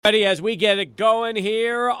Ready as we get it going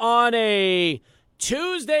here on a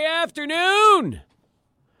Tuesday afternoon,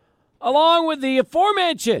 along with the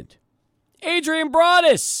aforementioned Adrian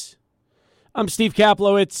Broadus. I'm Steve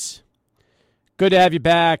Kaplowitz. Good to have you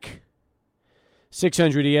back.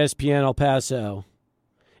 600 ESPN El Paso.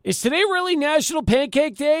 Is today really National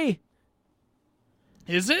Pancake Day?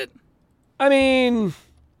 Is it? I mean,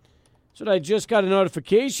 that's what I just got a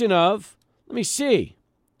notification of. Let me see.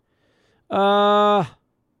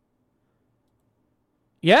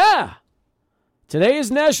 Yeah. Today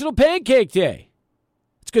is National Pancake Day.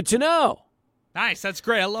 It's good to know. Nice. That's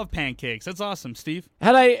great. I love pancakes. That's awesome, Steve.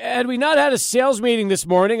 Had we not had a sales meeting this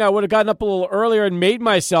morning, I would have gotten up a little earlier and made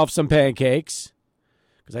myself some pancakes,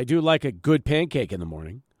 because I do like a good pancake in the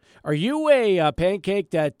morning. Are you a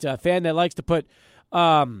pancake fan that likes to put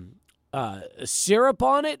syrup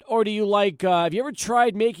on it, or do you like? Have you ever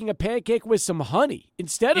tried making a pancake with some honey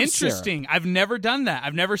instead of Interesting. syrup? I've never done that.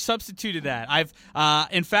 I've never substituted that.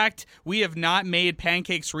 In fact, we have not made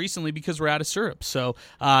pancakes recently because we're out of syrup. So,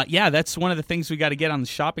 that's one of the things we got to get on the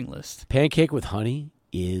shopping list. Pancake with honey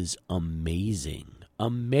is amazing,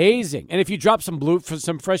 amazing. And if you drop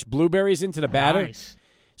some fresh blueberries into the batter, Nice.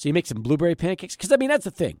 so you make some blueberry pancakes. Because that's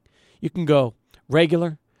the thing. You can go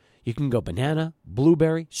regular. You can go banana,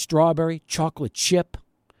 blueberry, strawberry, chocolate chip,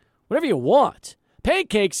 whatever you want.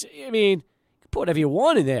 Pancakes, you can put whatever you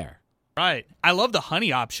want in there. Right. I love the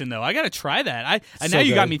honey option, though. I got to try that. So now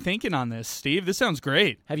you got good. me thinking on this, Steve. This sounds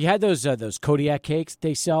great. Have you had those Kodiak cakes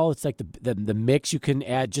they sell? It's like the mix you can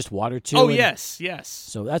add just water to. Oh, yes.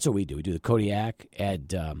 So that's what we do. We do the Kodiak,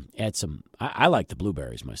 add some. I like the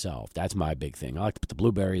blueberries myself. That's my big thing. I like to put the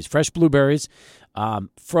blueberries, fresh blueberries,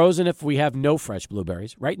 frozen if we have no fresh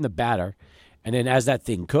blueberries, right in the batter. And then as that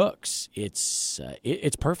thing cooks, it's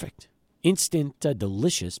perfect. Instant,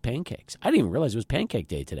 delicious pancakes. I didn't even realize it was Pancake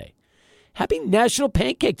Day today. Happy National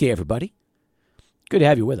Pancake Day, everybody. Good to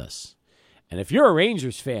have you with us. And if you're a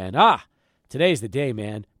Rangers fan, today's the day,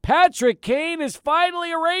 man. Patrick Kane is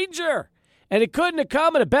finally a Ranger, and it couldn't have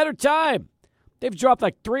come at a better time. They've dropped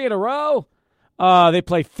like 3 in a row. They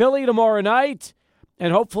play Philly tomorrow night,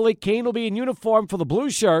 and hopefully Kane will be in uniform for the Blue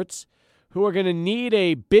Shirts, who are going to need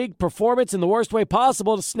a big performance in the worst way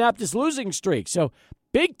possible to snap this losing streak. So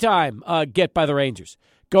big time get by the Rangers,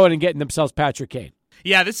 going and getting themselves Patrick Kane.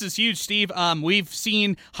 Yeah, this is huge, Steve. We've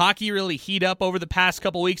seen hockey really heat up over the past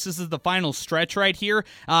couple weeks. This is the final stretch right here,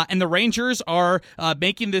 and the Rangers are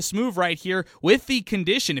making this move right here with the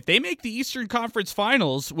condition. If they make the Eastern Conference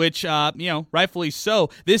Finals, which, rightfully so,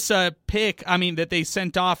 this pick, that they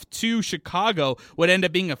sent off to Chicago would end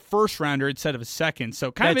up being a first-rounder instead of a second.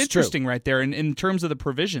 So kind of interesting right there in terms of the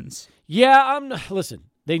provisions. Yeah, listen,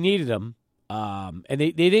 they needed them, and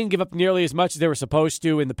they didn't give up nearly as much as they were supposed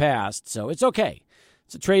to in the past, so it's okay.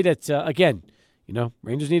 It's a trade that,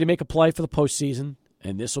 Rangers need to make a play for the postseason,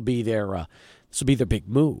 and this will be their big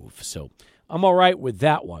move. So I'm all right with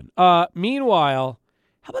that one. Meanwhile,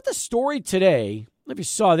 how about the story today? I don't know if you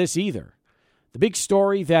saw this either. The big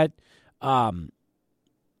story that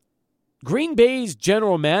Green Bay's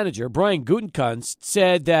general manager, Brian Gutekunst,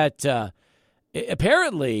 said that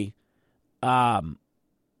apparently, they're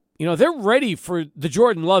ready for the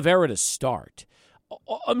Jordan Love era to start.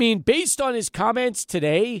 Based on his comments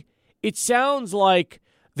today, it sounds like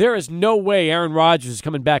there is no way Aaron Rodgers is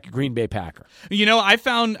coming back a Green Bay Packer. I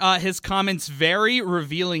found his comments very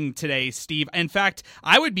revealing today, Steve. In fact,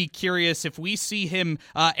 I would be curious if we see him,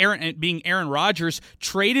 Aaron Rodgers,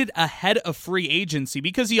 traded ahead of free agency,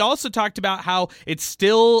 because he also talked about how it's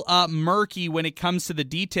still murky when it comes to the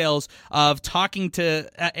details of talking to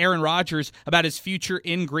Aaron Rodgers about his future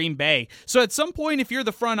in Green Bay. So at some point, if you're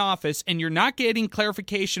the front office and you're not getting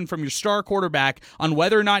clarification from your star quarterback on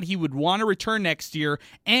whether or not he would want to return next year,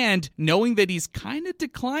 and knowing that he's kind of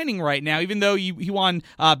declining right now, even though he won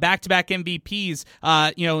back-to-back MVPs,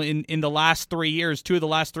 in the last 3 years, 2 of the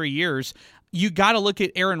last 3 years, you got to look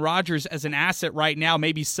at Aaron Rodgers as an asset right now,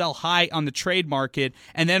 maybe sell high on the trade market,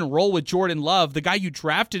 and then roll with Jordan Love, the guy you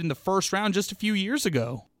drafted in the first round just a few years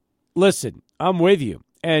ago. Listen, I'm with you.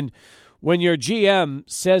 And when your GM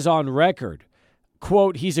says on record,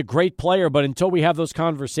 quote, he's a great player, but until we have those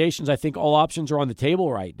conversations, I think all options are on the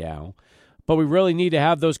table right now. But we really need to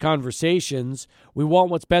have those conversations. We want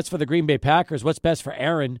what's best for the Green Bay Packers, what's best for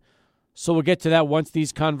Aaron. So we'll get to that once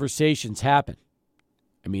these conversations happen.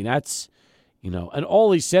 That's, and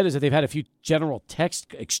all he said is that they've had a few general text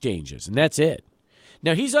exchanges, and that's it.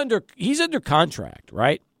 Now, he's under contract,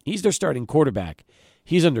 right? He's their starting quarterback.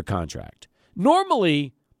 He's under contract.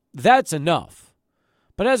 Normally, that's enough.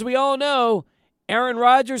 But as we all know, Aaron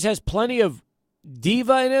Rodgers has plenty of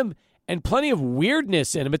diva in him and plenty of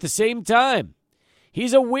weirdness in him at the same time.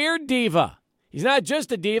 He's a weird diva. He's not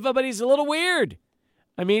just a diva, but he's a little weird.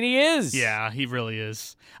 I mean, he is. Yeah, he really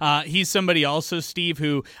is. He's somebody also, Steve,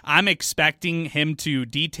 who I'm expecting him to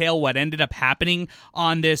detail what ended up happening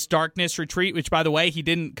on this darkness retreat, which, by the way, he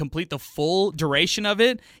didn't complete the full duration of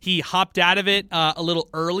it. He hopped out of it a little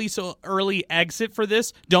early, so early exit for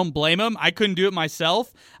this. Don't blame him. I couldn't do it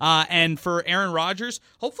myself. And for Aaron Rodgers,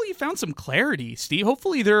 hopefully he found some clarity, Steve.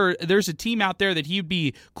 Hopefully there's a team out there that he'd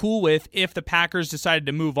be cool with if the Packers decided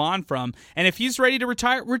to move on from. And if he's ready to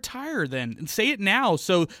retire then. And say it now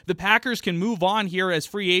so the Packers can move on here as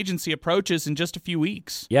free agency approaches in just a few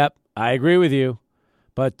weeks. Yep, I agree with you.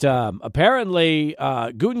 But apparently,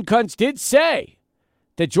 Gutekunst did say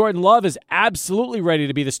that Jordan Love is absolutely ready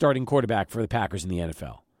to be the starting quarterback for the Packers in the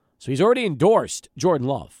NFL. So he's already endorsed Jordan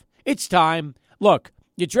Love. It's time. Look,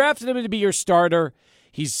 you drafted him to be your starter.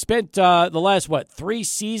 He's spent the last, 3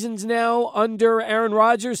 seasons now under Aaron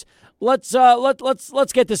Rodgers. Let's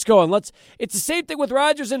get this going. It's the same thing with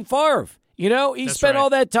Rodgers and Favre. You know, he spent all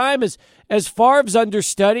that time as Favre's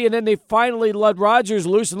understudy, and then they finally let Rodgers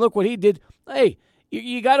loose, and look what he did. Hey,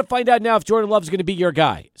 you got to find out now if Jordan Love's going to be your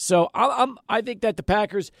guy. So I think that the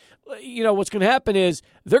Packers, what's going to happen is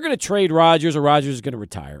they're going to trade Rodgers, or Rodgers is going to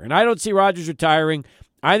retire. And I don't see Rodgers retiring.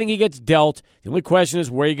 I think he gets dealt. The only question is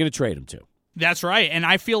where are you going to trade him to? That's right. And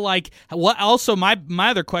I feel like my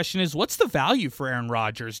other question is, what's the value for Aaron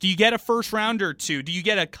Rodgers? Do you get a first rounder or two? Do you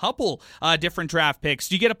get a couple different draft picks?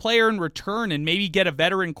 Do you get a player in return and maybe get a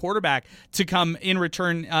veteran quarterback to come in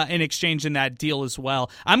return in exchange in that deal as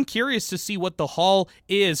well? I'm curious to see what the haul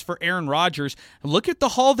is for Aaron Rodgers. Look at the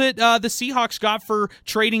haul that the Seahawks got for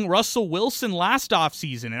trading Russell Wilson last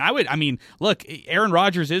offseason. And look, Aaron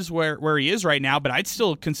Rodgers is where he is right now, but I'd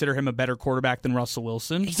still consider him a better quarterback than Russell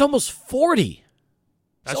Wilson. He's almost 40.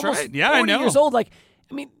 That's right. Yeah, I know. 40 years old.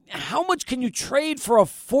 How much can you trade for a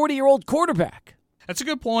 40-year-old quarterback? That's a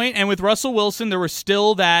good point. And with Russell Wilson, there was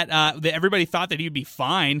still that everybody thought that he would be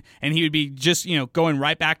fine and he would be just going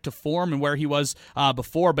right back to form and where he was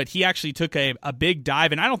before. But he actually took a big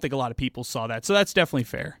dive, and I don't think a lot of people saw that. So that's definitely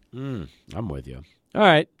fair. I'm with you. All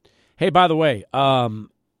right. Hey, by the way,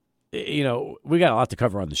 we got a lot to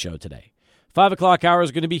cover on the show today. 5 o'clock hour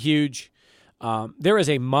is going to be huge. There is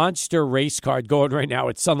a monster race card going right now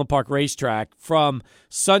at Sunland Park Racetrack from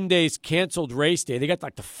Sunday's canceled race day. They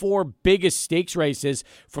got the 4 biggest stakes races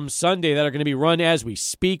from Sunday that are going to be run as we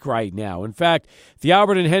speak right now. In fact, the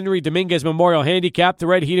Albert and Henry Dominguez Memorial Handicap, the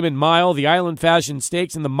Red Hedeman Mile, the Island Fashion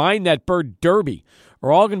Stakes, and the Mind That Bird Derby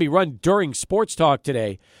are all going to be run during Sports Talk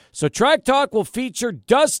today. So Track Talk will feature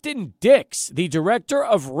Dustin Dix, the Director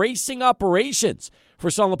of Racing Operations for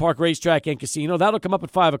Sunland Park Racetrack and Casino. That'll come up at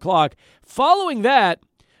 5 o'clock. Following that,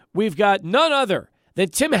 we've got none other than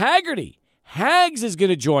Tim Haggerty. Hags is going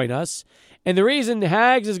to join us. And the reason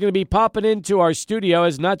Hags is going to be popping into our studio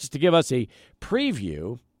is not just to give us a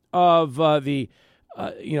preview of the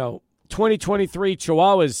 2023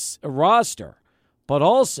 Chihuahuas roster, but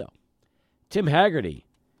also Tim Haggerty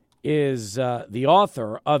is the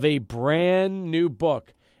author of a brand new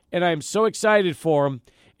book. And I'm so excited for him.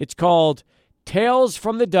 It's called Tales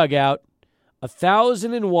from the Dugout,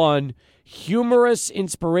 1001 Humorous,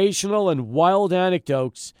 Inspirational, and Wild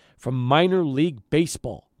Anecdotes from Minor League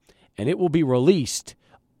Baseball. And it will be released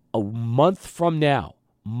a month from now,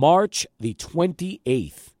 March the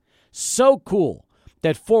 28th. So cool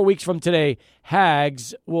that 4 weeks from today,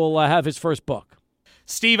 Hags will have his first book.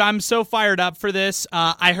 Steve, I'm so fired up for this.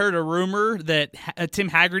 I heard a rumor that Tim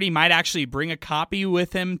Haggerty might actually bring a copy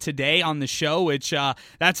with him today on the show, which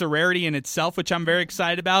that's a rarity in itself, which I'm very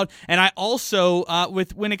excited about. And I also,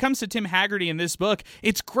 when it comes to Tim Haggerty in this book,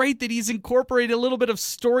 it's great that he's incorporated a little bit of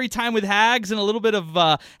story time with Hags and a little bit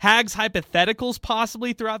of Hags hypotheticals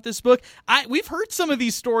possibly throughout this book. We've heard some of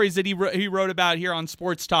these stories that he wrote about here on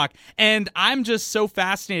Sports Talk, and I'm just so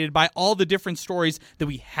fascinated by all the different stories that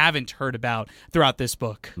we haven't heard about throughout this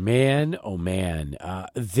book. Man, oh man,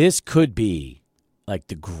 this could be like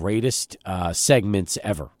the greatest segments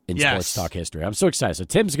ever in Sports Talk history. I'm so excited. So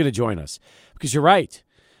Tim's going to join us because you're right.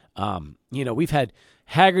 We've had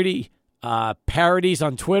Haggerty parodies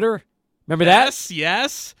on Twitter. Remember that?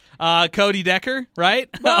 Yes. Cody Decker, right?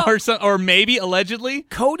 Well, or maybe allegedly.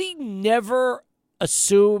 Cody never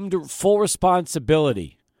assumed full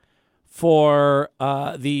responsibility for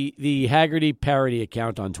the Haggerty parody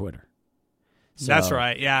account on Twitter. So, that's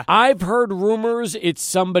right, yeah. I've heard rumors it's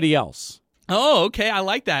somebody else. Oh, okay. I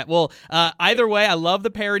like that. Well, either way, I love the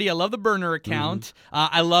parody. I love the burner account.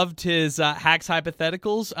 I loved his Hags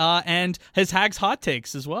hypotheticals and his Hags hot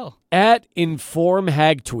takes as well. At Inform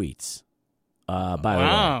Hag Tweets, by the way.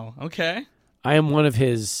 Wow, okay. I am one of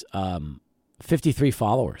his 53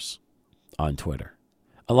 followers on Twitter.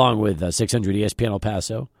 along with 600 ESPN El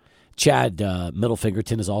Paso. Chad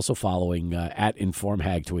Middlefingerton is also following at Inform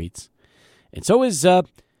Hag Tweets. And so is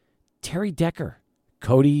Terry Decker,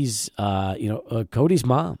 Cody's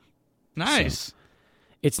mom. Nice. So,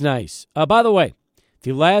 it's nice. By the way,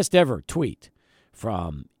 the last ever tweet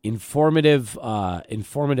from Informative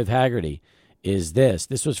Haggerty is this.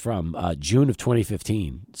 This was from June of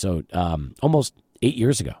 2015, so almost 8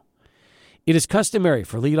 years ago. It is customary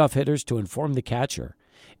for leadoff hitters to inform the catcher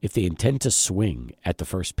if they intend to swing at the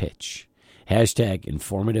first pitch. Hashtag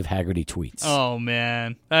Informative Haggerty tweets. Oh,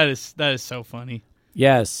 man. That is so funny.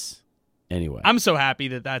 Yes. Anyway. I'm so happy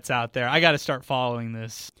that that's out there. I got to start following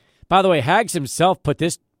this. By the way, Hags himself put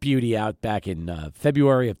this beauty out back in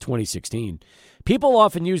February of 2016. People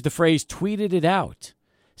often use the phrase tweeted it out.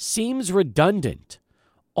 Seems redundant.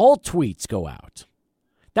 All tweets go out.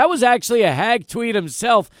 That was actually a Hag tweet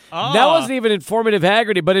himself. Oh. That wasn't even Informative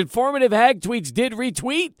Haggerty, but Informative Hag Tweets did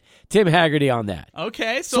retweet Tim Haggerty on that.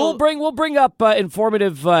 Okay, so we'll bring up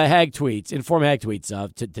Informative Hag Tweets, Inform Hag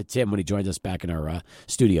Tweets to Tim when he joins us back in our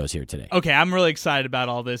studios here today. Okay, I'm really excited about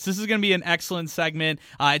all this. This is going to be an excellent segment.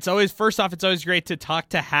 It's always great to talk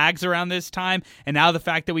to Hags around this time, and now the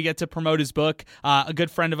fact that we get to promote his book, a good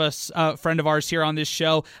friend of ours here on this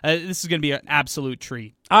show. This is going to be an absolute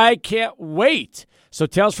treat. I can't wait. So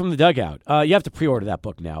Tales from the Dugout. You have to pre-order that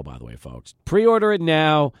book now, by the way, folks. Pre-order it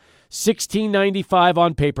now. $16.95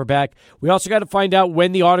 on paperback. We also got to find out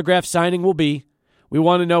when the autograph signing will be. We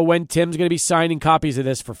want to know when Tim's going to be signing copies of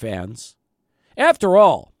this for fans. After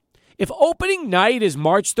all, if opening night is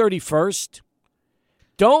March 31st,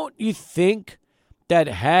 don't you think that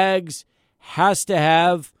Hags has to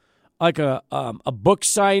have like a book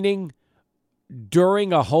signing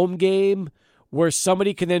during a home game where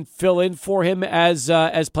somebody can then fill in for him as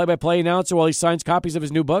play-by-play announcer while he signs copies of his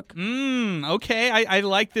new book? Okay. I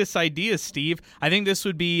like this idea, Steve. I think this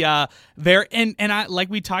would be very and I like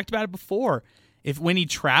we talked about it before. If when he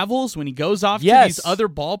travels, when he goes off to these other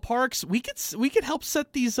ballparks, we could help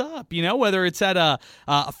set these up. You know, whether it's at a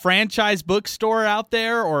franchise bookstore out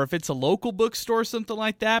there or if it's a local bookstore, something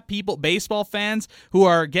like that. Baseball fans who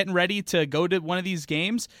are getting ready to go to one of these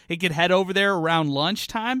games, they could head over there around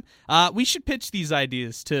lunchtime. We should pitch these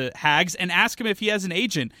ideas to Hags and ask him if he has an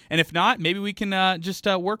agent, and if not, maybe we can just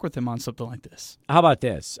work with him on something like this. How about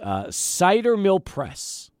this? Cider Mill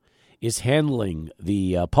Press is handling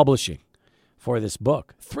the publishing for this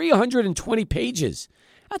book. 320 pages.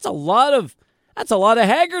 That's a lot of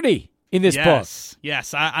Haggerty in this book.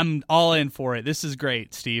 Yes, I'm all in for it. This is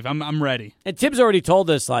great, Steve. I'm ready. And Tim's already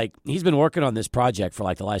told us he's been working on this project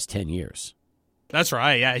for the last 10 years. That's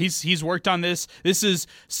right. Yeah, he's worked on this. This is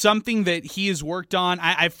something that he has worked on.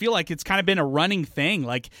 I feel like it's kind of been a running thing.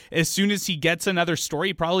 Like as soon as he gets another story,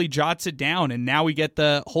 he probably jots it down, and now we get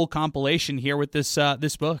the whole compilation here with this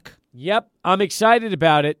book. Yep, I'm excited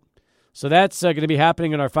about it. So that's going to be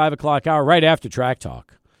happening in our 5 o'clock hour right after Track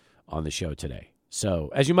Talk on the show today.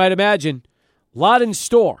 So as you might imagine, lot in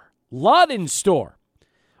store.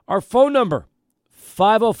 Our phone number,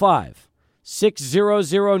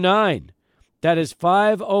 505-6009. That is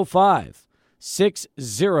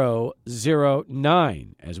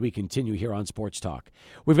 505-6009 as we continue here on Sports Talk.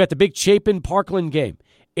 We've got the big Chapin Parkland game.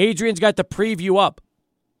 Adrian's got the preview up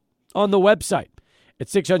on the website at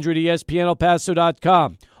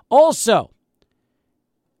 600ESPNElPaso.com. Also,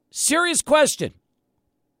 serious question.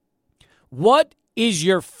 What is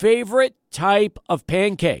your favorite type of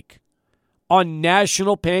pancake on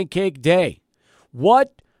National Pancake Day?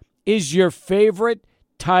 What is your favorite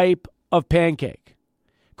type of pancake?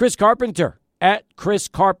 Chris Carpenter at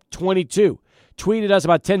ChrisCarp22 tweeted us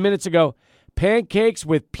about 10 minutes ago, pancakes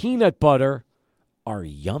with peanut butter are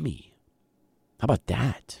yummy. How about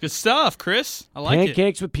that? Good stuff, Chris. I like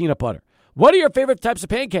pancakes with peanut butter. What are your favorite types of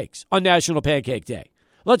pancakes on National Pancake Day?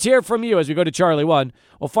 Let's hear from you as we go to Charlie 1.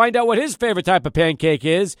 We'll find out what his favorite type of pancake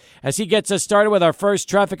is as he gets us started with our first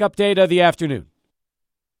traffic update of the afternoon.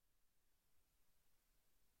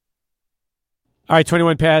 All right,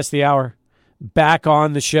 21 past the hour. Back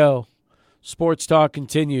on the show. Sports Talk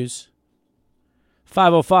continues.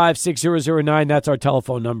 505-6009, that's our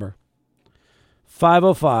telephone number.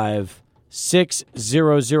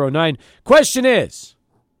 505-6009. Question is,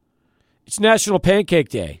 it's National Pancake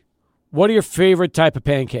Day. What are your favorite type of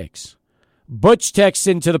pancakes? Butch texts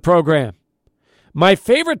into the program. My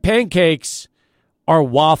favorite pancakes are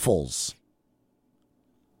waffles.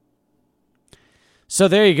 So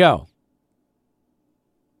there you go.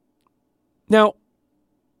 Now,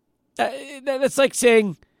 that's like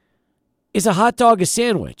saying, is a hot dog a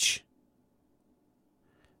sandwich?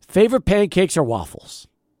 Favorite pancakes are waffles.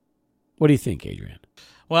 What do you think, Adrian?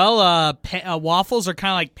 Well, waffles are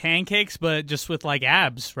kind of like pancakes, but just with like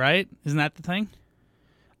abs, right? Isn't that the thing?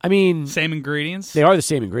 I mean, Same ingredients? they are the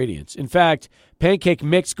same ingredients. In fact, pancake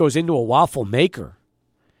mix goes into a waffle maker,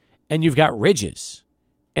 and you've got ridges,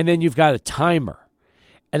 and then you've got a timer,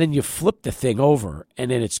 and then you flip the thing over, and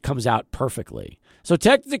then it comes out perfectly. So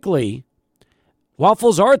technically,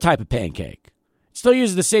 waffles are a type of pancake. It still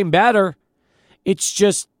uses the same batter. It's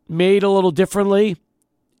just made a little differently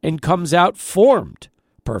and comes out formed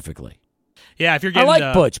perfectly. Yeah, if you're I getting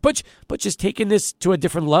like Butch. Butch is taking this to a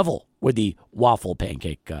different level with the waffle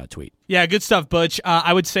pancake tweet. Yeah, good stuff, Butch.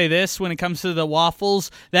 I would say this when it comes to the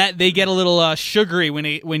waffles, that they get a little sugary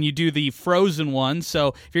when you do the frozen ones. So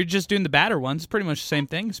if you're just doing the batter ones, it's pretty much the same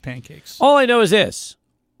thing as pancakes. All I know is this.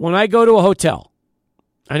 When I go to a hotel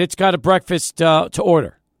and it's got a breakfast to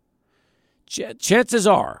order, chances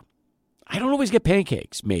are I don't always get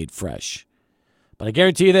pancakes made fresh. But I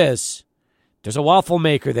guarantee you this, there's a waffle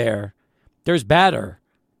maker there, there's batter,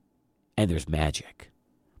 and there's magic.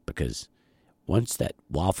 Because once that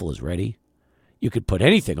waffle is ready, you could put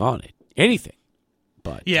anything on it. Anything.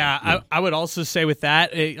 But I would also say with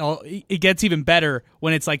that, it gets even better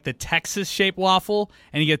when it's like the Texas-shaped waffle,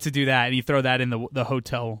 and you get to do that, and you throw that in the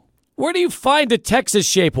hotel. Where do you find a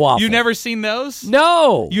Texas-shaped waffle? You've never seen those?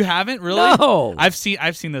 No. You haven't, really? No. I've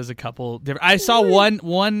seen those a couple different. I saw one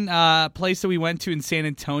place that we went to in San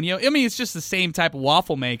Antonio. I mean, it's just the same type of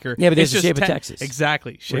waffle maker. Yeah, but it's just the shape of Texas.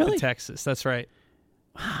 Exactly, shape Really? of Texas. That's right.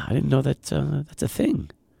 I didn't know that that's a thing.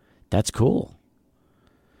 That's cool.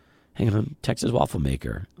 Hang on, Texas waffle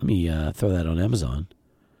maker. Let me throw that on Amazon.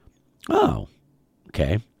 Oh,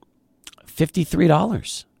 okay.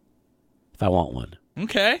 $53 if I want one.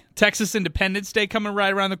 Okay. Texas Independence Day coming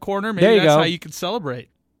right around the corner. Maybe There you that's go. how you can celebrate.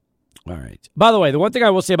 All right. By the way, the one thing I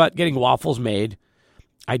will say about getting waffles made,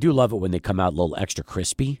 I do love it when they come out a little extra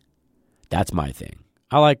crispy. That's my thing.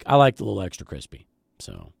 I like the little extra crispy.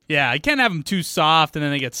 So Yeah, you can't have them too soft and then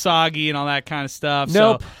they get soggy and all that kind of stuff.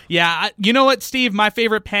 Nope. So, yeah, you know what, Steve? My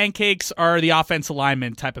favorite pancakes are the offensive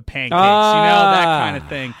lineman type of pancakes. That kind of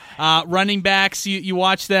thing. Running backs, you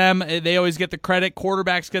watch them. They always get the credit.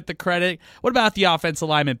 Quarterbacks get the credit. What about the offensive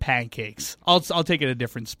lineman pancakes? I'll take it a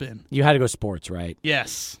different spin. you had to go sports, right?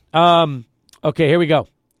 Yes. Okay, here we go.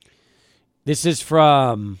 This is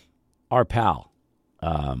from our pal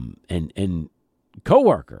and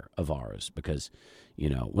coworker of ours because,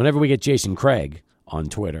 whenever we get Jason Craig on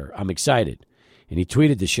Twitter, I'm excited. And he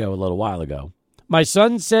tweeted the show a little while ago. My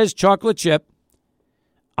son says chocolate chip.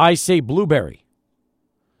 I say blueberry.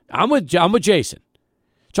 I'm with Jason.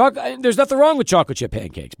 There's nothing wrong with chocolate chip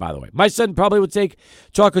pancakes, by the way. My son probably would take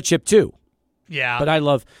chocolate chip too. Yeah. But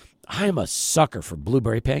I am a sucker for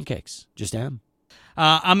blueberry pancakes. Just am.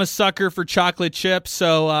 I'm a sucker for chocolate chips.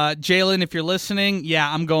 So, Jalen, if you're listening,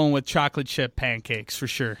 yeah, I'm going with chocolate chip pancakes for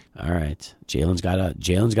sure. All right. Jalen's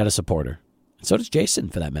got a supporter. And so does Jason,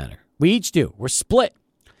 for that matter. We each do. We're split.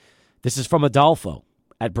 This is from Adolfo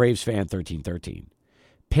at BravesFan1313.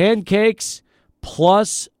 Pancakes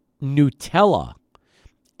plus Nutella.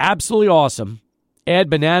 Absolutely awesome. Add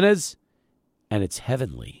bananas, and it's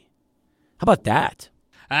heavenly. How about that?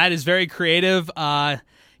 That is very creative.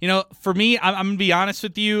 For me, I'm going to be honest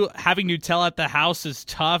with you, having Nutella at the house is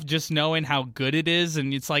tough, just knowing how good it is.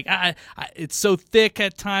 And it's like, it's so thick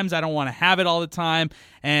at times, I don't want to have it all the time.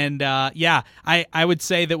 And, I would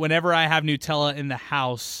say that whenever I have Nutella in the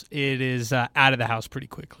house, it is out of the house pretty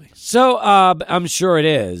quickly. So I'm sure it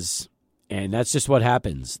is. And that's just what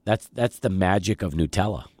happens. That's the magic of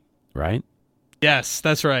Nutella, right? Yes,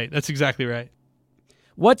 that's right. That's exactly right.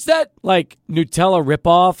 What's that Nutella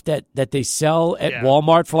ripoff that they sell at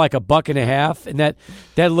Walmart for like $1.50? And that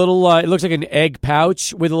little it looks like an egg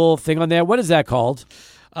pouch with a little thing on there. What is that called?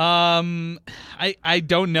 I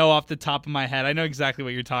don't know off the top of my head. I know exactly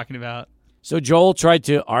what you're talking about. So Joel tried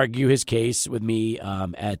to argue his case with me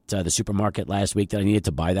at the supermarket last week that I needed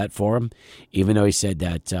to buy that for him, even though he said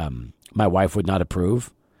that my wife would not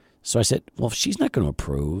approve. So I said, well, if she's not going to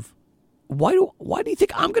approve, why do you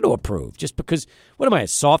think I'm going to approve? Just because, what am I, a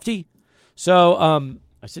softie? So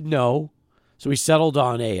I said no. So we settled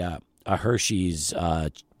on a Hershey's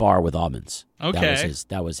bar with almonds. Okay.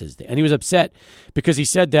 That was his thing. And he was upset because he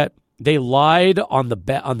said that they lied on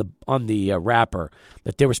the wrapper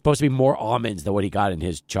that there were supposed to be more almonds than what he got in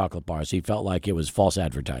his chocolate bar. So he felt like it was false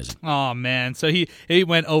advertising. Oh, man. So he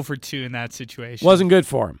went 0 for 2 in that situation. Wasn't good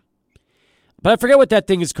for him. But I forget what that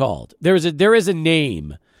thing is called. There is a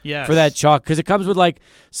name for that chocolate because it comes with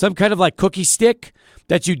some kind of cookie stick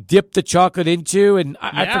that you dip the chocolate into, and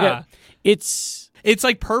I forget. It's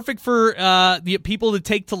like perfect for the people to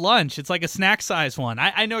take to lunch. It's like a snack size one.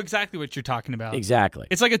 I know exactly what you're talking about. Exactly.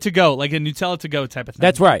 It's like a to-go, like a Nutella to-go type of thing.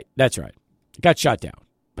 That's right. It got shot down,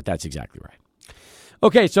 but that's exactly right.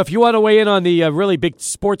 Okay, so if you want to weigh in on the really big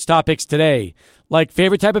sports topics today, like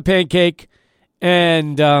favorite type of pancake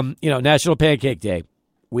and, National Pancake Day,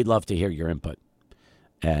 we'd love to hear your input.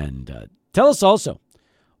 And tell us also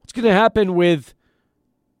what's going to happen with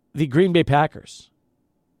the Green Bay Packers.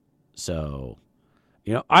 So,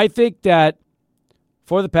 I think that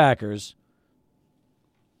for the Packers,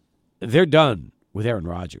 they're done with Aaron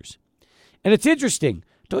Rodgers. And it's interesting.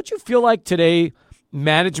 Don't you feel like today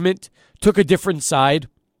management took a different side?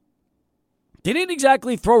 They didn't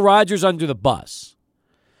exactly throw Rodgers under the bus,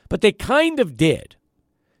 but they kind of did.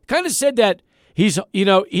 Kind of said that he's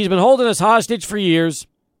been holding us hostage for years.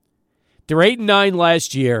 They're 8-9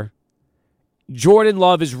 last year. Jordan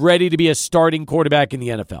Love is ready to be a starting quarterback in the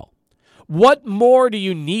NFL. What more do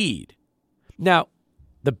you need? Now,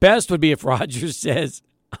 the best would be if Rodgers says,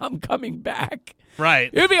 I'm coming back. Right.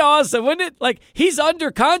 It would be awesome, wouldn't it? Like, he's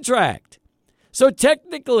under contract. So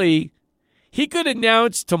technically, he could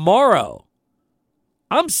announce tomorrow,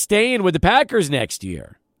 I'm staying with the Packers next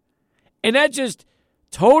year. And that just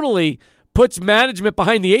totally puts management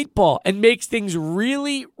behind the 8 ball and makes things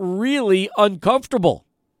really, really uncomfortable.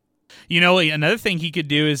 Another thing he could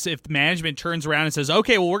do is if the management turns around and says,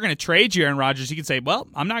 "Okay, well, we're going to trade you, Aaron Rodgers," he could say, "Well,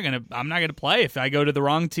 I'm not going to play if I go to the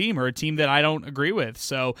wrong team or a team that I don't agree with.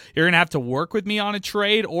 So you're going to have to work with me on a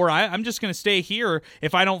trade, or I'm just going to stay here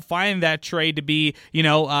if I don't find that trade to be,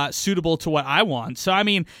 suitable to what I want." So I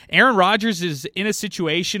mean, Aaron Rodgers is in a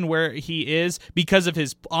situation where he is because of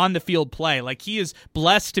his on the field play. Like, he is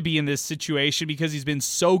blessed to be in this situation because he's been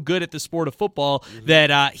so good at the sport of football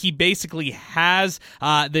that he basically has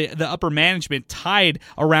the upper management tied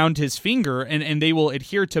around his finger, and they will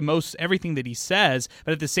adhere to most everything that he says.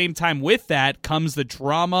 But at the same time, with that comes the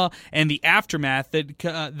drama and the aftermath that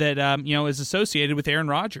is associated with Aaron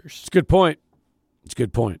Rodgers. It's a good point.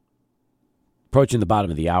 Approaching the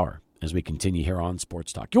bottom of the hour as we continue here on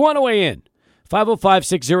Sports Talk. You want to weigh in?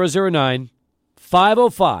 505-6009,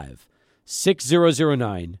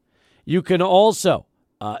 505-6009. You can also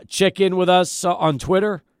check in with us on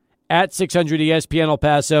Twitter at 600ESPN El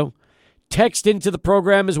Paso. Text into the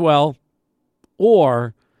program as well,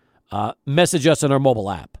 or message us on our mobile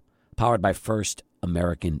app, powered by First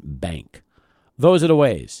American Bank. Those are the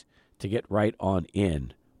ways to get right on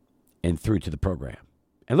in and through to the program.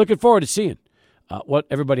 And looking forward to seeing what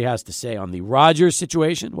everybody has to say on the Rodgers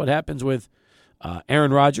situation, what happens with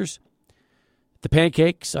Aaron Rodgers, the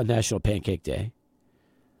pancakes on National Pancake Day.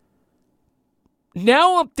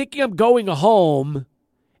 Now I'm thinking I'm going home,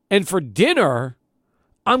 and for dinner,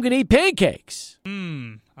 I'm going to eat pancakes.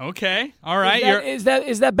 Okay. All right. Is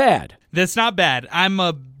that bad? That's not bad. I'm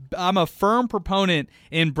a firm proponent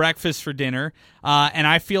in breakfast for dinner, and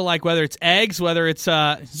I feel like whether it's eggs, whether it's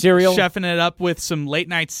cereal, chefing it up with some late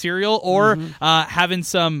night cereal, or having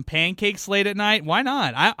some pancakes late at night, why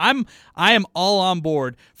not? I am all on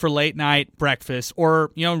board for late night breakfast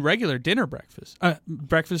or regular dinner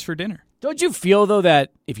breakfast for dinner. Don't you feel, though,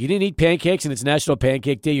 that if you didn't eat pancakes and it's National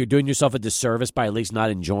Pancake Day, you're doing yourself a disservice by at least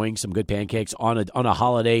not enjoying some good pancakes on a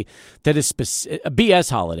holiday that is a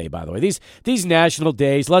BS holiday, by the way. These national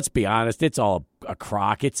days, let's be honest, it's all a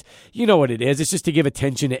crock. It's, you know what it is. It's just to give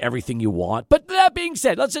attention to everything you want. But that being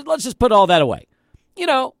said, let's just put all that away.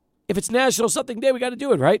 If it's National Something Day, we got to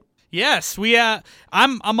do it, right? Yes,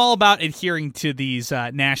 I'm all about adhering to these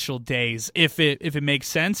national days if it makes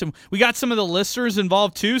sense, and we got some of the listeners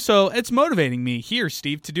involved too, so it's motivating me here,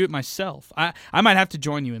 Steve, to do it myself. I might have to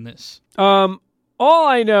join you in this. All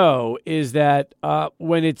I know is that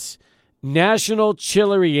when it's National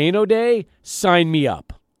Chile Relleno Day, sign me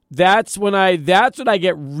up. That's when I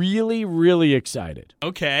get really, really excited.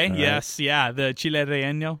 Okay. All yes. Right. Yeah. The chile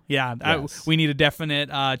relleno. Yeah. Yes. We need a definite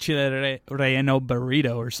chile relleno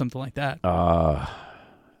burrito or something like that.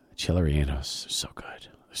 Chile rellenos are so good.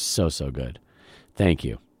 So good. Thank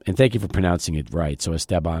you. And thank you for pronouncing it right so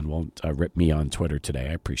Esteban won't rip me on Twitter today.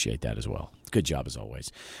 I appreciate that as well. Good job as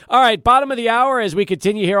always. All right. Bottom of the hour as we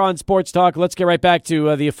continue here on Sports Talk. Let's get right back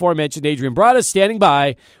to the aforementioned Adrian Broadus standing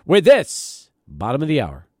by with this Bottom of the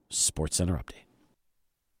Hour Sports Center update.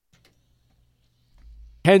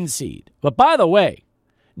 10 seed. But by the way,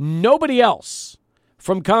 nobody else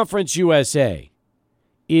from Conference USA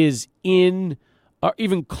is in or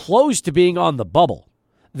even close to being on the bubble.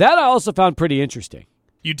 That I also found pretty interesting.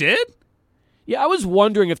 You did? Yeah, I was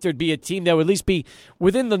wondering if there'd be a team that would at least be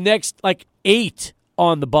within the next 8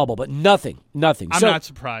 on the bubble, but nothing. I'm not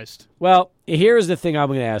surprised. Well, here's the thing I'm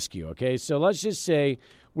going to ask you, okay? So let's just say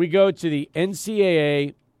we go to the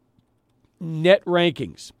NCAA net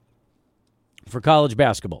rankings for college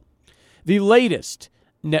basketball. The latest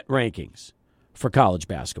net rankings for college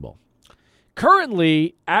basketball.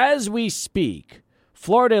 Currently, as we speak,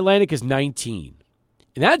 Florida Atlantic is 19.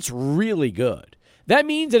 And that's really good. That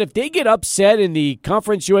means that if they get upset in the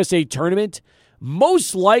Conference USA tournament,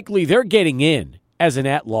 most likely they're getting in as an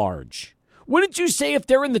at-large. Wouldn't you say if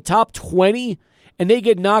they're in the top 20 and they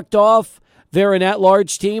get knocked off, they're an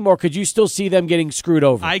at-large team, or could you still see them getting screwed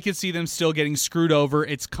over? I could see them still getting screwed over.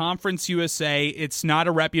 It's Conference USA. It's not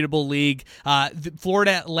a reputable league.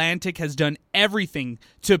 Florida Atlantic has done everything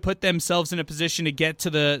to put themselves in a position to get to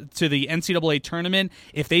the NCAA tournament.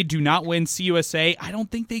 If they do not win CUSA, I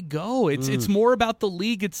don't think they go. It's more about the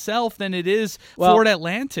league itself than it is Florida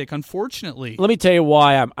Atlantic, unfortunately. Let me tell you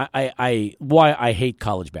why I hate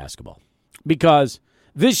college basketball. Because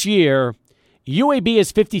this year, UAB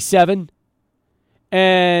is 57,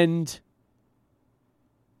 and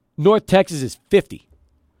North Texas is 50.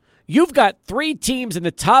 You've got 3 teams in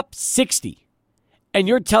the top 60, and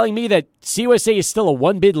you're telling me that CUSA is still a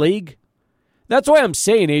one-bid league? That's why I'm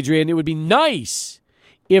saying, Adrian, it would be nice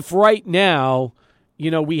if right now,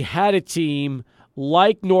 we had a team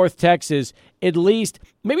like North Texas, at least,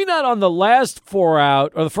 maybe not on the last 4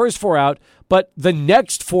 out or the first 4 out, but the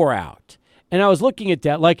next 4 out. And I was looking at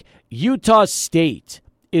that, like Utah State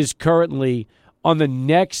is currently on the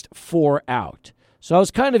next 4 out. So I was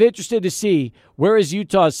kind of interested to see where is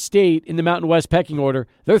Utah State in the Mountain West pecking order.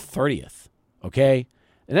 They're 30th, okay?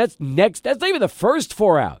 And that's next. That's not even the first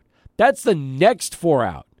 4 out. That's the next 4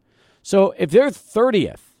 out. So if they're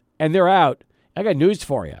 30th and they're out, I got news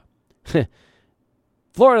for you.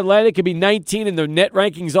 Florida Atlantic could be 19 in their net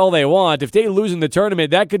rankings all they want. If they lose in the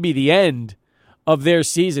tournament, that could be the end of their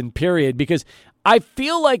season, period. Because I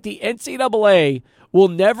feel like the NCAA will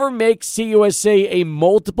never make CUSA a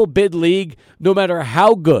multiple bid league, no matter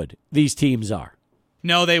how good these teams are.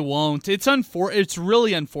 No, they won't. It's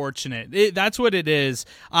really unfortunate. That's what it is.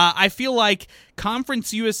 I feel like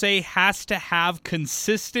Conference USA has to have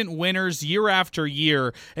consistent winners year after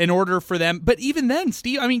year in order for them. But even then,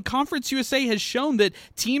 Steve, Conference USA has shown that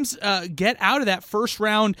teams get out of that first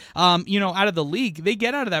round, out of the league. They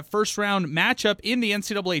get out of that first round matchup in the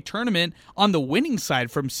NCAA tournament on the winning side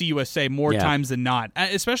from CUSA more times than not,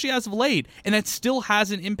 especially as of late. And that still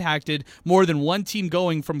hasn't impacted more than one team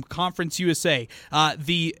going from Conference USA.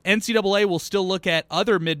 The NCAA will still look at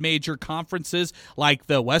other mid-major conferences like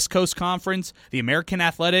the West Coast Conference, the American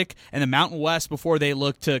Athletic, and the Mountain West before they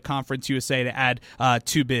look to Conference USA to add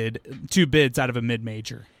two bids out of a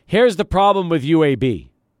mid-major. Here's the problem with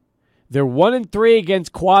UAB. They're 1-3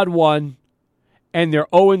 against Quad 1, and they're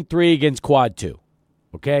 0-3 against Quad 2.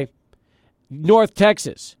 Okay? North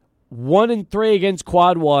Texas, 1-3 against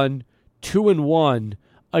Quad 1, 2-1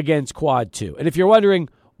 against Quad 2. And if you're wondering,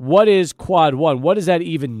 what is Quad 1? What does that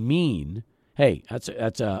even mean? Hey, that's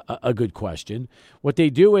a good question. What they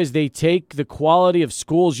do is they take the quality of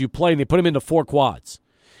schools you play and they put them into 4 quads.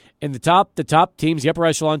 And the top teams, the upper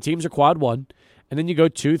echelon teams are Quad 1, and then you go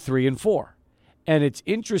 2, 3, and 4. And it's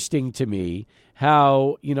interesting to me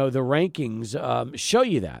how, the rankings show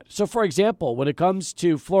you that. So, for example, when it comes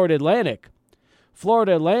to Florida Atlantic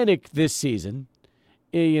this season,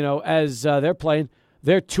 as they're playing,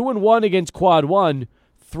 they're 2-1 against Quad 1,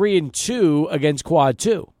 3-2 against Quad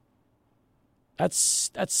 2. That's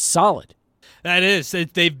solid. That is.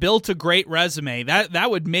 They've built a great resume. That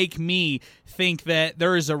would make me think that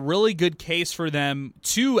there is a really good case for them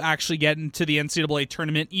to actually get into the NCAA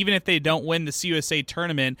tournament, even if they don't win the CUSA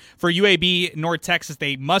tournament. For UAB, North Texas,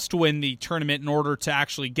 they must win the tournament in order to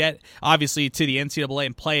actually get, obviously, to the NCAA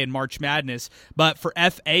and play in March Madness. But for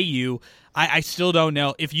FAU, I still don't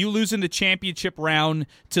know. If you lose in the championship round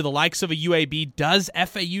to the likes of a UAB, does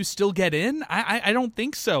FAU still get in? I don't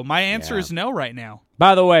think so. My answer is no right now.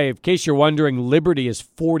 By the way, in case you're wondering, Liberty is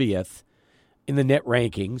 40th in the net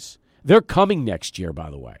rankings. They're coming next year, by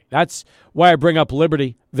the way. That's why I bring up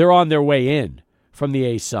Liberty. They're on their way in from the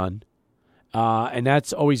ASUN. And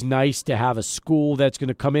that's always nice to have a school that's going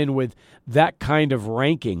to come in with that kind of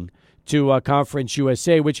ranking to Conference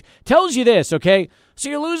USA, which tells you this, okay? So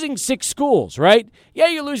you're losing 6 schools, right? Yeah,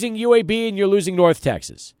 you're losing UAB and you're losing North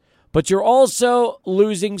Texas. But you're also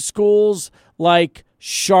losing schools like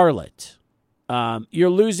Charlotte. You're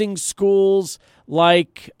losing schools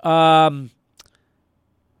like, who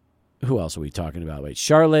else are we talking about? Wait,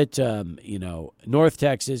 Charlotte, North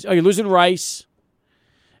Texas. Oh, you're losing Rice.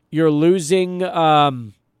 You're losing, who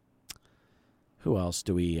else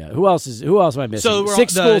am I missing? So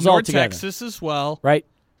 6 schools North altogether. Texas as well. Right.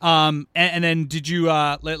 And then did you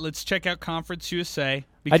let's check out Conference USA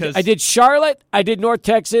because I did Charlotte, I did North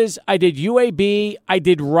Texas, I did UAB, I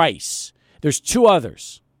did Rice. There's 2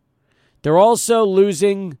 others. They're also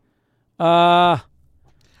losing. I'm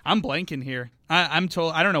blanking here. I'm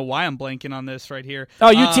told. I don't know why I'm blanking on this right here.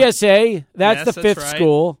 Oh, UTSA. That's yes, the 5th right.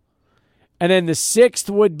 school. And then the 6th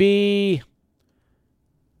would be.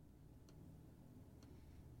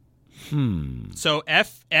 So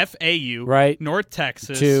FAU, right? North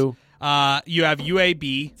Texas, 2. You have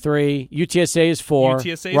UAB, 3. UTSA is 4.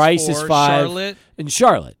 UTSA is Rice 4, is 5. Charlotte. And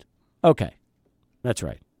Charlotte. Okay, that's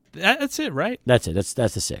right. That's it, right? That's it. That's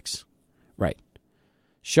the 6. Right.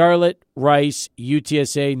 Charlotte, Rice,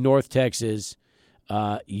 UTSA, North Texas,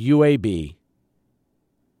 UAB,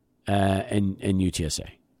 and UTSA.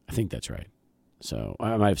 I think that's right. So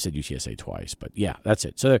I might have said UTSA twice, but yeah, that's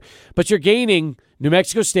it. So, but you're gaining New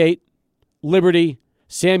Mexico State, Liberty,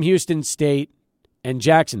 Sam Houston State, and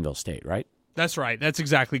Jacksonville State, right? That's right. That's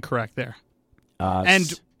exactly correct there. And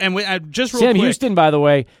Just real Sam quick, Houston, by the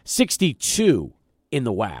way, 62 in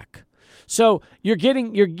the WAC. So you're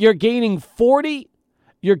gaining 40.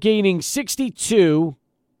 You're gaining 62.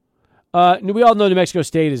 We all know New Mexico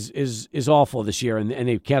State is awful this year, and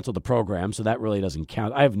they've canceled the program, so that really doesn't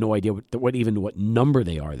count. I have no idea what number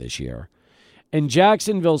they are this year. And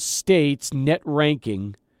Jacksonville State's net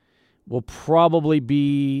ranking will probably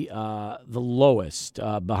be the lowest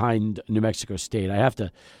behind New Mexico State. I have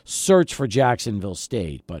to search for Jacksonville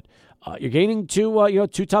State, but you're gaining 2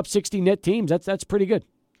 top 60 net teams. That's pretty good.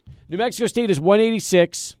 New Mexico State is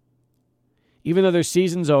 186, even though their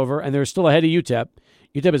season's over, and they're still ahead of UTEP.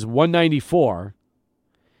 UTEP is 194,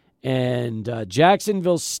 and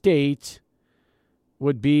Jacksonville State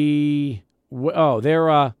would be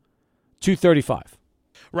they're 235.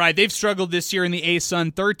 Right, they've struggled this year in the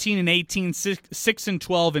ASUN, 13-18,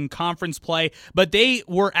 6-12 in conference play, but they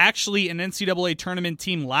were actually an NCAA tournament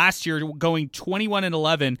team last year, going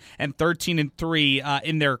 21-11 and 13-3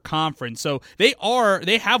 in their conference. So they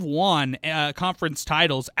have won conference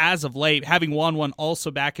titles as of late, having won one also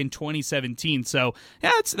back in 2017. So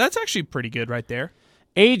yeah, that's actually pretty good right there.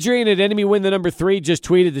 Adrian at Enemy Win the number 3 just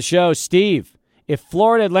tweeted the show. Steve, if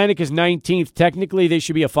Florida Atlantic is 19th, technically they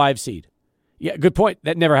should be a 5 seed. Yeah, good point.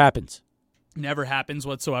 That never happens. Never happens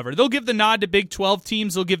whatsoever. They'll give the nod to Big 12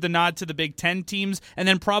 teams. They'll give the nod to the Big 10 teams, and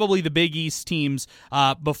then probably the Big East teams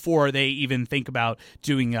before they even think about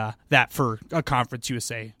doing that for a Conference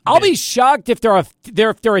USA. I'll be shocked if they're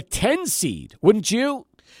a 10 seed. Wouldn't you?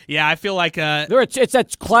 Yeah, I feel like it's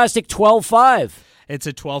that classic 12-5. It's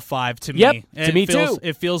a 12-5 to me. Yep, to me too.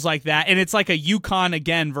 It feels like that. And it's like a UConn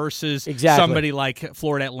again versus somebody like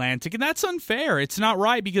Florida Atlantic. And that's unfair. It's not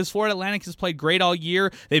right because Florida Atlantic has played great all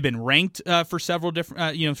year. They've been ranked for several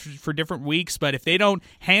different, for different weeks. But if they don't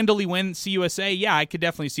handily win CUSA, yeah, I could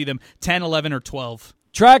definitely see them 10, 11, or 12.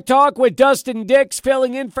 Track Talk with Dustin Dix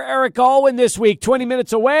filling in for Eric Alwyn this week, 20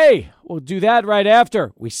 minutes away. We'll do that right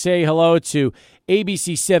after we say hello to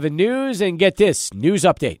ABC 7 News and get this news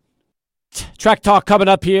update. Track Talk coming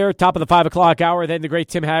up here, top of the 5 o'clock hour. Then the great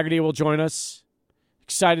Tim Haggerty will join us.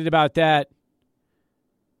 Excited about that.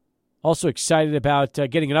 Also excited about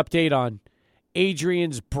getting an update on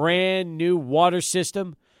Adrian's brand new water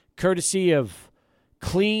system, courtesy of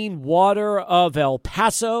Clean Water of El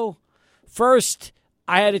Paso. First,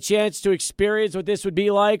 I had a chance to experience what this would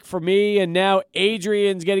be like for me, and now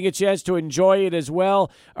Adrian's getting a chance to enjoy it as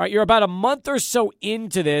well. All right, you're about a month or so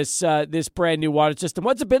into this brand new water system.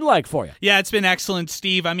 What's it been like for you? Yeah, it's been excellent,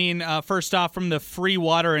 Steve. I mean, first off, from the free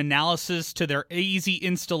water analysis to their easy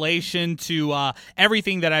installation to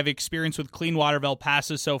everything that I've experienced with Clean Water of El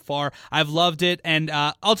Paso so far, I've loved it. And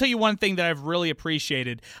I'll tell you one thing that I've really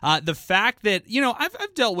appreciated. The fact that,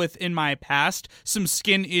 I've dealt with in my past some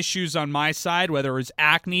skin issues on my side, whether it was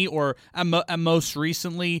acne or most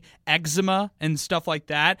recently eczema and stuff like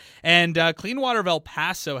that. And Clean Water of El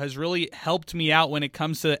Paso has really helped me out when it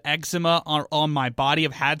comes to eczema on my body.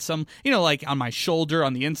 I've had some, like on my shoulder,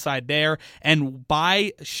 on the inside there. And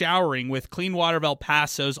by showering with Clean Water of El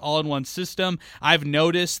Paso's all-in-one system, I've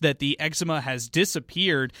noticed that the eczema has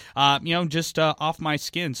disappeared, just off my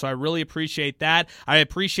skin. So I really appreciate that. I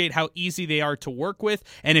appreciate how easy they are to work with.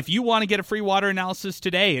 And if you want to get a free water analysis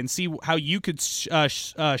today and see how you could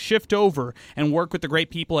shift over and work with the great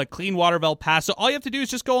people at Clean Water of El Paso, all you have to do is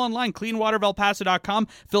just go online, cleanwaterofελpaso.com,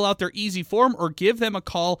 fill out their easy form, or give them a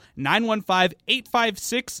call,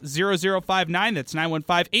 915-856-0059. That's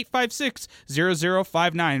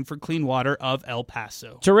 915-856-0059 for Clean Water of El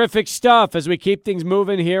Paso. Terrific stuff as we keep things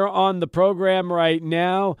moving here on the program right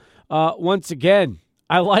now. Once again,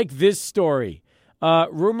 I like this story.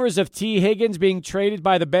 Rumors of T. Higgins being traded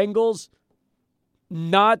by the Bengals.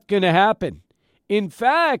 not going to happen. In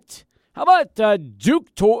fact, how about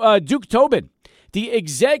Duke Tobin, the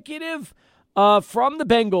executive from the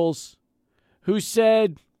Bengals, who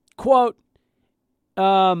said, quote,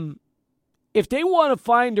 if they want to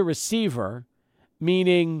find a receiver,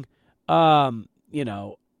 meaning,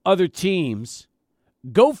 other teams,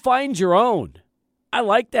 go find your own. I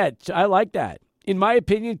like that. In my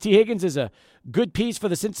opinion, T. Higgins is a good piece for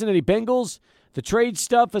the Cincinnati Bengals. The trade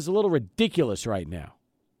stuff is a little ridiculous right now.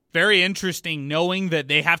 Very interesting knowing that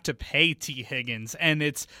they have to pay T. Higgins, and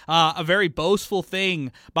it's a very boastful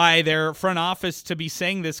thing by their front office to be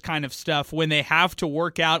saying this kind of stuff when they have to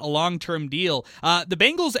work out a long-term deal. The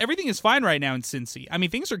Bengals, everything is fine right now in Cincy. I mean,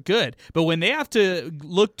 things are good, but when they have to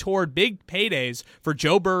look toward big paydays for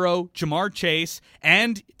Joe Burrow, Jamar Chase,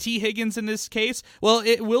 and T. Higgins in this case, well,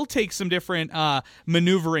 it will take some different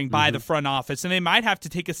maneuvering by the front office, and they might have to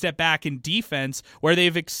take a step back in defense where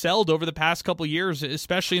they've excelled over the past couple years,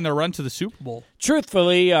 especially in their run to the Super Bowl.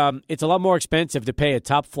 Truthfully, it's a lot more expensive to pay a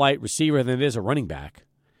top-flight receiver than it is a running back.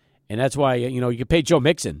 And that's why, you can pay Joe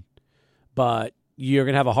Mixon, but you're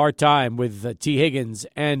going to have a hard time with T. Higgins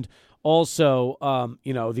and also,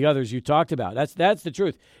 the others you talked about. That's the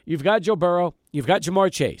truth. You've got Joe Burrow. You've got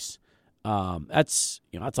Jamar Chase. That's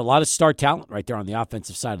a lot of star talent right there on the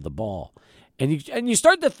offensive side of the ball. And you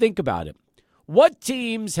start to think about it. What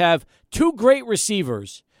teams have two great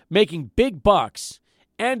receivers making big bucks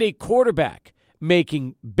and a quarterback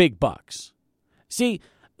making big bucks? See,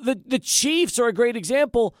 the Chiefs are a great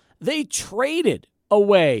example. They traded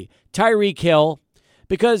away Tyreek Hill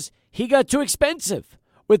because he got too expensive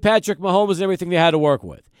with Patrick Mahomes and everything they had to work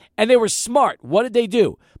with. And they were smart. What did they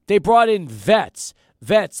do? They brought in vets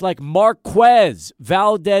like Marquez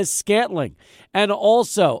Valdez-Scantling, and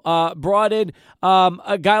also brought in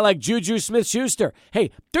a guy like Juju Smith-Schuster.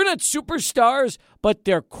 Hey, they're not superstars, but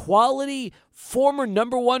they're quality former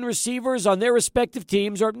number one receivers on their respective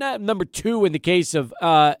teams, or not number two in the case of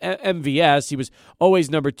MVS. He was always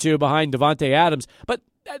number two behind Devontae Adams, but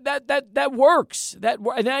that works.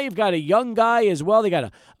 And now you've got a young guy as well. They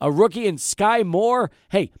got a rookie in Sky Moore.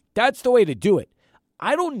 Hey, that's the way to do it.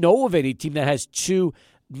 I don't know of any team that has two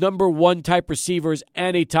number one type receivers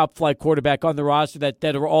and a top flight quarterback on the roster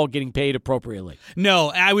that are all getting paid appropriately. No,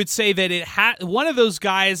 I would say that one of those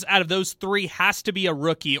guys out of those three has to be a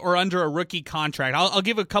rookie or under a rookie contract. I'll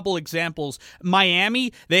give a couple examples.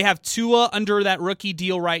 Miami, they have Tua under that rookie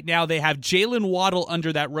deal right now. They have Jalen Waddle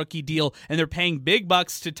under that rookie deal, and they're paying big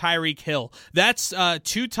bucks to Tyreek Hill. That's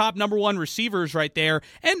two top number one receivers right there,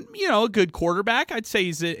 and a good quarterback. I'd say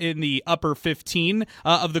he's in the upper 15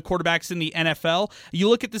 of the quarterbacks in the NFL. You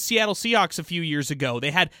look at the Seattle Seahawks a few years ago.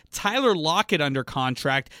 They had Tyler Lockett under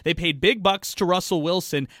contract. They paid big bucks to Russell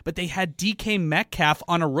Wilson, but they had DK Metcalf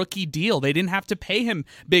on a rookie deal. They didn't have to pay him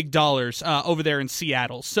big dollars over there in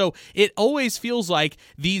Seattle. So it always feels like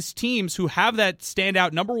these teams who have that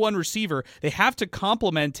standout number one receiver, they have to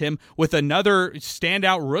complement him with another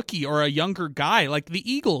standout rookie or a younger guy, like the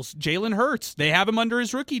Eagles. Jalen Hurts, they have him under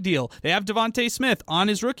his rookie deal. They have Devontae Smith on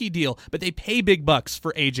his rookie deal, but they pay big bucks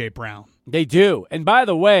for A.J. Brown. They do. And by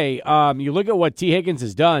the way, you look at what T. Higgins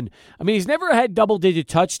has done. I mean, he's never had double-digit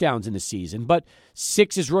touchdowns in the season, but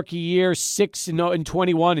 6 his rookie year, 6 in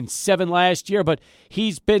 21, and 7 last year. But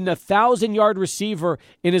he's been a 1,000-yard receiver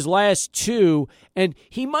in his last 2, and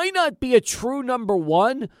he might not be a true number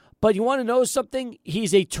 1, but you want to know something?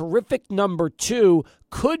 He's a terrific number 2,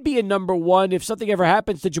 could be a number 1 if something ever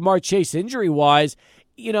happens to Jamar Chase injury-wise.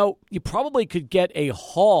 You probably could get a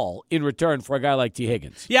haul in return for a guy like T.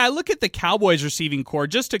 Higgins. Yeah, I look at the Cowboys receiving core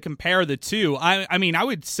just to compare the two. I mean, I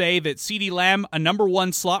would say that CeeDee Lamb, a number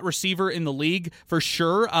one slot receiver in the league for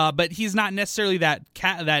sure, but he's not necessarily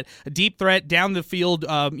that deep threat down the field,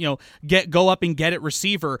 go up and get it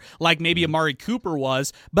receiver like maybe Amari Cooper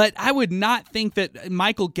was. But I would not think that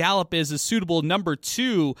Michael Gallup is a suitable number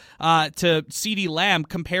 2 to CeeDee Lamb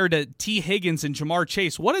compared to T. Higgins and Jamar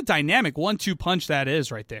Chase. What a dynamic 1-2 punch that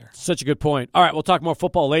is right there. Such a good point. All right, we'll talk more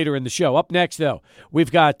football later in the show. Up next, though,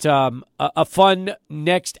 we've got a fun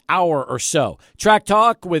next hour or so. Track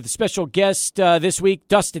Talk with special guest this week,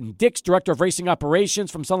 Dustin Dix, Director of Racing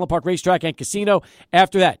Operations from Sunland Park Racetrack and Casino.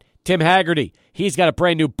 After that, Tim Haggerty. He's got a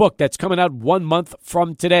brand new book that's coming out 1 month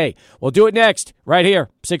from today. We'll do it next, right here,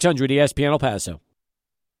 600 ESPN El Paso.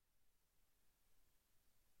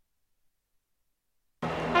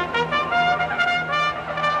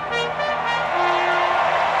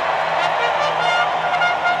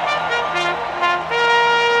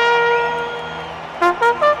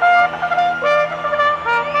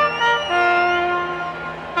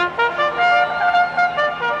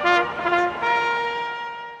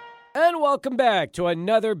 Welcome Welcome back to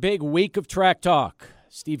another big week of Track Talk.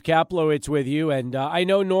 Steve Kaplowitz with you, and I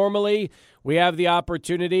know normally we have the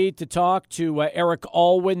opportunity to talk to Eric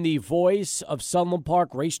Alwin, the voice of Sunland Park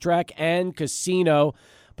Racetrack and Casino,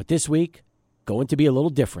 but this week, going to be a little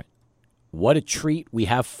different. What a treat we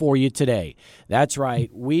have for you today. That's right.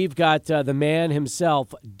 We've got the man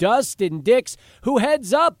himself, Dustin Dix, who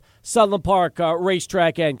heads up Sunland Park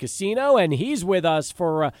Racetrack and Casino, and he's with us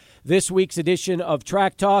for this week's edition of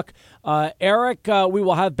Track Talk. Eric, we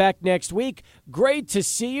will have back next week. Great to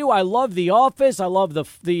see you. I love the office. I love the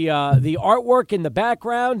artwork in the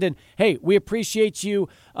background, and hey, we appreciate you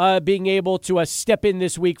being able to step in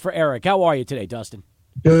this week for Eric. How are you today, Dustin?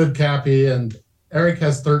 Good, Cappy, and Eric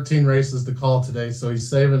has 13 races to call today, so he's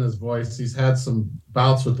saving his voice. He's had some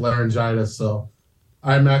bouts with laryngitis, so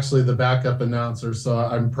I'm actually the backup announcer. So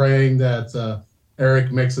I'm praying that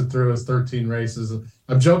Eric makes it through his 13 races.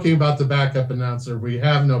 I'm joking about the backup announcer. We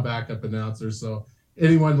have no backup announcer, so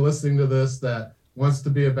anyone listening to this that wants to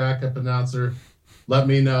be a backup announcer, let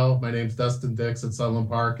me know. My name's Dustin Dix at Sunland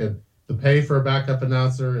Park, and the pay for a backup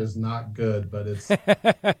announcer is not good, but it's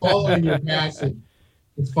following your passion.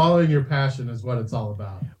 It's following your passion is what it's all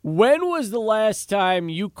about. When was the last time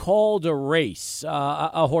you called a race,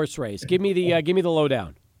 a horse race? Give me the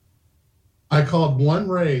lowdown. I called one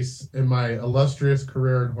race in my illustrious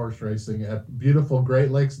career in horse racing at beautiful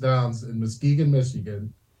Great Lakes Downs in Muskegon,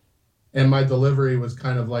 Michigan, and my delivery was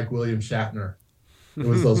kind of like William Shatner. It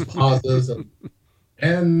was those pauses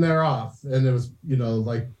and they're off, and it was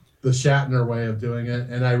like the Shatner way of doing it.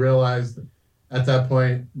 And I realized at that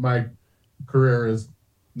point my career is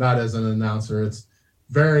not as an announcer. It's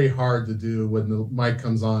very hard to do when the mic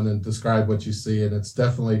comes on and describe what you see, and it's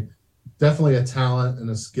definitely a talent and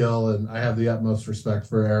a skill, and I have the utmost respect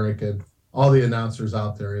for Eric and all the announcers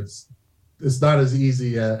out there. It's not as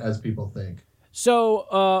easy as people think.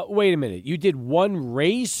 So wait a minute, you did one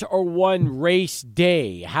race or one race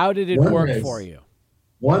day? How did it work for you?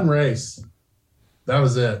 One race. That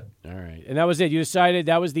was it. All right, and that was it. You decided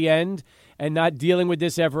that was the end and not dealing with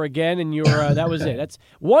this ever again, and you're that was it. That's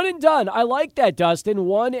one and done. I like that, Dustin.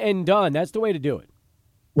 One and done. That's the way to do it.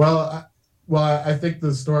 Well, I think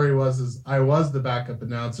the story was I was the backup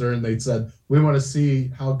announcer, and they said, we want to see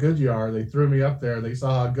how good you are. They threw me up there. They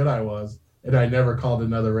saw how good I was, and I never called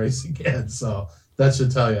another race again. So that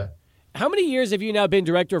should tell you. How many years have you now been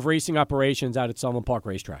director of racing operations out at Sunland Park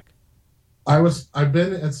Racetrack? I've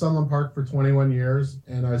been at Sunland Park for 21 years,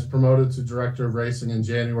 and I was promoted to director of racing in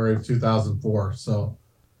January of 2004. So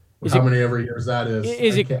many every years that is.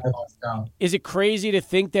 Is it crazy to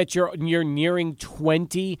think that you're nearing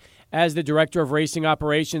 20 as the director of racing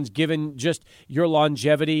operations, given just your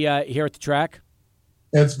longevity here at the track?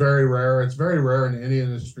 It's very rare. It's very rare in any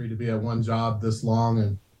industry to be at one job this long.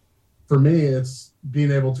 And for me, it's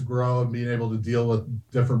being able to grow and being able to deal with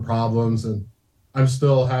different problems. And I'm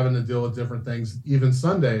still having to deal with different things. Even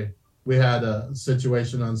Sunday, we had a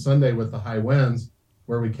situation on Sunday with the high winds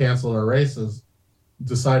where we canceled our races,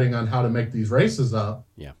 deciding on how to make these races up.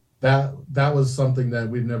 Yeah. That was something that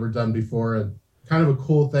we've never done before. And kind of a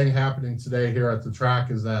cool thing happening today here at the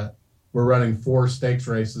track is that we're running 4 stakes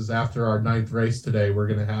races after our 9th race today. We're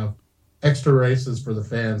going to have extra races for the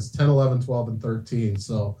fans, 10, 11, 12, and 13.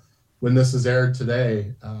 So when this is aired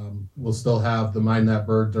today, we'll still have the Mind That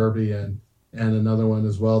Bird Derby and another one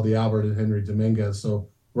as well, the Albert and Henry Dominguez. So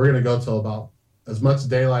we're going to go till about as much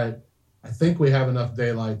daylight. I think we have enough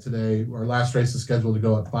daylight today. Our last race is scheduled to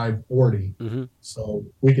go at 5:40. Mm-hmm. So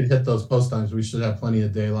we can hit those post times. We should have plenty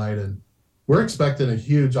of daylight. And we're expecting a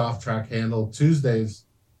huge off-track handle. Tuesday's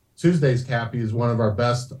Cappy is one of our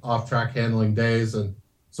best off-track handling days. And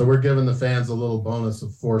so we're giving the fans a little bonus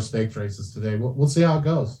of 4 stakes races today. We'll see how it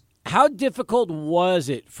goes. How difficult was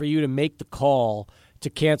it for you to make the call to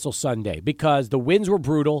cancel Sunday? Because the winds were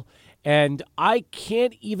brutal, and I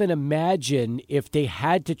can't even imagine if they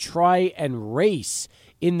had to try and race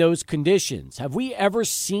in those conditions. Have we ever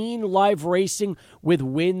seen live racing with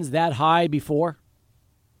winds that high before?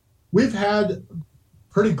 We've had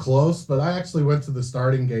pretty close, but I actually went to the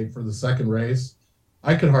starting gate for the second race.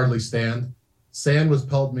 I could hardly stand. Sand was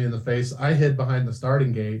pelting me in the face. I hid behind the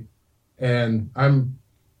starting gate, and I'm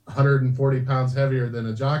 140 pounds heavier than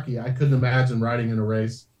a jockey. I couldn't imagine riding in a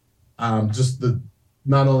race.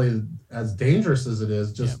 Not only as dangerous as it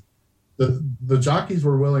is, the jockeys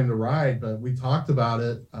were willing to ride, but we talked about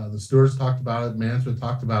it. The stewards talked about it. Management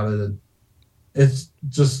talked about it. And it's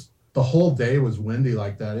just the whole day was windy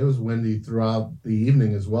like that. It was windy throughout the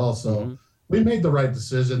evening as well. So we made the right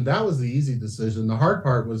decision. That was the easy decision. The hard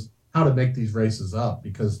part was how to make these races up,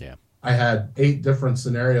 because I had 8 different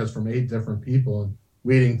scenarios from 8 different people, and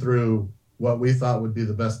weeding through what we thought would be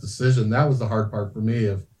the best decision. That was the hard part for me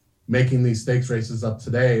of making these stakes races up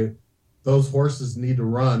today. Those horses need to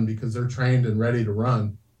run because they're trained and ready to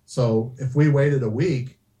run. So if we waited a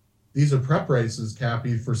week, these are prep races,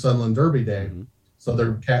 Cappy, for Sunland Derby Day. Mm-hmm. So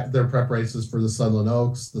they're prep races for the Sunland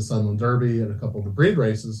Oaks, the Sunland Derby, and a couple of the breed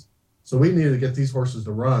races. So we needed to get these horses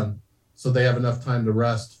to run so they have enough time to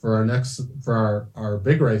rest for our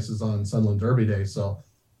big races on Sunland Derby Day. So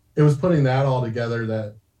it was putting that all together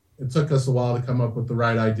that it took us a while to come up with the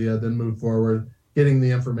right idea, then move forward, getting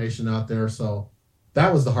the information out there. So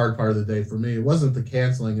that was the hard part of the day for me. It wasn't the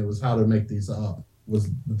canceling, it was how to make these up was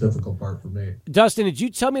the difficult part for me. Dustin, did you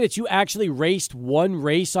tell me that you actually raced one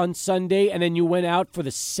race on Sunday and then you went out for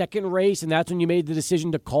the second race and that's when you made the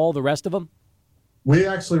decision to call the rest of them? We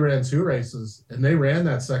actually ran two races and they ran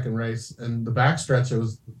that second race and the backstretch, it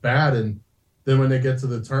was bad. And then when they get to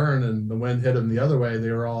the turn and the wind hit them the other way,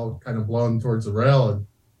 they were all kind of blown towards the rail. And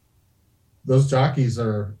those jockeys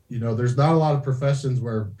are, there's not a lot of professions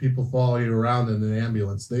where people follow you around in an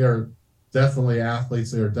ambulance. They are definitely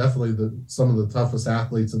athletes. They are definitely some of the toughest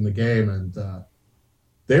athletes in the game. And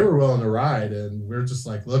they were willing to ride. And we're just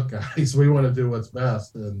like, look, guys, we want to do what's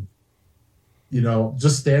best. And,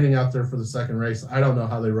 just standing out there for the second race, I don't know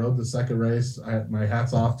how they rode the second race. My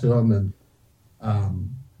hat's off to them. And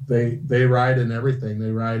they ride in everything.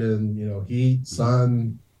 They ride in, heat,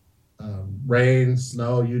 sun, rain,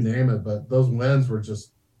 snow, you name it. But those winds were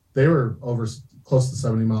they were over close to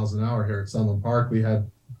 70 miles an hour here at Sunland Park. We had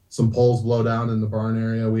some poles blow down in the barn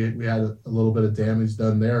area. We had a little bit of damage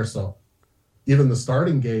done there. So even the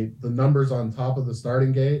starting gate, the numbers on top of the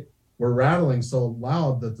starting gate were rattling so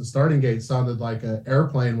loud that the starting gate sounded like an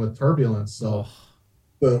airplane with turbulence. So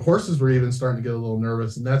the horses were even starting to get a little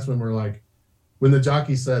nervous. And that's when when the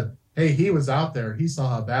jockey said, hey, he was out there, he saw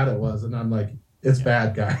how bad it was. And I'm like, it's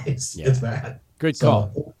bad, guys. Yeah. It's bad. Good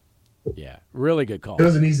call. Yeah, really good call. It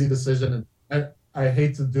was an easy decision. And I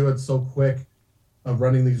hate to do it so quick of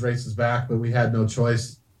running these races back, but we had no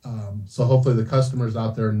choice. So hopefully the customers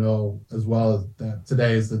out there know as well as that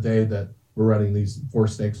today is the day that we're running these 4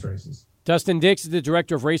 stakes races. Dustin Dix is the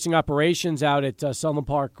Director of Racing Operations out at Sunland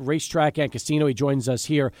Park Racetrack and Casino. He joins us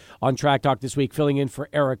here on Track Talk this week, filling in for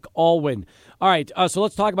Eric Alwyn. All right, so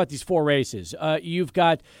let's talk about these 4 races. You've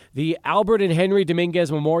got the Albert and Henry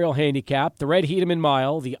Dominguez Memorial Handicap, the Red Hedeman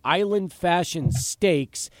Mile, the Island Fashion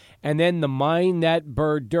Stakes, and then the Mind That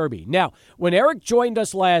Bird Derby. Now, when Eric joined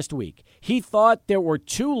us last week, he thought there were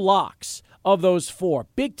 2 locks of those 4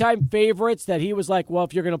 big-time favorites that he was like, well,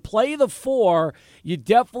 if you're going to play the 4, you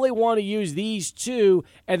definitely want to use these 2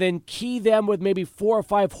 and then key them with maybe 4 or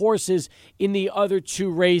 5 horses in the other 2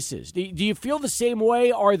 races. Do you feel the same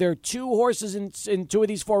way? Are there 2 horses in 2 of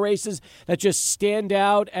these 4 races that just stand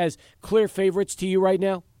out as clear favorites to you right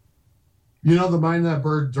now? The Mind That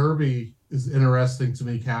Bird Derby is interesting to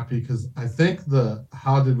me, Cappy, because I think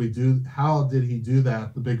how did he do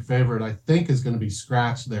that, the big favorite, I think is going to be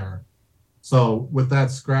Scratch there. So with that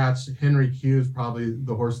scratch, Henry Q is probably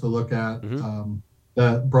the horse to look at. Mm-hmm.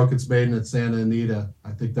 That broke its maiden at Santa Anita. I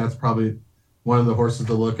think that's probably one of the horses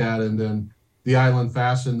to look at. And then the Island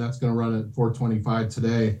Fashion, that's going to run at 425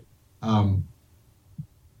 today.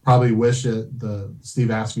 Probably Wish It, the Steve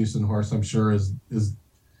Asmussen horse, I'm sure is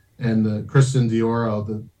and the Christian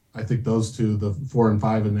Dioro. I think those 2, the 4 and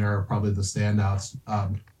 5 in there, are probably the standouts.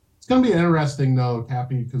 It's going to be interesting though,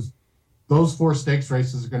 Cappy, because those 4 stakes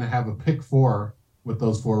races are going to have a pick 4 with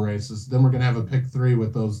those 4 races. Then we're going to have a pick 3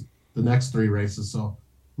 with the next 3 races. So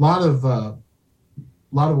a lot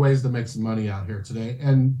of ways to make some money out here today.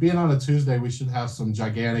 And being on a Tuesday, we should have some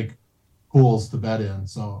gigantic pools to bet in.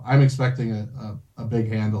 So I'm expecting a big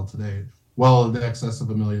handle today, well in excess of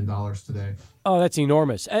 $1 million today. Oh, that's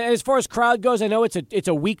enormous. As far as crowd goes, I know it's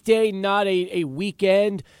a weekday, not a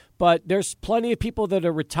weekend. But there's plenty of people that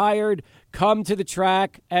are retired, come to the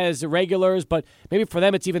track as regulars, but maybe for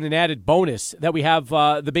them it's even an added bonus that we have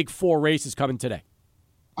the big 4 races coming today.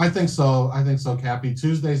 I think so, Cappy.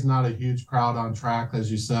 Tuesday's not a huge crowd on track,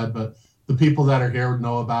 as you said, but the people that are here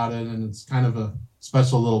know about it, and it's kind of a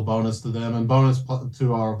special little bonus to them and bonus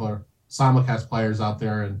to all of our simulcast players out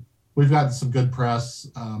there. And we've gotten some good press.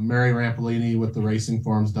 Mary Rampolini with the Racing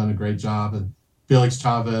Forum's done a great job, and Felix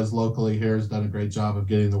Chavez locally here has done a great job of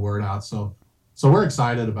getting the word out. So we're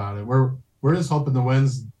excited about it. We're just hoping the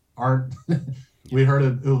winds aren't. We heard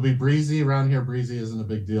it will be breezy around here. Breezy isn't a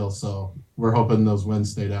big deal, so we're hoping those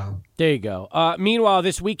winds stay down. There you go. Meanwhile,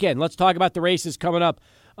 this weekend, let's talk about the races coming up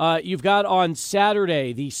You've got on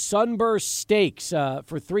Saturday the Sunburst Stakes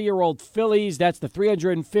for 3-year-old fillies. That's the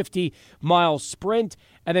 350-mile sprint.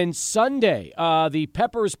 And then Sunday, the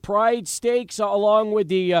Pepper's Pride Stakes along with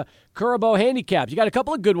the Curabo Handicaps. You got a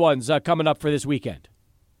couple of good ones coming up for this weekend.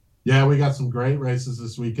 Yeah, we got some great races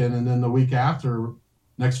this weekend. And then the week after,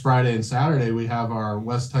 next Friday and Saturday, we have our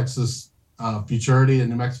West Texas Futurity and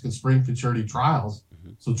New Mexican Spring Futurity trials.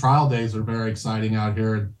 Mm-hmm. So trial days are very exciting out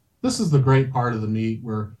here. And this is the great part of the meet.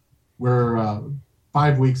 We're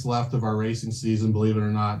 5 weeks left of our racing season, believe it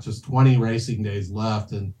or not, just 20 racing days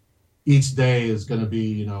left. And each day is going to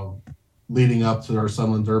be, leading up to our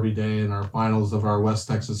Sunland Derby Day and our finals of our West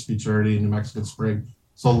Texas Futurity and New Mexican Spring.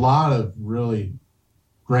 So a lot of really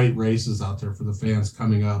great races out there for the fans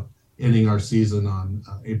coming up, ending our season on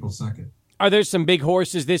April 2nd. Are there some big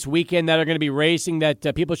horses this weekend that are going to be racing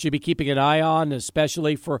that people should be keeping an eye on,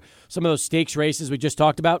 especially for some of those stakes races we just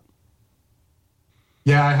talked about?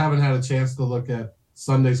 Yeah, I haven't had a chance to look at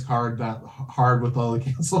Sunday's card that hard with all the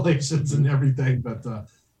cancellations and everything, but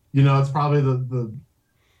it's probably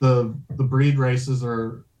the breed races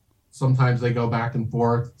are sometimes they go back and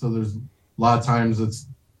forth. So there's a lot of times it's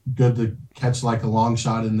good to catch like a long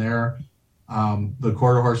shot in there. The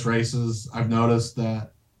quarter horse races, I've noticed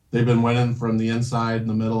that they've been winning from the inside,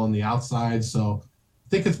 the middle, and the outside. So I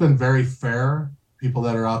think it's been very fair. People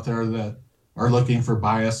that are out there that are looking for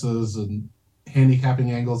biases and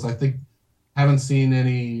handicapping angles, I think haven't seen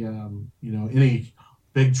any, any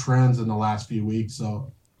big trends in the last few weeks.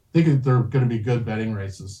 So I think they're going to be good betting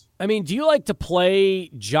races. I mean, do you like to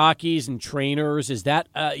play jockeys and trainers? Is that,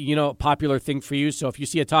 a popular thing for you? So if you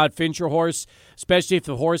see a Todd Fincher horse, especially if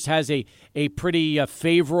the horse has a pretty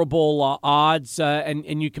favorable odds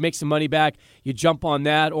and you can make some money back, you jump on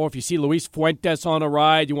that. Or if you see Luis Fuentes on a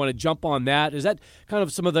ride, you want to jump on that. Is that kind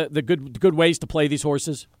of some of the good ways to play these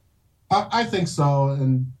horses? I think so.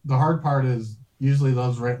 And the hard part is usually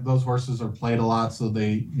those horses are played a lot, so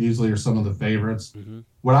they usually are some of the favorites. Mm-hmm.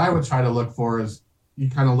 What I would try to look for is you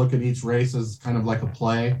kind of look at each race as kind of like a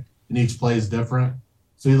play, and each play is different.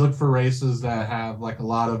 So you look for races that have like a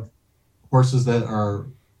lot of horses that are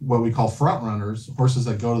what we call front runners, horses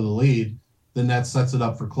that go to the lead, then that sets it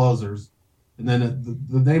up for closers. And then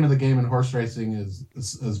the name of the game in horse racing is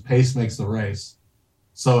pace makes the race.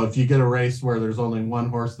 So if you get a race where there's only one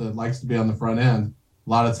horse that likes to be on the front end, a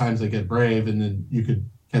lot of times they get brave, and then you could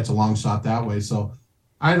catch a long shot that way. So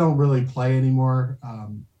I don't really play anymore,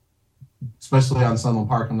 especially on Sunland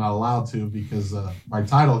Park. I'm not allowed to because my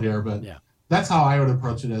title here, but yeah. That's how I would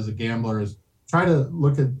approach it as a gambler, is try to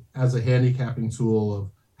look at as a handicapping tool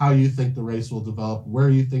of how you think the race will develop, where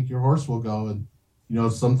you think your horse will go. And,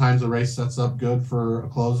 sometimes a race sets up good for a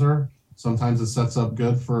closer. Sometimes it sets up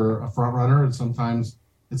good for a front runner, and sometimes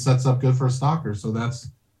it sets up good for a stalker. So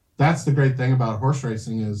that's the great thing about horse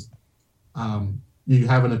racing is you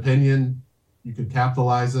have an opinion, you could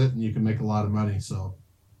capitalize it, and you can make a lot of money. So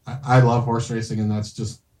I love horse racing, and that's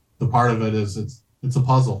just the part of it is it's a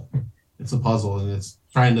puzzle. It's a puzzle, and it's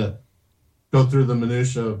trying to go through the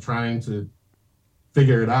minutia of trying to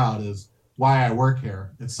figure it out is why I work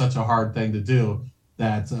here. It's such a hard thing to do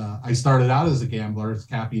that I started out as a gambler. As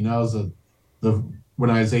Cappy knows, when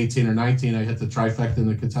I was 18 or 19, I hit the trifecta in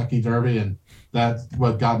the Kentucky Derby, and that's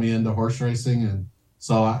what got me into horse racing. And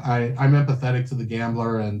so I'm empathetic to the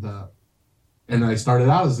gambler, and I started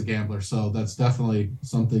out as a gambler. So that's definitely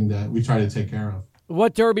something that we try to take care of.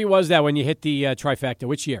 What Derby was that when you hit the trifecta?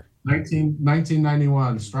 Which year?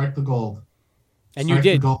 1991, Strike the Gold. And you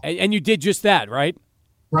did, and you did just that, right?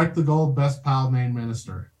 Strike the Gold, Best Pal, Main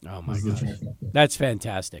Minister. Oh my gosh, that's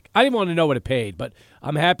fantastic. I didn't want to know what it paid, but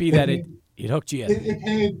I'm happy that it hooked you in.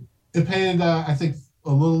 It paid I think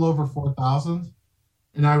a little over $4,000,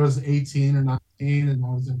 and I was 18 or 19, and I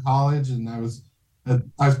was in college, and I was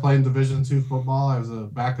playing Division II football. I was a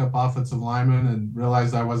backup offensive lineman, and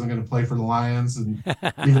realized I wasn't going to play for the Lions, and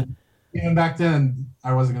even back then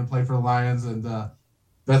I wasn't going to play for the Lions, and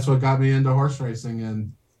that's what got me into horse racing.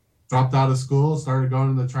 And dropped out of school, started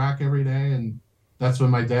going to the track every day, and that's when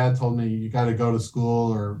my dad told me, you got to go to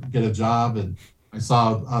school or get a job. And I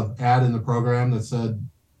saw an ad in the program that said,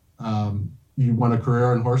 you want a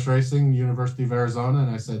career in horse racing, University of Arizona.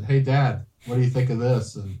 And I said, hey, Dad, what do you think of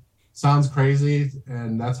this? And sounds crazy.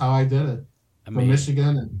 And that's how I did it. From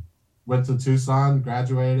Michigan, and went to Tucson,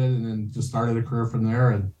 graduated, and then just started a career from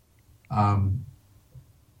there. And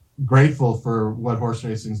grateful for what horse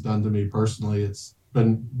racing's done to me personally. It's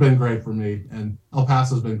been great for me, and El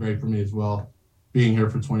Paso's been great for me as well, being here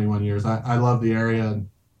for 21 years. I love the area, and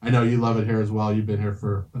I know you love it here as well. You've been here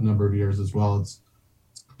for a number of years as well. It's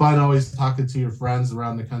fun always talking to your friends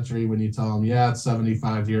around the country when you tell them, yeah, it's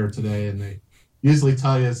 75 here today, and usually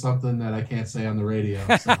tell you something that I can't say on the radio.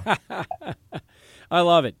 So. I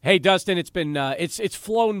love it. Hey, Dustin, it's been it's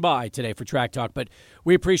flown by today for Track Talk, but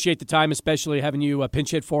we appreciate the time, especially having you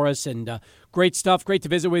pinch hit for us. And great stuff. Great to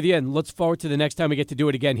visit with you, and look forward to the next time we get to do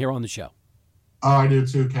it again here on the show. Oh, I do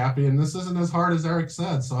too, Cappy. And this isn't as hard as Eric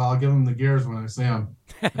said, so I'll give him the gears when I see him.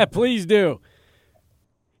 Please do.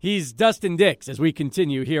 He's Dustin Dix as we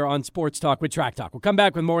continue here on Sports Talk with Track Talk. We'll come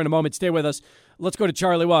back with more in a moment. Stay with us. Let's go to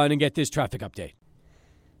Charlie One and get this traffic update.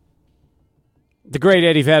 The great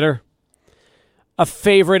Eddie Vedder, a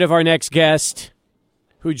favorite of our next guest,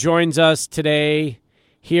 who joins us today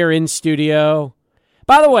here in studio.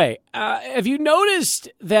 By the way, have you noticed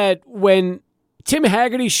that when Tim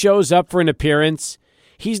Haggerty shows up for an appearance,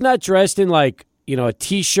 he's not dressed in like, a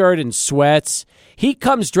T-shirt and sweats. He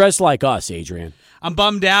comes dressed like us, Adrian. I'm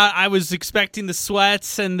bummed out. I was expecting the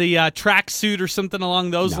sweats and the tracksuit or something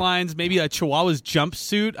along those lines. Maybe a Chihuahua's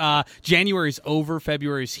jumpsuit. January's over,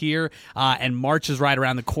 February's here, and March is right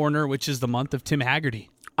around the corner, which is the month of Tim Haggerty.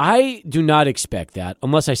 I do not expect that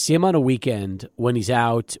unless I see him on a weekend when he's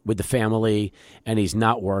out with the family and he's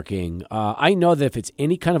not working. I know that if it's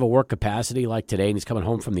any kind of a work capacity like today and he's coming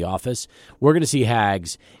home from the office, we're going to see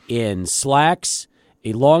Hags in slacks,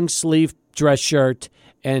 a long sleeve dress shirt,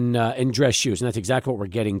 and dress shoes. And that's exactly what we're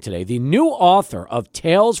getting today. The new author of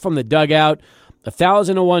Tales from the Dugout,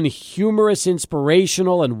 1001 humorous,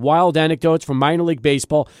 inspirational, and wild anecdotes from minor league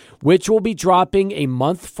baseball, which will be dropping a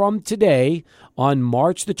month from today on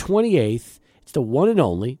March the 28th. It's the one and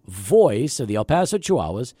only voice of the El Paso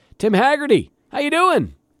Chihuahuas, Tim Haggerty. How you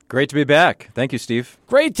doing? Great to be back. Thank you, Steve.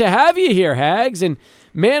 Great to have you here, Hags. And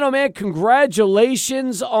man, oh man,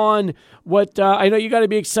 congratulations on what I know you got to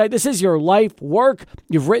be excited. This is your life work.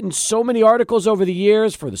 You've written so many articles over the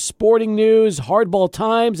years for the Sporting News, Hardball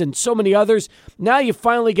Times, and so many others. Now you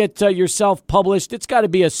finally get yourself published. It's got to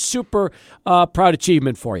be a super proud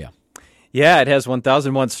achievement for you. Yeah, it has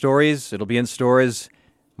 1001 stories. It'll be in stores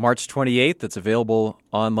March 28th. It's available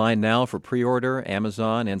online now for pre-order,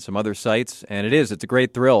 Amazon, and some other sites. And it's a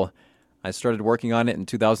great thrill. I started working on it in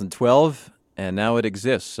 2012, and now it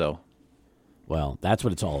exists, so. Well, that's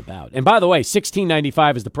what it's all about. And by the way,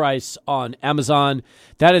 $16.95 is the price on Amazon.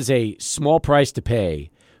 That is a small price to pay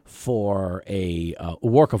for a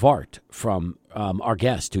work of art from our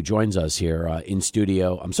guest who joins us here in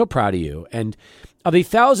studio. I'm so proud of you. And of the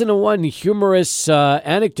 1001 humorous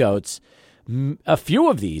anecdotes, a few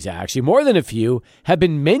of these, actually, more than a few, have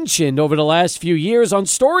been mentioned over the last few years on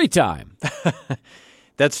Storytime.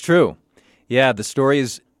 That's true. Yeah, the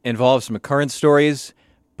stories involve some current stories,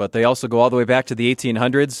 but they also go all the way back to the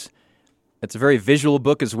 1800s. It's a very visual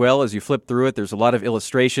book as well. As you flip through it, there's a lot of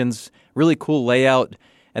illustrations, really cool layout,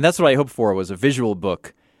 and that's what I hoped for, was a visual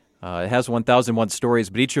book. It has 1001 stories,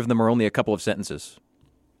 but each of them are only a couple of sentences.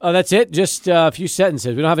 Oh, that's it? Just a few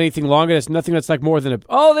sentences. We don't have anything longer. There's nothing that's like more than a...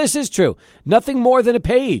 Oh, this is true. Nothing more than a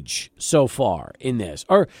page so far in this.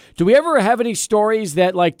 Or do we ever have any stories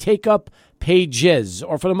that like take up pages?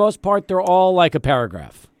 Or for the most part, they're all like a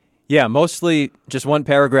paragraph? Yeah, mostly just one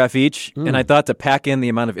paragraph each. And I thought to pack in the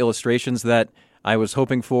amount of illustrations that I was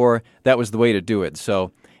hoping for, that was the way to do it.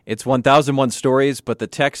 So it's 1001 stories, but the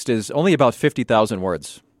text is only about 50,000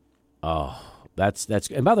 words. Oh, that's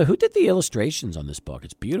and by the way, who did the illustrations on this book?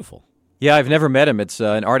 It's beautiful. Yeah, I've never met him. It's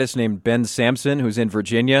an artist named Ben Sampson who's in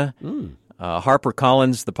Virginia.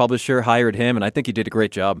 HarperCollins, the publisher, hired him, and I think he did a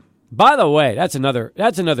great job. By the way, that's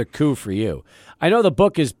another coup for you. I know the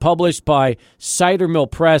book is published by Cider Mill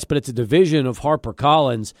Press, but it's a division of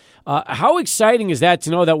HarperCollins. How exciting is that to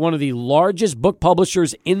know that one of the largest book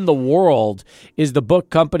publishers in the world is the book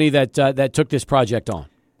company that took this project on?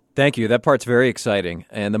 Thank you. That part's very exciting.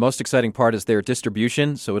 And the most exciting part is their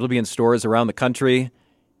distribution. So it'll be in stores around the country.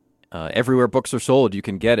 Everywhere books are sold, you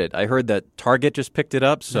can get it. I heard that Target just picked it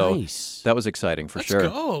up, so nice. That was exciting for sure.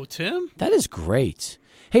 Let's go, Tim. That is great.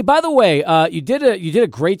 Hey, by the way, you did a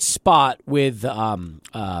great spot with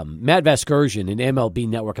Matt Vasgersian in MLB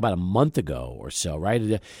Network about a month ago or so, right?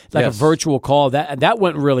 Like yes. A virtual call. That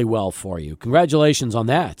went really well for you. Congratulations on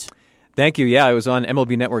that. Thank you. Yeah, I was on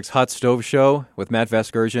MLB Network's Hot Stove Show with Matt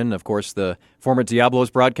Vasgersian, of course, the former Diablos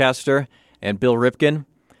broadcaster, and Bill Ripken.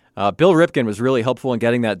 Bill Ripken was really helpful in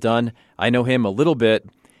getting that done. I know him a little bit,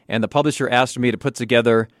 and the publisher asked me to put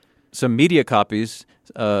together some media copies,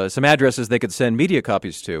 some addresses they could send media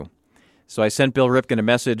copies to. So I sent Bill Ripken a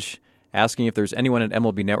message asking if there's anyone at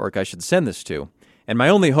MLB Network I should send this to. And my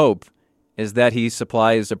only hope is that he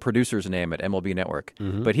supplies a producer's name at MLB Network.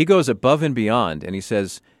 Mm-hmm. But he goes above and beyond, and he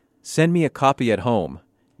says, send me a copy at home.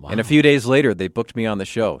 Wow. And a few days later, they booked me on the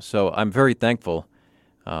show. So I'm very thankful.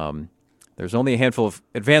 There's only a handful of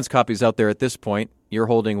advance copies out there at this point, You're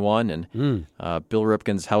holding one, and Bill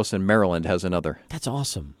Ripken's house in Maryland has another. That's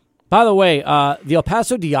awesome. By the way, the El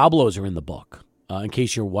Paso Diablos are in the book, in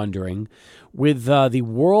case you're wondering, with the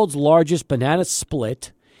world's largest banana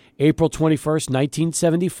split, April 21st,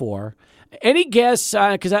 1974. Any guess,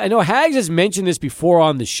 because I know Hags has mentioned this before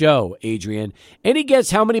on the show, Adrian, any guess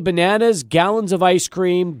how many bananas, gallons of ice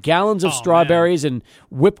cream, gallons of strawberries, and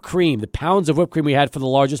whipped cream, the pounds of whipped cream we had for the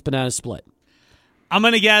largest banana split? I'm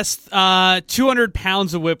going to guess 200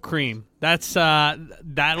 pounds of whipped cream.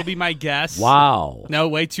 That'll be my guess. Wow. No,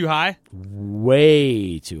 way too high?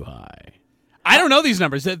 Way too high. I don't know these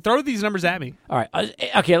numbers. Throw these numbers at me. All right.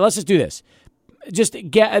 Okay, let's just do this. Just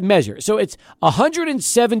get a measure. So it's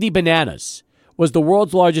 170 bananas was the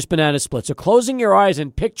world's largest banana split. So closing your eyes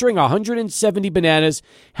and picturing 170 bananas,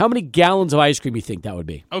 how many gallons of ice cream you think that would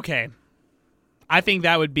be? Okay. I think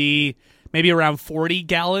that would be maybe around 40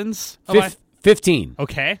 gallons. 15.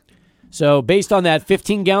 Okay. So based on that,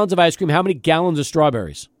 15 gallons of ice cream, how many gallons of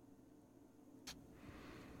strawberries?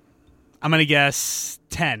 I'm going to guess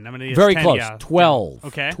 10. I'm going to guess Very 10, close. yeah. 12.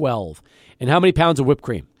 Okay. 12. And how many pounds of whipped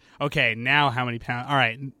cream? Okay, now how many pounds? All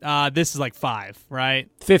right, this is like 5, right?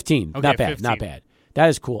 15. Okay, not bad. 15. Not bad. That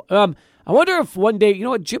is cool. I wonder if one day, you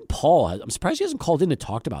know what, Jim Paul, I'm surprised he hasn't called in and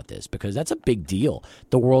talked about this because that's a big deal.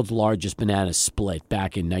 The world's largest banana split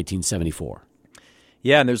back in 1974.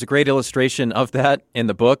 Yeah, and there's a great illustration of that in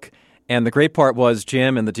the book. And the great part was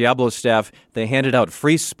Jim and the Diablo staff, they handed out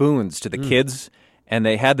free spoons to the kids, and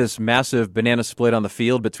they had this massive banana split on the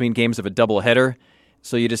field between games of a doubleheader.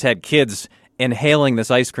 So you just had kids inhaling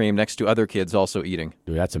this ice cream next to other kids also eating.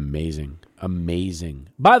 Dude, that's amazing. Amazing.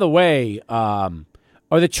 By the way, are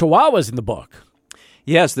the Chihuahuas in the book?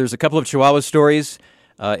 Yes, there's a couple of Chihuahua stories,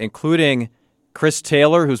 including Chris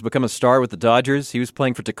Taylor, who's become a star with the Dodgers. He was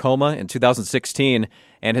playing for Tacoma in 2016,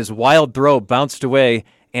 and his wild throw bounced away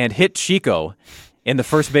and hit Chico in the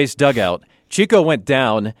first base dugout. Chico went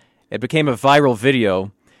down. It became a viral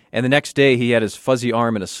video, and the next day he had his fuzzy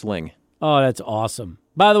arm in a sling. Oh, that's awesome.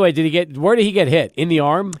 By the way, where did he get hit? In the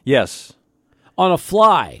arm? Yes. On a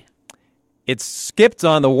fly? It skipped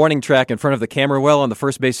on the warning track in front of the camera well on the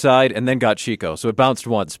first base side and then got Chico, so it bounced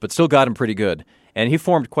once, but still got him pretty good. And he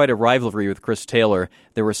formed quite a rivalry with Chris Taylor.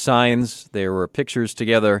 There were signs, there were pictures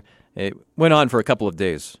together. It went on for a couple of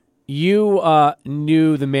days. You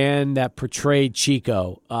knew the man that portrayed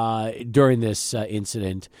Chico during this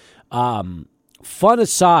incident. Fun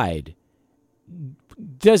aside,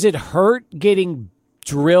 does it hurt getting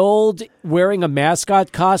drilled wearing a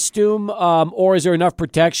mascot costume, or is there enough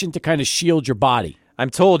protection to kind of shield your body? I'm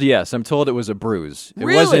told yes. I'm told it was a bruise. It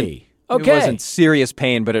Really? Okay. It wasn't serious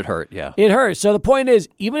pain, but it hurt, yeah. It hurts. So the point is,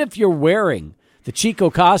 even if you're wearing the Chico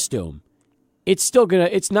costume, it's still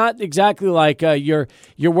it's not exactly like you're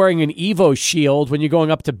wearing an Evo shield when you're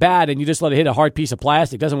going up to bat and you just let it hit a hard piece of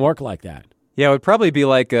plastic. It doesn't work like that. Yeah, it would probably be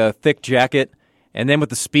like a thick jacket, and then with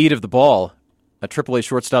the speed of the ball, a AAA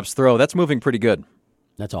shortstop's throw, that's moving pretty good.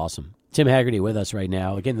 That's awesome. Tim Haggerty with us right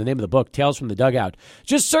now. Again, the name of the book, Tales from the Dugout.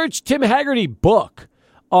 Just search Tim Haggerty book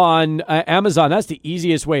on Amazon. That's the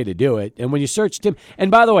easiest way to do it. And when you search Tim,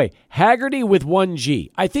 and by the way, Haggerty with one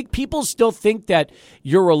G. I think people still think that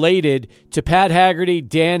you're related to Pat Haggerty,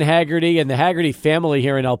 Dan Haggerty, and the Haggerty family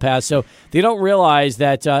here in El Paso. They don't realize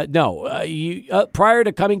that, prior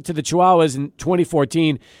to coming to the Chihuahuas in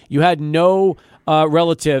 2014, you had no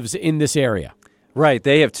relatives in this area. Right.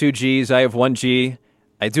 They have 2 Gs. I have 1 G.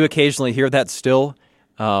 I do occasionally hear that still.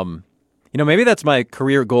 Maybe that's my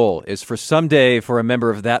career goal, is for someday for a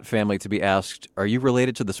member of that family to be asked, are you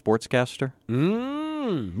related to the sportscaster?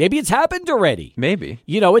 Maybe it's happened already. Maybe.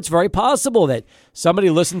 It's very possible that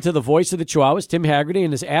somebody listened to the voice of the Chihuahuas, Tim Haggerty,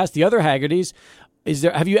 and has asked the other Haggertys,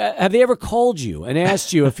 have they ever called you and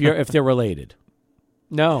asked you if they're related?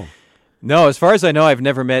 No. No, as far as I know, I've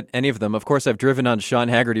never met any of them. Of course, I've driven on Sean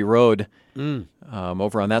Haggerty Road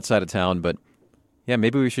over on that side of town, but yeah,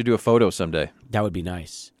 maybe we should do a photo someday. That would be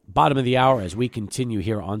nice. Bottom of the hour as we continue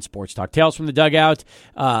here on Sports Talk. Tales from the Dugout.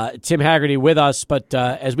 Tim Haggerty with us, but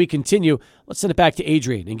as we continue, let's send it back to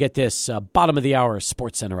Adrian and get this bottom of the hour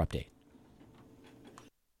Sports Center update.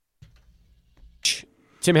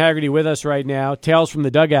 Tim Haggerty with us right now. Tales from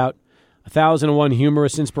the Dugout. 1,001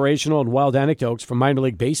 humorous, inspirational, and wild anecdotes from minor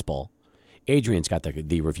league baseball. Adrian's got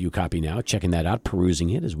the review copy now, checking that out,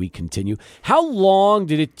 perusing it as we continue. How long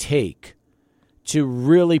did it take to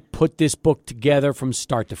really put this book together from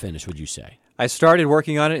start to finish, would you say? I started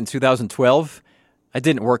working on it in 2012. I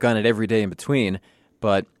didn't work on it every day in between,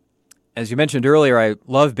 but as you mentioned earlier, I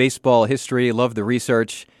love baseball history, love the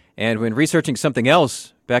research, and when researching something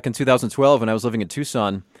else back in 2012 when I was living in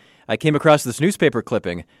Tucson, I came across this newspaper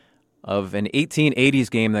clipping of an 1880s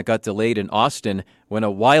game that got delayed in Austin when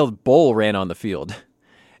a wild bull ran on the field.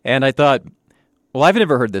 And I thought, well, I've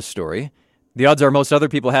never heard this story. The odds are most other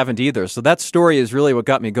people haven't either. So that story is really what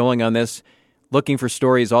got me going on this, looking for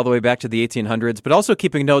stories all the way back to the 1800s, but also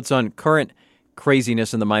keeping notes on current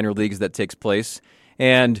craziness in the minor leagues that takes place.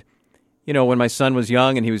 And, you know, when my son was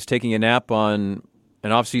young and he was taking a nap on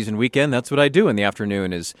an off-season weekend, that's what I do in the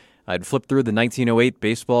afternoon is I'd flip through the 1908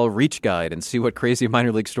 Baseball Reach Guide and see what crazy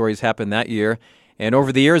minor league stories happened that year. And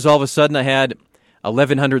over the years, all of a sudden, I had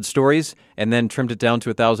 1,100 stories and then trimmed it down to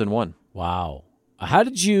 1,001. Wow. How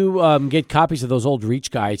did you get copies of those old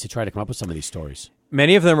Reach Guides to try to come up with some of these stories?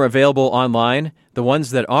 Many of them are available online. The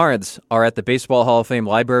ones that aren't are at the Baseball Hall of Fame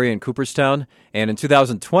Library in Cooperstown. And in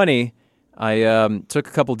 2020, I took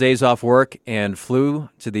a couple days off work and flew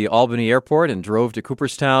to the Albany airport and drove to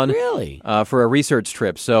Cooperstown. Really? For a research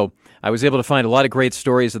trip. So I was able to find a lot of great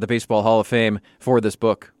stories at the Baseball Hall of Fame for this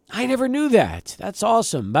book. I never knew that. That's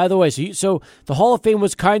awesome. By the way, so the Hall of Fame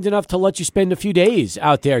was kind enough to let you spend a few days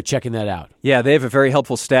out there checking that out. Yeah, they have a very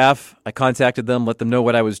helpful staff. I contacted them, let them know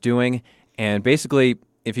what I was doing, and basically,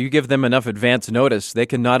 if you give them enough advance notice, they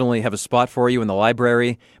can not only have a spot for you in the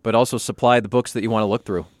library, but also supply the books that you want to look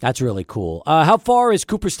through. That's really cool. How far is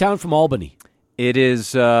Cooperstown from Albany? It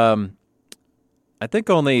is, I think,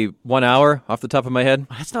 only 1 hour off the top of my head.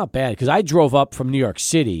 That's not bad, because I drove up from New York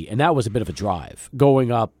City, and that was a bit of a drive,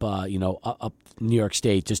 going up, up New York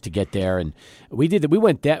State just to get there. And we did that.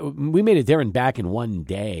 We made it there and back in one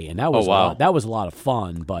day, and that was that was a lot of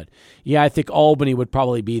fun. But yeah, I think Albany would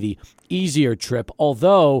probably be the easier trip.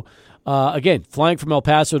 Although, again, flying from El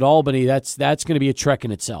Paso to Albany, that's going to be a trek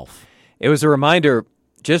in itself. It was a reminder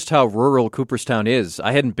just how rural Cooperstown is.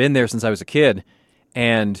 I hadn't been there since I was a kid,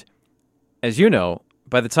 and as you know,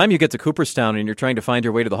 by the time you get to Cooperstown and you're trying to find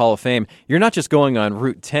your way to the Hall of Fame, you're not just going on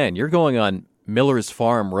Route 10. You're going on Miller's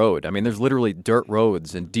Farm Road. I mean, there's literally dirt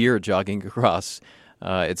roads and deer jogging across.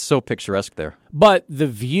 It's so picturesque there. But the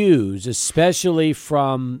views, especially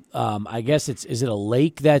from, I guess is it a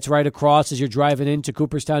lake that's right across as you're driving into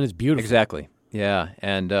Cooperstown? Is beautiful. Exactly. Yeah,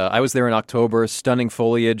 and I was there in October. Stunning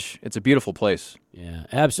foliage. It's a beautiful place. Yeah,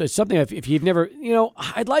 absolutely. It's something if you've never,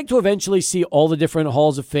 I'd like to eventually see all the different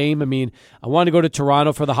halls of fame. I mean, I want to go to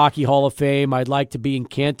Toronto for the Hockey Hall of Fame. I'd like to be in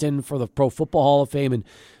Canton for the Pro Football Hall of Fame, and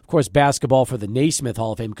of course basketball for the Naismith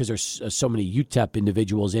Hall of Fame, because there's so many UTEP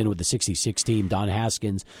individuals in with the '66 team: Don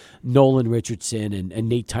Haskins, Nolan Richardson, and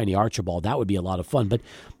Nate Tiny Archibald. That would be a lot of fun. But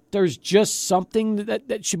there's just something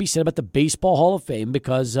that should be said about the Baseball Hall of Fame,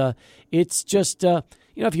 because it's just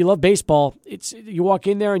if you love baseball, you walk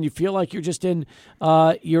in there and you feel like you're just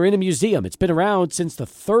you're in a museum. It's been around since the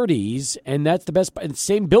 30s, and that's the best. And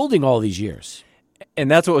same building all these years.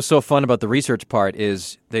 And that's what was so fun about the research part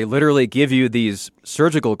is they literally give you these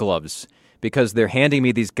surgical gloves because they're handing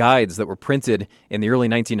me these guides that were printed in the early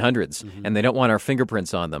 1900s, and they don't want our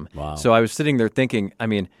fingerprints on them. Wow. So I was sitting there thinking, I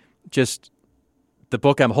mean, just the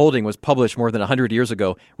book I'm holding was published more than 100 years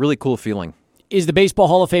ago. Really cool feeling. Is the Baseball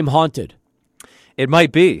Hall of Fame haunted? It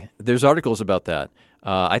might be. There's articles about that.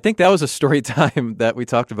 I think that was a story time that we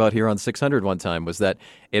talked about here on 600 one time, was that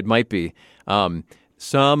it might be.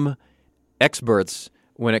 Some experts,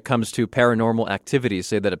 when it comes to paranormal activities,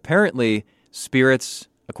 say that apparently spirits,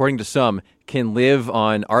 according to some, can live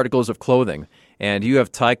on articles of clothing. And you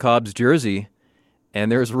have Ty Cobb's jersey,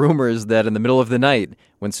 and there's rumors that in the middle of the night,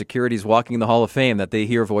 when security's walking the Hall of Fame, that they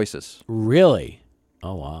hear voices. Really?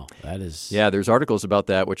 Oh, wow. That is... Yeah, there's articles about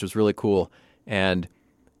that, which was really cool. And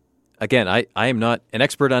again, I am not an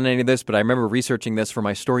expert on any of this, but I remember researching this for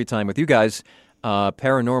my story time with you guys.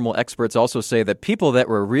 Paranormal experts also say that people that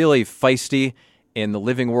were really feisty in the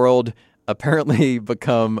living world apparently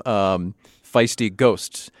become feisty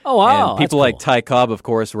ghosts. Oh, wow. And people That's like cool. Ty Cobb, of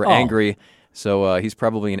course, were angry. So he's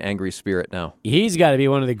probably an angry spirit now. He's got to be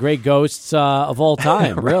one of the great ghosts of all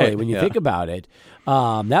time, really, Right, when you yeah. think about it.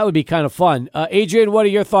 That would be kind of fun. Adrian, what are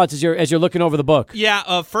your thoughts as you're looking over the book?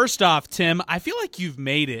 Yeah, first off, Tim, I feel like you've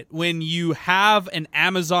made it when you have an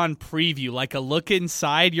Amazon preview, like a look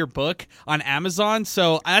inside your book on Amazon.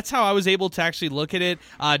 So that's how I was able to actually look at it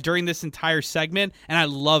during this entire segment, and I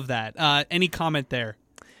love that. Any comment there?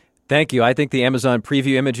 Thank you. I think the Amazon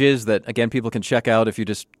preview images that, again, people can check out if you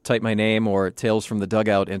just type my name or Tales from the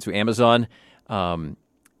Dugout into Amazon,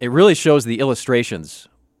 it really shows the illustrations,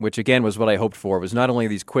 which, again, was what I hoped for. It was not only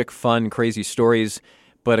these quick, fun, crazy stories,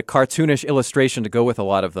 but a cartoonish illustration to go with a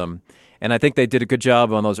lot of them. And I think they did a good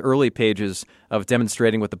job on those early pages of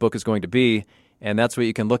demonstrating what the book is going to be, and that's what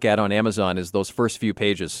you can look at on Amazon is those first few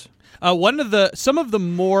pages. Some of the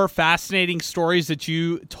more fascinating stories that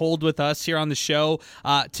you told with us here on the show,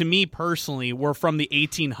 to me personally, were from the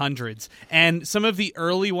 1800s, and some of the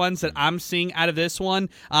early ones that I'm seeing out of this one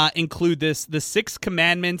include the Six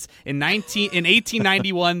Commandments. In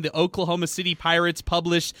 1891, the Oklahoma City Pirates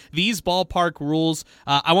published these ballpark rules.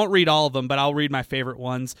 I won't read all of them, but I'll read my favorite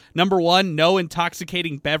ones. Number 1, no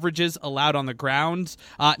intoxicating beverages allowed on the grounds.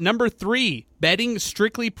 Number 3, betting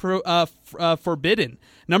strictly forbidden.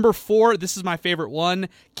 Number 4, this is my favorite one,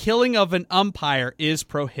 killing of an umpire is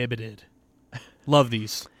prohibited. Love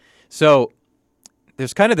these. So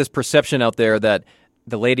there's kind of this perception out there that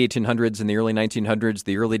the late 1800s and the early 1900s,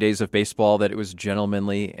 the early days of baseball, that it was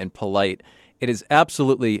gentlemanly and polite. It is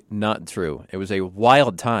absolutely not true. It was a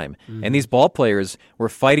wild time. Mm-hmm. And these ball players were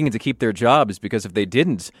fighting to keep their jobs because if they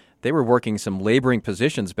didn't, they were working some laboring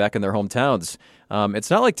positions back in their hometowns.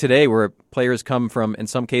 It's not like today where players come from, in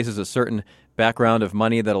some cases, a certain background of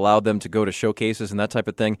money that allowed them to go to showcases and that type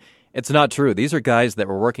of thing. It's not true. These are guys that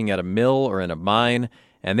were working at a mill or in a mine,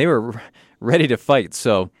 and they were ready to fight.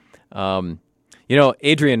 So,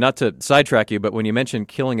 Adrian, not to sidetrack you, but when you mentioned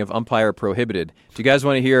killing of umpire prohibited, do you guys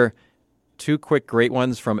want to hear 2 quick great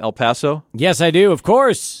ones from El Paso? Yes, I do, of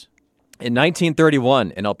course. In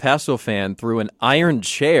 1931, an El Paso fan threw an iron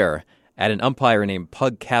chair at an umpire named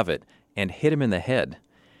Pug Cavett and hit him in the head.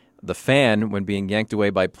 The fan, when being yanked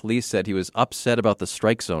away by police, said he was upset about the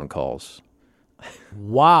strike zone calls.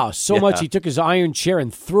 Wow, so much he took his iron chair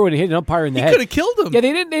and threw it and hit an umpire in the head. He could have killed him. Yeah,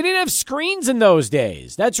 they didn't have screens in those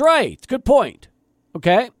days. That's right. Good point.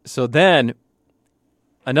 Okay. So then,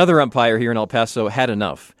 another umpire here in El Paso had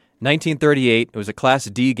enough. 1938, it was a Class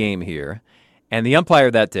D game here, and the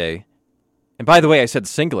umpire that day, and by the way, I said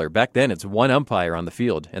singular. Back then, it's one umpire on the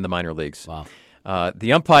field in the minor leagues. Wow.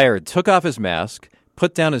 The umpire took off his mask,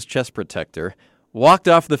 put down his chest protector, walked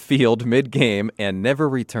off the field mid-game, and never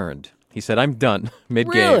returned. He said, "I'm done,"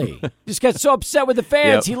 mid-game. Really? Just got so upset with the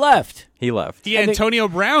fans, Yep. he left. He left. He Antonio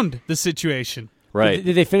Browned the situation. Right.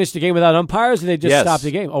 Did they finish the game without umpires, or did they just stop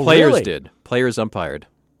the game? Oh, Players really? did. Players umpired.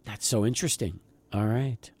 That's so interesting. All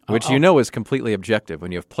right. Which is completely objective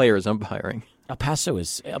when you have players umpiring. El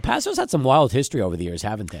Paso's had some wild history over the years,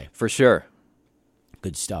 haven't they? For sure.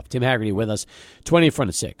 Good stuff. Tim Haggerty with us, 20 in front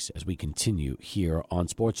of 6, as we continue here on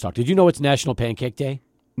Sports Talk. Did you know it's National Pancake Day?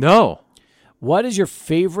 No. What is your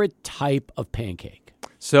favorite type of pancake?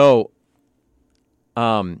 So,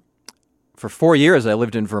 for 4 years, I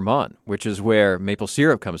lived in Vermont, which is where maple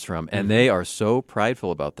syrup comes from. And they are so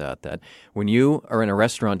prideful about that when you are in a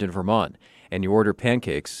restaurant in Vermont and you order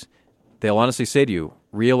pancakes, they'll honestly say to you,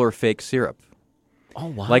 real or fake syrup. Oh,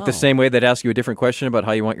 wow. Like the same way they'd ask you a different question about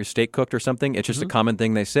how you want your steak cooked or something. It's just a common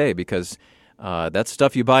thing they say because that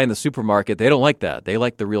stuff you buy in the supermarket, they don't like that. They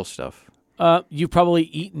like the real stuff. You've probably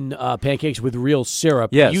eaten pancakes with real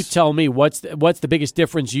syrup. Yes. You tell me, what's the biggest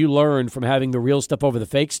difference you learned from having the real stuff over the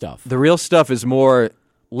fake stuff? The real stuff is more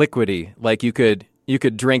liquidy. Like you could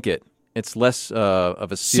drink it. It's less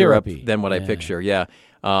of a syrup Syrupy. than what I picture. Yeah.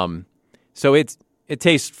 So it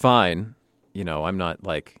tastes fine. I'm not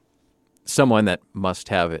like someone that must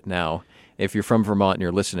have it now. If you're from Vermont and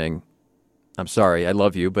you're listening, I'm sorry. I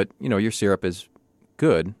love you, but your syrup is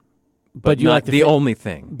good. But you not like the only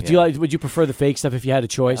thing. Would you prefer the fake stuff if you had a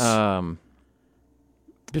choice?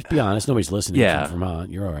 Just be honest. Nobody's listening from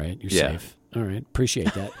Vermont. You're all right. You're safe. All right.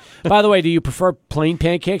 Appreciate that. By the way, do you prefer plain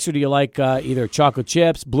pancakes or do you like either chocolate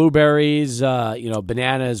chips, blueberries,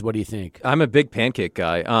 bananas? What do you think? I'm a big pancake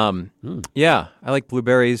guy. Yeah, I like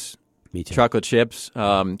blueberries. Me too. Chocolate chips.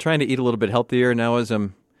 Trying to eat a little bit healthier now as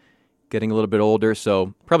I'm getting a little bit older.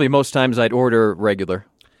 So probably most times I'd order regular.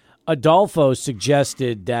 Adolfo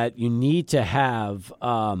suggested that you need to have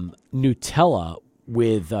Nutella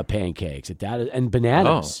with pancakes and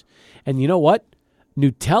bananas. And you know what?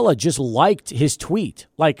 Nutella just liked his tweet.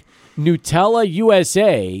 Like, Nutella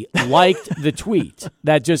USA liked the tweet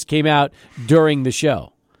that just came out during the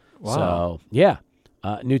show. Wow. So, yeah.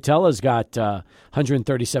 Nutella's got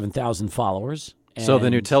 137,000 followers. So the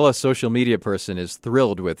Nutella social media person is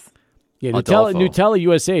thrilled with Adolfo. Nutella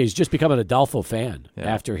USA has just become an Adolfo fan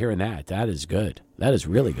after hearing that. That is good. That is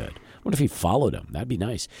really good. I wonder if he followed him. That'd be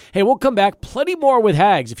nice. Hey, we'll come back. Plenty more with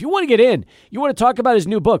Hags. If you want to get in, you want to talk about his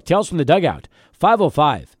new book, Tales from the Dugout,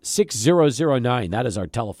 505-6009. That is our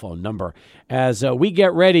telephone number. As we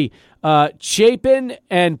get ready, Chapin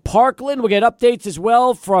and Parkland will get updates as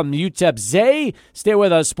well from UTEP Zay. Stay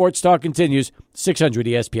with us. Sports Talk continues. 600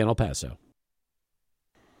 ESPN El Paso.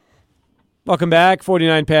 Welcome back.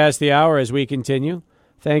 49 past the hour as we continue.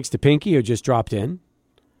 Thanks to Pinky, who just dropped in,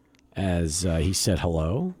 as he said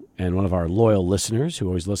hello, and one of our loyal listeners who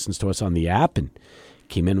always listens to us on the app and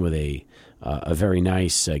came in with a a very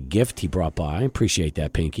nice gift he brought by. Appreciate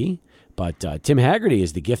that, Pinky. But Tim Haggerty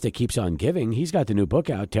is the gift that keeps on giving. He's got the new book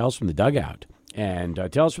out, Tales from the Dugout. And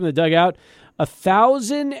Tales from the Dugout,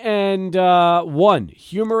 1,001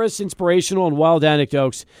 humorous, inspirational, and wild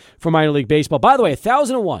anecdotes from minor league baseball. By the way,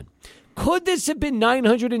 1,001. Could this have been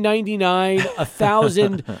 999,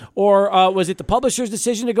 1,000, or was it the publisher's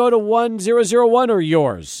decision to go to 1,001 or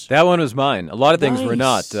yours? That one was mine. A lot of things were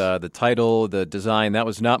not. Nice. The title, the design, that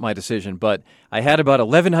was not my decision. But I had about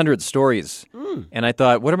 1,100 stories, and I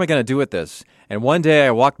thought, what am I going to do with this? And one day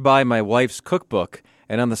I walked by my wife's cookbook,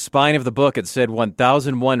 and on the spine of the book it said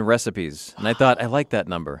 1,001 recipes. And I thought, I like that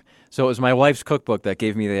number. So it was my wife's cookbook that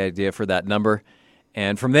gave me the idea for that number.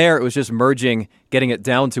 And from there, it was just merging, getting it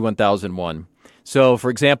down to 1,001. So, for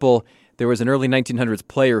example, there was an early 1900s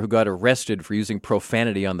player who got arrested for using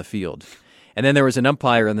profanity on the field. And then there was an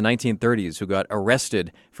umpire in the 1930s who got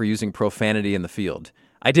arrested for using profanity in the field.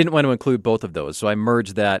 I didn't want to include both of those, so I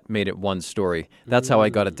merged that, made it one story. That's how I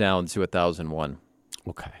got it down to 1,001.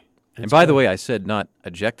 Okay. And by the way, I said not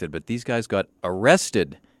ejected, but these guys got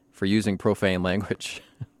arrested for using profane language.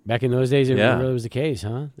 Back in those days, it really was the case,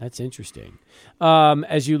 huh? That's interesting.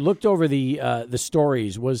 As you looked over the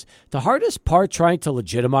stories, was the hardest part trying to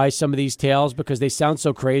legitimize some of these tales because they sound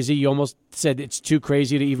so crazy? You almost said it's too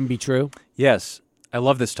crazy to even be true? Yes, I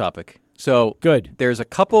love this topic. So good. There's a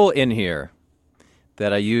couple in here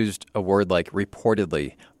that I used a word like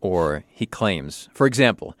reportedly or he claims. For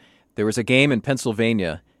example, there was a game in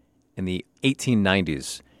Pennsylvania in the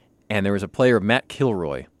 1890s, and there was a player, Matt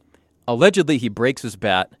Kilroy. Allegedly, he breaks his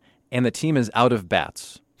bat, and the team is out of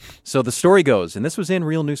bats. So the story goes, and this was in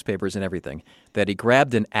real newspapers and everything, that he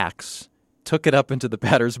grabbed an axe, took it up into the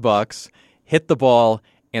batter's box, hit the ball,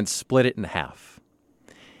 and split it in half.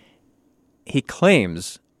 He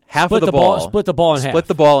claims half of the ball... Split the ball in half. Split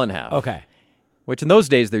the ball in half. Okay. Which in those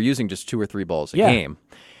days, they're using just 2 or 3 balls a game.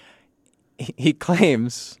 He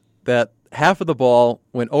claims that half of the ball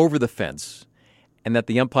went over the fence and that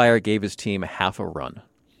the umpire gave his team half a run.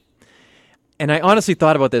 And I honestly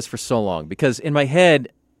thought about this for so long because in my head,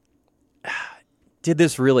 did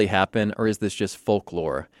this really happen or is this just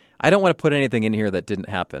folklore? I don't want to put anything in here that didn't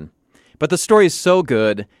happen. But the story is so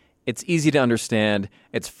good, it's easy to understand,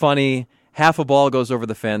 it's funny, half a ball goes over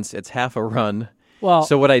the fence, it's half a run. Well,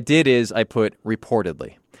 so what I did is I put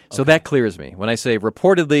reportedly. So that clears me. When I say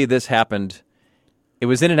reportedly this happened, it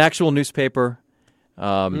was in an actual newspaper,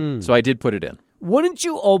 so I did put it in. Wouldn't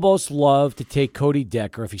you almost love to take Cody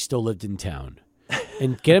Decker, if he still lived in town,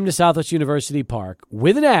 and get him to Southwest University Park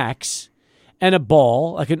with an axe and a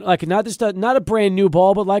ball, like not a brand new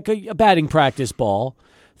ball, but like a batting practice ball,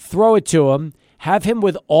 throw it to him, have him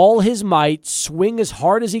with all his might swing as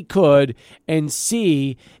hard as he could, and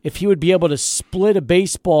see if he would be able to split a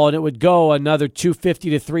baseball and it would go another 250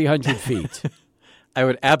 to 300 feet. I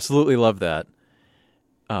would absolutely love that.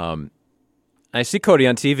 I see Cody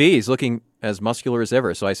on TV. He's looking as muscular as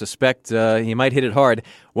ever, so I suspect he might hit it hard.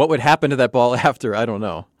 What would happen to that ball after? I don't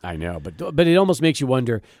know. I know, but it almost makes you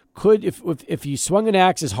wonder, could if you swung an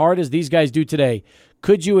axe as hard as these guys do today,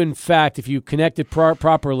 could you, in fact, if you connect it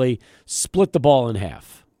properly, split the ball in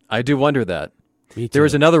half? I do wonder that. Me too. There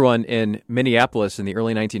was another one in Minneapolis in the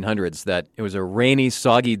early 1900s that it was a rainy,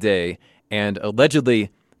 soggy day, and allegedly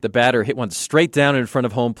the batter hit one straight down in front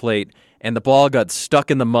of home plate, and the ball got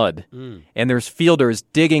stuck in the mud. And there's fielders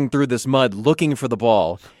digging through this mud looking for the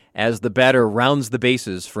ball as the batter rounds the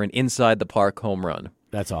bases for an inside-the-park home run.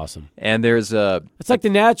 That's awesome. And there's it's like The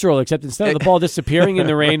Natural, except instead of the ball disappearing in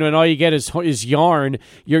the rain when all you get is yarn,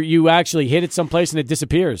 you actually hit it someplace and it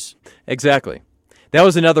disappears. Exactly. That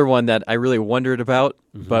was another one that I really wondered about,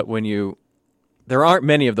 but there aren't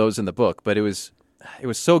many of those in the book, but it was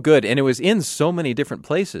so good, and it was in so many different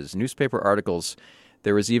places, newspaper articles.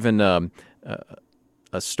 There was even a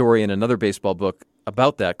story in another baseball book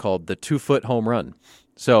about that called The 2-Foot Home Run.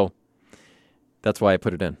 So that's why I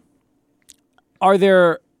put it in. Are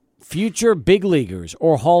there future big leaguers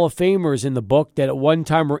or Hall of Famers in the book that at one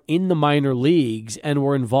time were in the minor leagues and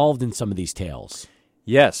were involved in some of these tales?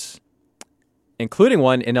 Yes, including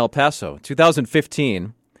one in El Paso.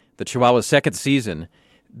 2015, the Chihuahuas' second season,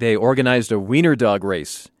 they organized a wiener dog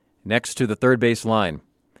race next to the third base line.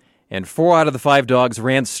 And 4 out of the 5 dogs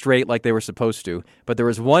ran straight like they were supposed to. But there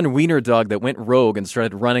was one wiener dog that went rogue and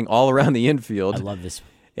started running all around the infield. I love this.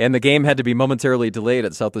 And the game had to be momentarily delayed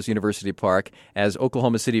at Southwest University Park as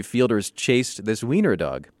Oklahoma City fielders chased this wiener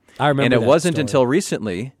dog. I remember And it that wasn't story. until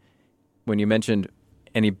recently, when you mentioned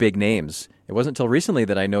any big names, it wasn't until recently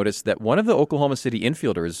that I noticed that one of the Oklahoma City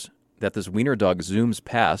infielders that this wiener dog zooms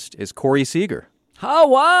past is Corey Seager. Oh,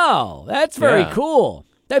 wow. That's very Yeah. cool.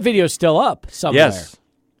 That video's still up somewhere.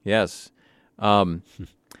 Yes.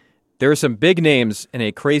 There are some big names in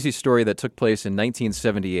a crazy story that took place in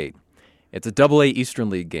 1978. It's a Double-A Eastern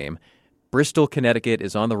League game. Bristol, Connecticut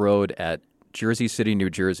is on the road at Jersey City, New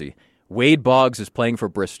Jersey. Wade Boggs is playing for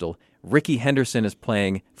Bristol. Ricky Henderson is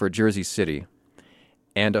playing for Jersey City.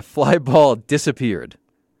 And a fly ball disappeared.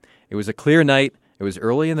 It was a clear night. It was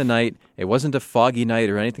early in the night. It wasn't a foggy night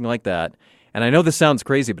or anything like that. And I know this sounds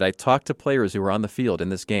crazy, but I talked to players who were on the field in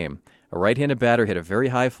this game. A right-handed batter hit a very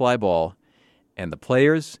high fly ball, and the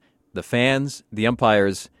players, the fans, the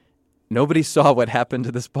umpires, nobody saw what happened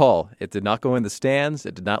to this ball. It did not go in the stands.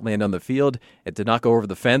 It did not land on the field. It did not go over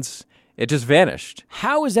the fence. It just vanished.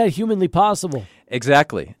 How is that humanly possible?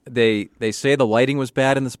 Exactly. They say the lighting was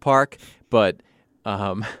bad in this park, but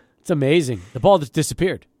it's amazing. The ball just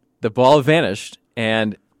disappeared. The ball vanished,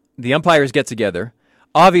 and the umpires get together.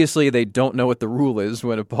 Obviously, they don't know what the rule is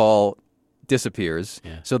when a ball disappears,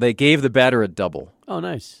 so they gave the batter a double. Oh,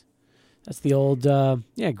 nice. That's the old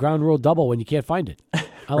ground rule double when you can't find it.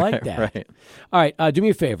 I like that. Right. All right, do me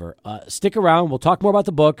a favor. Stick around. We'll talk more about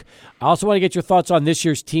the book. I also want to get your thoughts on this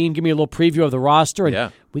year's team. Give me a little preview of the roster.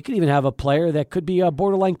 And we could even have a player that could be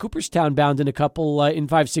borderline Cooperstown bound in a couple, in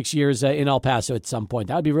 5-6 years in El Paso at some point.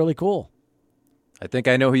 That would be really cool. I think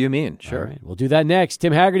I know who you mean. Sure. All right, we'll do that next.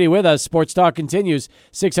 Tim Haggerty with us. Sports Talk continues.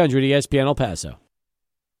 600 ESPN El Paso.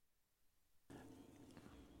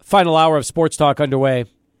 Final hour of Sports Talk underway.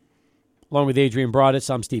 Along with Adrian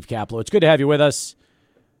Broadus, I'm Steve Kaplow. It's good to have you with us.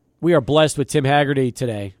 We are blessed with Tim Haggerty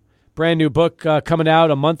today. Brand new book coming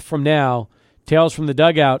out a month from now. Tales from the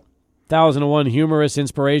Dugout. 1001 humorous,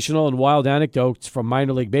 inspirational, and wild anecdotes from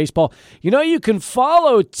minor league baseball. You know, you can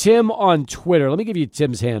follow Tim on Twitter. Let me give you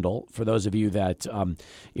Tim's handle for those of you that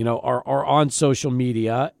are on social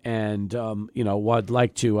media and would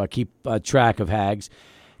like to keep track of Hags.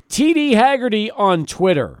 TD Haggerty on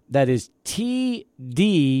Twitter. That is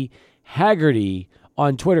TD Haggerty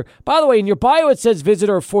on Twitter. By the way, in your bio it says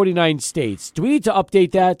visitor of 49 states. Do we need to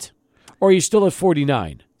update that, or are you still at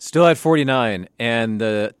 49? Still at 49, and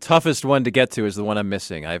the toughest one to get to is the one I'm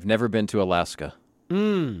missing. I've never been to Alaska.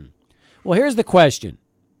 Well, here's the question.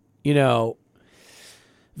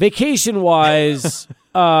 Vacation-wise,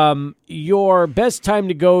 your best time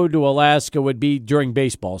to go to Alaska would be during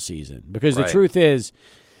baseball season, because the truth is,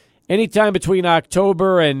 anytime between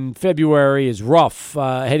October and February is rough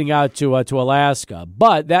heading out to Alaska.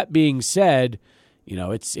 But that being said,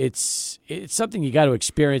 it's something you got to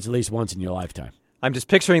experience at least once in your lifetime. I'm just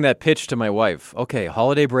picturing that pitch to my wife. Okay,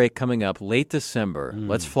 holiday break coming up, late December.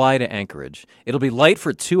 Let's fly to Anchorage. It'll be light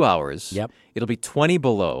for 2 hours. Yep. It'll be 20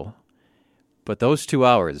 below. But those 2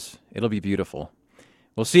 hours, it'll be beautiful.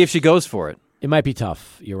 We'll see if she goes for it. It might be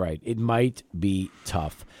tough. You're right. It might be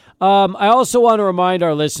tough. I also want to remind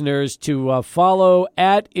our listeners to follow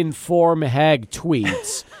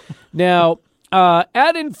 @InformHagTweets. Now,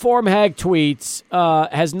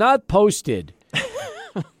 @InformHagTweets has not posted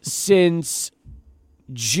since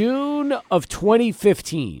June of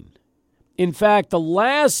 2015. In fact, the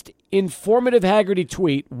last informative Haggerty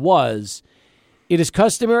tweet was, "It is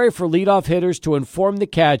customary for leadoff hitters to inform the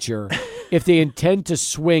catcher if they intend to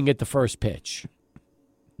swing at the first pitch."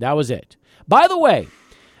 That was it. By the way,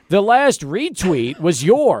 the last retweet was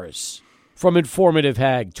yours from Informative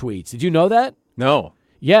Hag Tweets. Did you know that? No.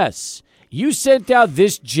 Yes. You sent out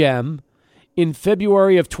this gem in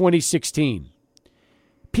February of 2016.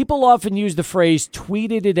 People often use the phrase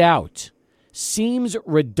tweeted it out. Seems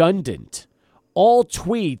redundant. All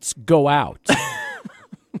tweets go out.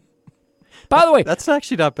 By the way, that's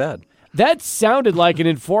actually not bad. That sounded like an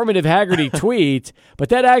Informative Haggerty tweet, but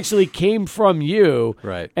that actually came from you.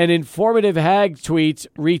 Right. And Informative Hag Tweets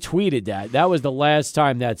retweeted that. That was the last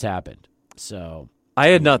time that's happened. So I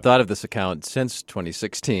had not thought of this account since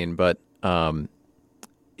 2016, but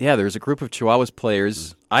there's a group of Chihuahuas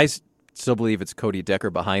players. I still believe it's Cody Decker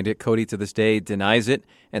behind it. Cody to this day denies it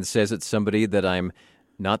and says it's somebody that I'm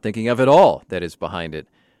not thinking of at all that is behind it.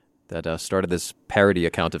 That started this parody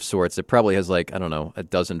account of sorts. It probably has a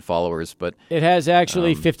dozen followers, but it has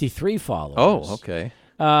actually 53 followers. Oh, okay.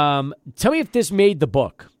 Tell me if this made the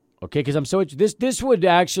book, okay? Because I'm so interested. This would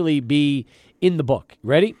actually be in the book.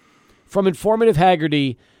 Ready? From Informative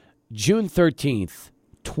Haggerty, June 13th,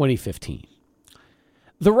 2015.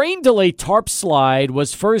 The rain delay tarp slide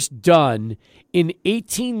was first done in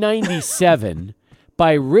 1897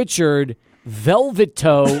 by Richard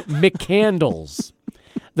Velveto McCandles.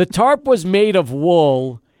 The tarp was made of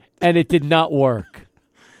wool, and it did not work.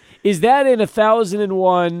 Is that in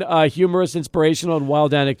 1001 humorous, inspirational, and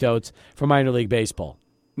wild anecdotes from minor league baseball?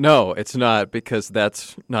 No, it's not, because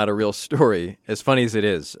that's not a real story, as funny as it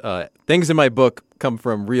is. Things in my book come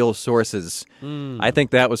from real sources. I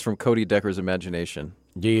think that was from Cody Decker's imagination.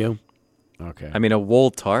 Do you? Okay. I mean, a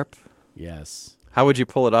wool tarp? Yes. How would you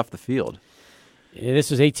pull it off the field?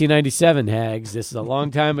 This was 1897, Hags. This is a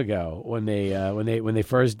long time ago when they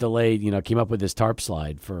first delayed, came up with this tarp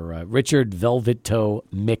slide for Richard Velvet Toe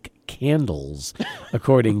McCandles,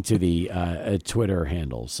 according to the Twitter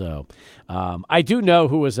handle. So I do know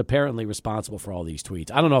who was apparently responsible for all these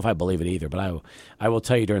tweets. I don't know if I believe it either, but I will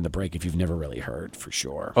tell you during the break if you've never really heard for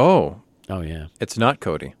sure. Oh, yeah. It's not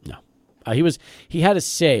Cody. No. He had a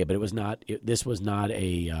say, but it was not. This was not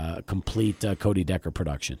a complete Cody Decker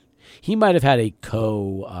production. He might have had a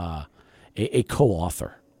co-author,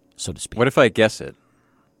 so to speak. What if I guess it?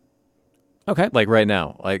 Okay. Like right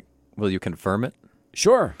now. Like, will you confirm it?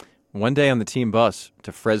 Sure. One day on the team bus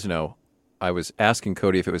to Fresno, I was asking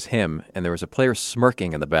Cody if it was him, and there was a player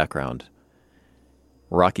smirking in the background.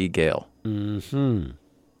 Rocky Gale. Mm-hmm.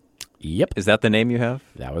 Yep. Is that the name you have?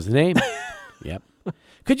 That was the name. Yep.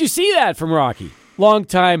 Could you see that from Rocky?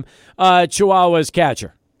 Longtime Chihuahuas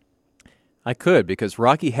catcher. I could, because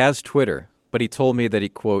Rocky has Twitter, but he told me that he,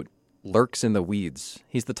 quote, lurks in the weeds.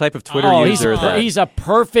 He's the type of Twitter user that... He's a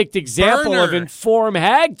perfect example of Inform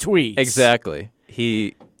Hag tweets. Exactly.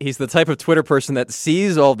 He's the type of Twitter person that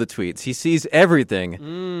sees all the tweets. He sees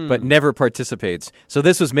everything, but never participates. So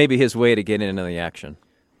this was maybe his way to get in on the action.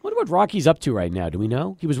 I wonder what Rocky's up to right now. Do we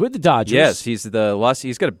know? He was with the Dodgers. Yes, he's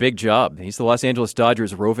got a big job. He's the Los Angeles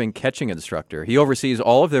Dodgers roving catching instructor. He oversees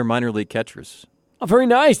all of their minor league catchers. Oh, very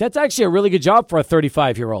nice. That's actually a really good job for a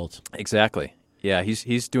 35-year-old. Exactly. Yeah,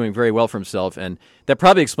 he's doing very well for himself, and that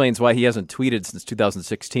probably explains why he hasn't tweeted since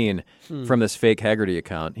 2016 from this fake Haggerty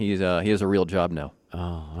account. He has a real job now.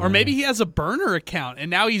 Oh, or maybe he has a burner account, and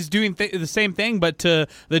now he's doing the same thing, but to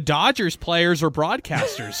the Dodgers players or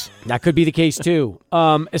broadcasters. That could be the case, too.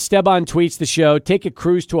 Esteban tweets the show, take a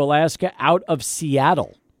cruise to Alaska out of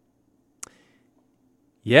Seattle.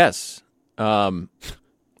 Yes. Love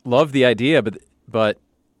the idea, but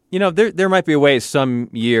there might be a way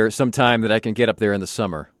sometime that I can get up there in the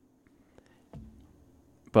summer.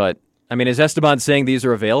 But, I mean, is Esteban saying these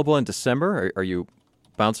are available in December? Are you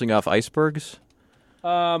bouncing off icebergs?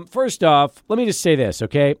 First off, let me just say this,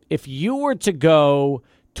 okay? If you were to go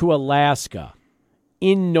to Alaska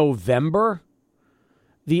in November,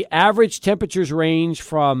 the average temperatures range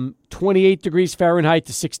from 28 degrees Fahrenheit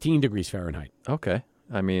to 16 degrees Fahrenheit. Okay.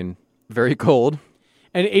 I mean, very cold.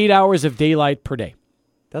 And 8 hours of daylight per day.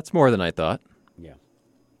 That's more than I thought. Yeah.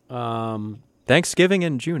 Thanksgiving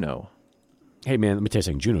in Juneau. Hey, man, let me tell you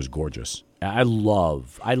something. Juneau's gorgeous. I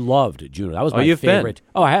loved Juneau. That was my you've favorite.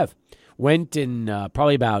 Been? Oh, I have. Went in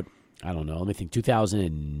probably about, I don't know, let me think,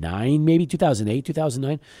 2009, maybe 2008,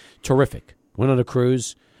 2009. Terrific. Went on a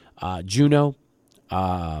cruise. Juneau.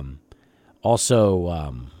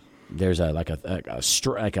 Also, there's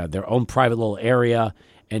their own private little area.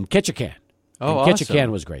 And Ketchikan. Oh, and awesome.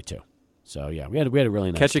 Ketchikan was great, too. So, yeah, we had a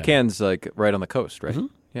really nice time. Ketchikan's like right on the coast, right? Mm-hmm.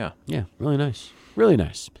 Yeah. Yeah, really nice. Really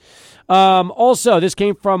nice. Also, this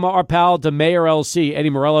came from our pal, DeMayor LC,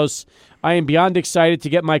 Eddie Morelos. I am beyond excited to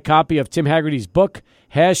get my copy of Tim Haggerty's book,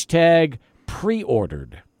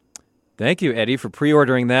 #pre-ordered. Thank you, Eddie, for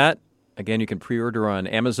pre-ordering that. Again, you can pre-order on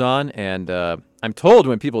Amazon, and I'm told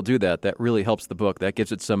when people do that, that really helps the book. That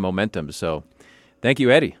gives it some momentum. So thank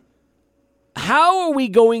you, Eddie. How are we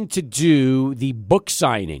going to do the book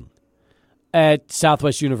signing at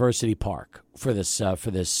Southwest University Park for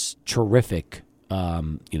this terrific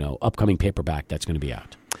upcoming paperback that's going to be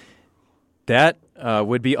out? That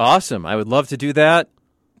would be awesome. I would love to do that.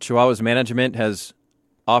 Chihuahua's management has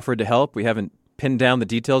offered to help. We haven't pinned down the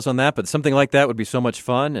details on that, but something like that would be so much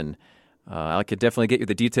fun, and I could definitely get you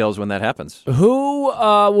the details when that happens. Who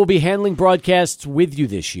will be handling broadcasts with you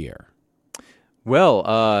this year?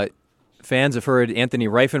 Well, fans have heard Anthony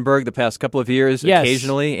Reifenberg the past couple of years. Yes.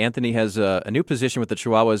 Occasionally, Anthony has a new position with the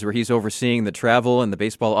Chihuahuas where he's overseeing the travel and the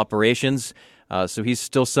baseball operations, so he's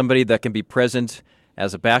still somebody that can be present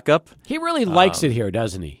as a backup. He really likes it here,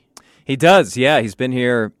 doesn't he? He does, yeah. He's been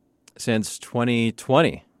here since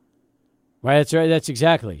 2020. Right, that's right. That's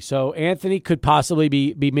exactly. So Anthony could possibly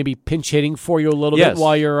be maybe pinch hitting for you a little bit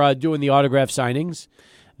while you're doing the autograph signings.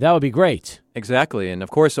 That would be great. Exactly. And, of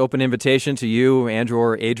course, open invitation to you, Andrew,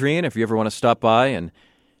 or Adrian, if you ever want to stop by and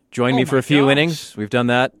join me for a few innings. We've done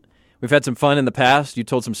that. We've had some fun in the past. You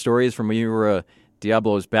told some stories from when you were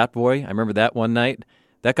Diablo's bat boy. I remember that one night.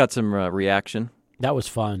 That got some reaction. That was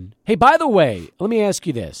fun. Hey, by the way, let me ask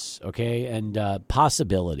you this, okay, and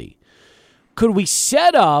possibility. Could we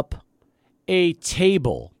set up a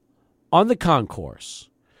table on the concourse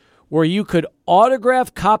where you could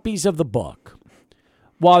autograph copies of the book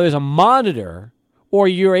while there's a monitor, or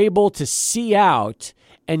you're able to see out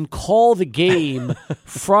and call the game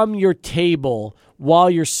from your table while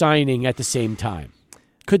you're signing at the same time.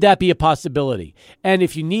 Could that be a possibility? And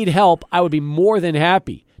if you need help, I would be more than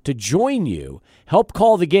happy to join you, help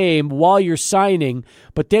call the game while you're signing,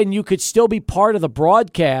 but then you could still be part of the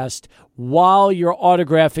broadcast while you're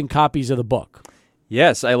autographing copies of the book.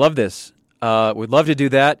 Yes, I love this. Would love to do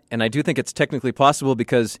that, and I do think it's technically possible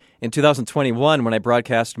because in 2021, when I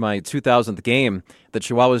broadcast my 2000th game, the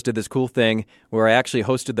Chihuahuas did this cool thing where I actually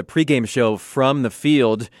hosted the pregame show from the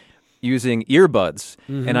field using earbuds,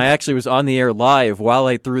 and I actually was on the air live while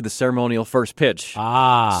I threw the ceremonial first pitch.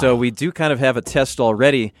 So we do kind of have a test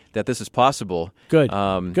already that this is possible. Good.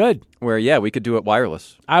 Good. Where, yeah, we could do it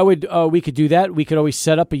wireless. We could do that. We could always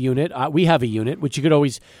set up a unit. We have a unit, which we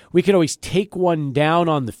could always take one down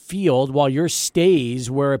on the field while yours stays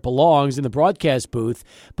where it belongs in the broadcast booth.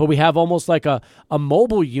 But we have almost like a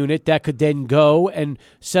mobile unit that could then go and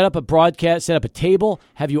set up a table,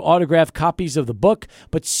 have you autograph copies of the book,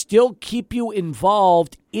 but still keep you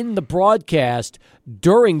involved in the broadcast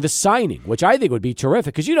during the signing, which I think would be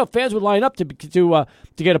terrific because fans would line up to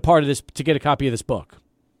get a part of this, to get a copy of this book.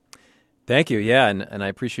 Thank you. Yeah, and I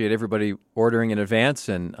appreciate everybody ordering in advance,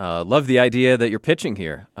 and love the idea that you're pitching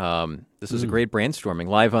here. This is a great brainstorming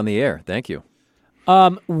live on the air. Thank you.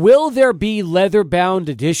 Will there be leather-bound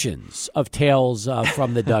editions of Tales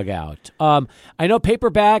from the Dugout? I know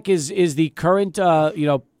paperback is the current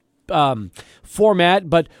format,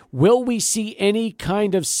 but will we see any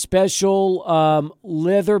kind of special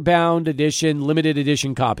leather-bound edition, limited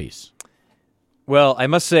edition copies? Well, I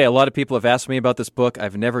must say, a lot of people have asked me about this book.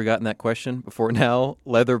 I've never gotten that question before now.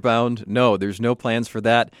 Leather-bound? No, there's no plans for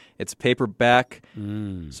that. It's paperback,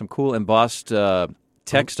 some cool embossed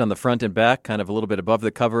text on the front and back, kind of a little bit above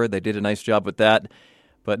the cover. They did a nice job with that.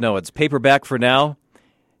 But no, it's paperback for now.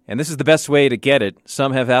 And this is the best way to get it.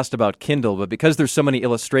 Some have asked about Kindle, but because there's so many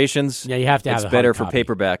illustrations, you have to have it's a better hard for copy.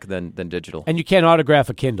 paperback than digital. And you can't autograph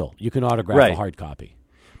a Kindle. You can autograph a hard copy.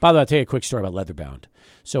 By the way, I'll tell you a quick story about Leatherbound.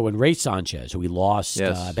 So when Ray Sanchez, who we lost,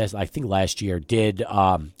 I think last year, did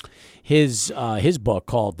his book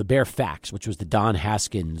called The Bare Facts, which was the Don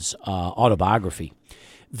Haskins autobiography,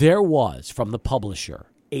 there was, from the publisher,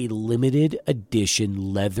 a limited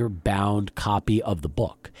edition leather-bound copy of the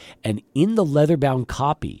book. And in the leather-bound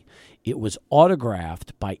copy, it was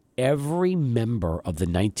autographed by every member of the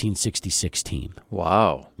 1966 team.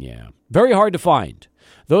 Wow. Yeah. Very hard to find.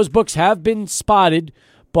 Those books have been spotted,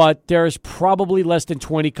 but there's probably less than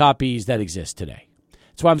 20 copies that exist today.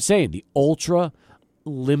 That's why I'm saying the ultra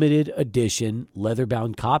limited edition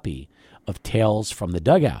leather-bound copy of Tales from the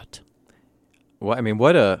Dugout. Well, I mean,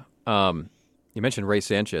 what a... you mentioned Ray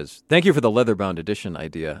Sanchez. Thank you for the leather-bound edition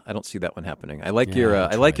idea. I don't see that one happening. I like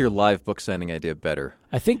your live book signing idea better.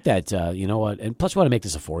 I think that you know what, and plus, we want to make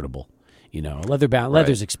this affordable.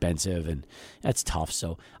 Leather's expensive, and that's tough.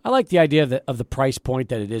 So I like the idea of the price point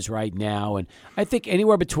that it is right now, and I think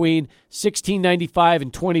anywhere between $16.95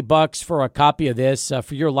 and $20 for a copy of this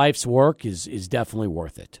for your life's work is definitely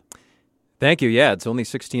worth it. Thank you. Yeah, it's only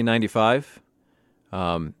 $16.95.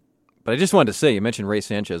 But I just wanted to say, you mentioned Ray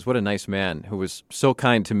Sanchez. What a nice man who was so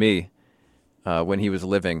kind to me when he was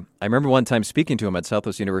living. I remember one time speaking to him at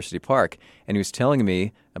Southwest University Park, and he was telling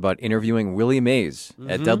me about interviewing Willie Mays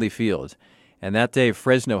at Dudley Field. And that day,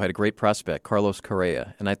 Fresno had a great prospect, Carlos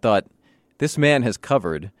Correa. And I thought, this man has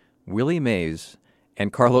covered Willie Mays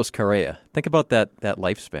and Carlos Correa. Think about that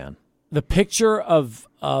lifespan. The picture of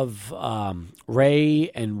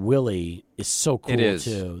Ray and Willie is so cool. It is.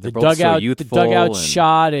 Too. They're both so youthful, the dugout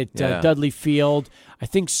shot at Dudley Field, I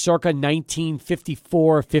think circa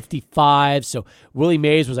 1954, 55. So Willie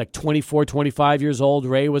Mays was like 24, 25 years old.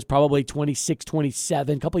 Ray was probably 26,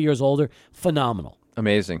 27, a couple years older. Phenomenal.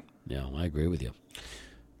 Amazing. Yeah, I agree with you.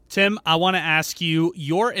 Tim, I want to ask you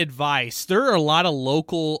your advice. There are a lot of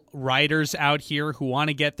local writers out here who want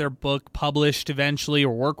to get their book published eventually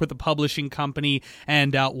or work with a publishing company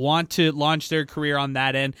and want to launch their career on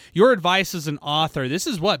that end. Your advice as an author, this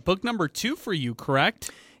is book number 2 for you,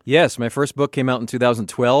 correct? Yes, my first book came out in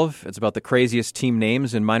 2012. It's about the craziest team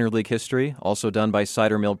names in minor league history, also done by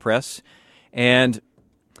Cider Mill Press. And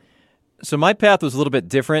so my path was a little bit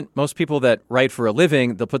different. Most people that write for a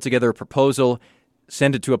living, they'll put together a proposal,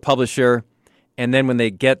 send it to a publisher, and then when they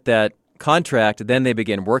get that contract, then they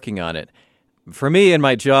begin working on it. For me and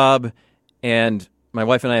my job, and my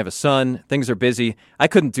wife and I have a son, things are busy. I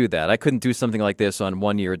couldn't do that. I couldn't do something like this on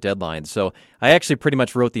 1 year deadline. So I actually pretty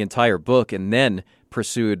much wrote the entire book and then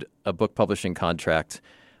pursued a book publishing contract.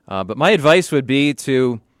 But my advice would be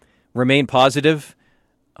to remain positive.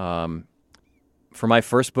 For my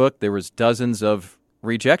first book, there was dozens of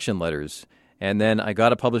rejection letters. And then I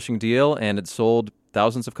got a publishing deal, and it sold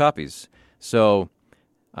thousands of copies. So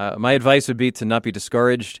my advice would be to not be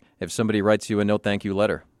discouraged if somebody writes you a no thank you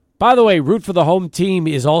letter. By the way, Root for the Home Team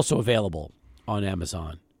is also available on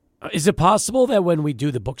Amazon. Is it possible that when we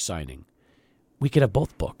do the book signing, we could have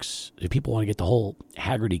both books? If people want to get the whole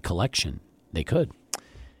Haggerty collection, they could.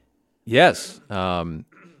 Yes.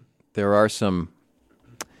 There are some...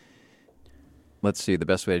 Let's see the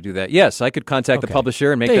best way to do that. Yes, I could contact the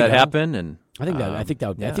publisher and make that happen. And I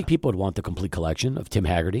think people would want the complete collection of Tim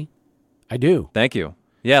Haggerty. I do. Thank you.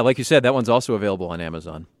 Yeah, like you said, that one's also available on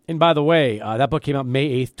Amazon. And by the way, that book came out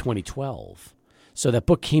May 8th, 2012. So that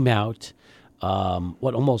book came out,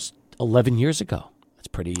 almost 11 years ago. That's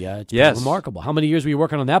pretty remarkable. How many years were you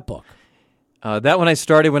working on that book? That one I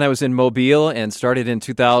started when I was in Mobile and started in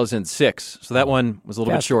 2006. So that one was a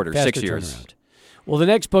little bit shorter, 6 years. Turnaround. Well, the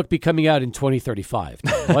next book be coming out in 2035.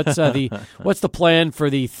 What's the plan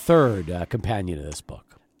for the third companion of this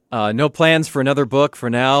book? No plans for another book for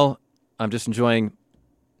now. I'm just enjoying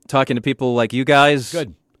talking to people like you guys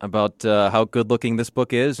about how good-looking this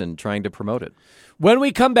book is and trying to promote it. When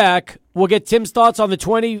we come back, we'll get Tim's thoughts on the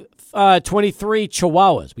 2023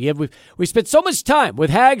 Chihuahuas. We spent so much time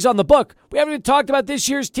with Hags on the book. We haven't even talked about this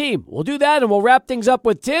year's team. We'll do that, and we'll wrap things up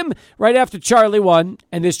with Tim right after Charlie 1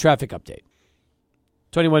 and this traffic update.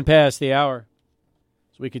 21 past the hour.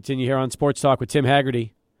 So we continue here on Sports Talk with Tim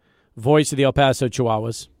Haggerty, voice of the El Paso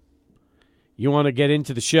Chihuahuas. You want to get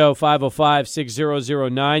into the show,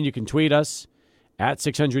 505-6009. You can tweet us at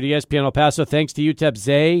 600ESPN El Paso. Thanks to UTEP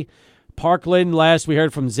Zay. Parkland, last we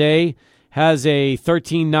heard from Zay, has a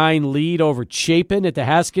 13-9 lead over Chapin at the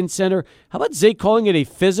Haskins Center. How about Zay calling it a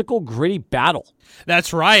physical, gritty battle?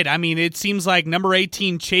 That's right. I mean, it seems like number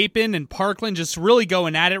 18 Chapin and Parkland just really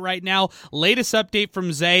going at it right now. Latest update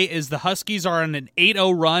from Zay is the Huskies are on an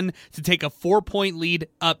 8-0 run to take a 4-point lead,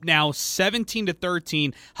 up now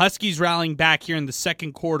 17-13. Huskies rallying back here in the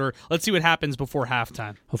second quarter. Let's see what happens before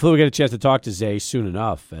halftime. Hopefully we get a chance to talk to Zay soon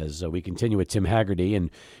enough as we continue with Tim Haggerty and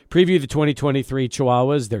preview the 2023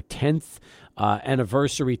 Chihuahuas, their 10th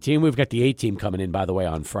anniversary team. We've got the A-team coming in, by the way,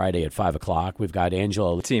 on Friday at 5 o'clock. We've got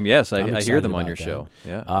Angelo. Team, yes, I hear them on your show.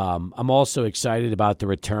 Yeah. I'm also excited about the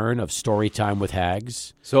return of Storytime with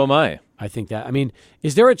Hags. So am I. I think that,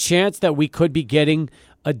 is there a chance that we could be getting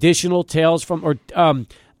additional tales from, or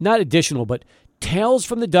not additional, but tales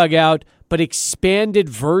from the dugout, but expanded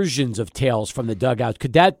versions of tales from the dugout?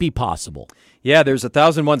 Could that be possible? Yeah, there's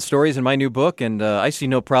 1,001 stories in my new book, and I see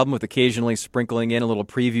no problem with occasionally sprinkling in a little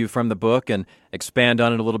preview from the book and expand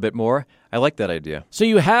on it a little bit more. I like that idea. So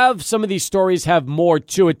you have some of these stories have more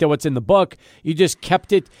to it than what's in the book. You just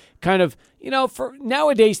kept it kind of, for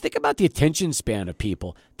nowadays, think about the attention span of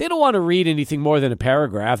people. They don't want to read anything more than a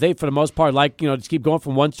paragraph. They, for the most part, just keep going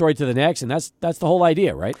from one story to the next, and that's the whole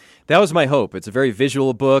idea, right? That was my hope. It's a very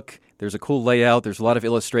visual book. There's a cool layout. There's a lot of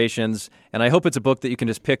illustrations. And I hope it's a book that you can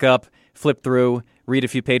just pick up, flip through, read a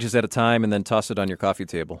few pages at a time, and then toss it on your coffee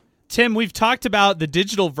table. Tim, we've talked about the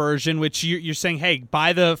digital version, which you're saying, hey,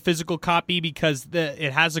 buy the physical copy because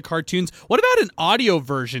it has the cartoons. What about an audio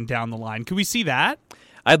version down the line? Could we see that?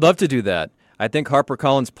 I'd love to do that. I think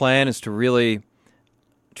HarperCollins' plan is to really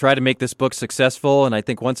try to make this book successful, and I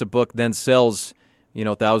think once a book then sells,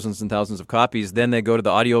 thousands and thousands of copies, then they go to the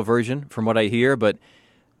audio version, from what I hear. But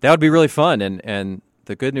that would be really fun, and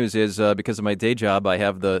the good news is because of my day job, I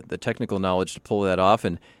have the technical knowledge to pull that off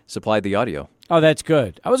and supply the audio. Oh, that's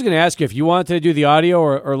good. I was going to ask you if you wanted to do the audio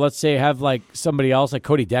or let's say have like somebody else like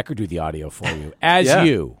Cody Decker do the audio for you. As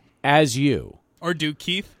you. Or Duke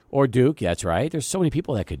Keith. Or Duke, that's right. There's so many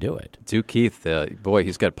people that could do it. Duke Keith, boy,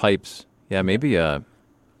 he's got pipes. Yeah, maybe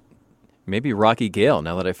Rocky Gale,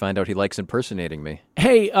 now that I find out he likes impersonating me.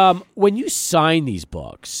 Hey, when you sign these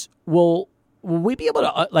books, will we be able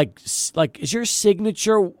to, is your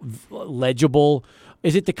signature legible?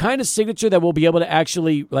 Is it the kind of signature that we'll be able to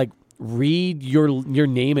actually, read your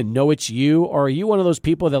name and know it's you? Or are you one of those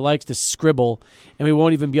people that likes to scribble and we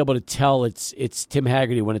won't even be able to tell it's Tim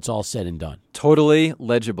Haggerty when it's all said and done? Totally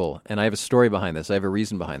legible. And I have a story behind this. I have a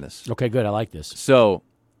reason behind this. Okay, good. I like this. So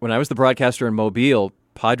when I was the broadcaster in Mobile,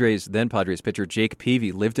 Padres pitcher Jake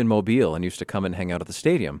Peavy lived in Mobile and used to come and hang out at the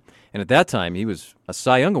stadium. And at that time, he was a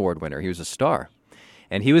Cy Young Award winner. He was a star.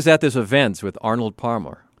 And he was at this event with Arnold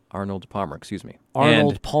Palmer, Arnold Palmer, I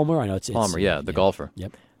know it's Palmer, the golfer.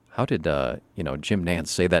 Yep. How did Jim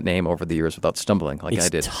Nance say that name over the years without stumbling like I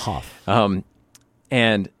did? It's tough.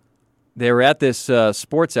 And they were at this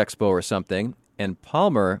sports expo or something, and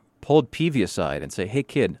Palmer pulled Peavy aside and said, "Hey,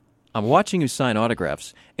 kid, I'm watching you sign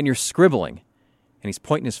autographs, and you're scribbling. and he's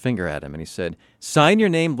pointing his finger at him, and he said, "Sign your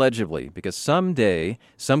name legibly, because someday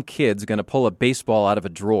some kid's going to pull a baseball out of a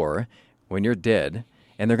drawer when you're dead,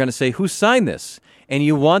 and they're going to say, 'Who signed this?' And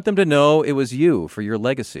you want them to know it was you for your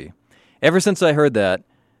legacy." Ever since I heard that,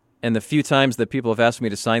 and the few times that people have asked me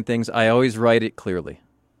to sign things, I always write it clearly.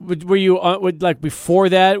 Were you, like before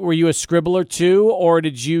that, were you a scribbler too, or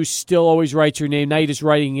did you still always write your name? Now you're just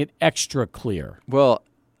writing it extra clear. Well,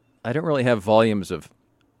 I don't really have volumes of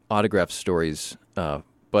autograph stories,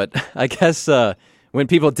 but I guess when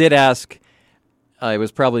people did ask, it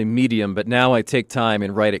was probably medium, but now I take time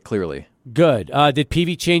and write it clearly. Good. Did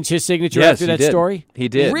Peavy change his signature Yes, after that he did. story? He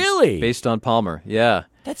did. Really? Based on Palmer, yeah.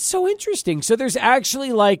 That's so interesting. So there's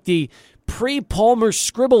actually like the pre-Palmer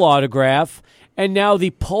scribble autograph and now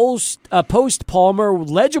the post-Palmer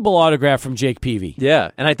legible autograph from Jake Peavy.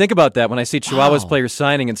 Yeah, and I think about that when I see Chihuahuas Wow. players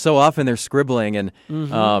signing, and so often they're scribbling, and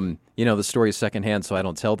the story is secondhand, so I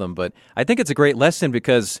don't tell them. But I think it's a great lesson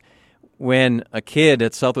because when a kid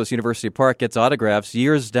at Southwest University Park gets autographs,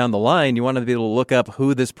 years down the line, you want to be able to look up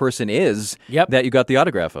who this person is that you got the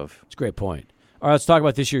autograph of. That's a great point. All right, let's talk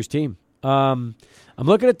about this year's team. I'm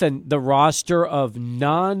looking at the roster of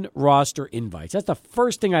non-roster invites. That's the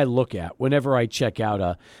first thing I look at whenever I check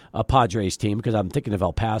out a Padres team because I'm thinking of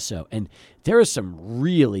El Paso. And there are some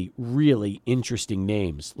really, really interesting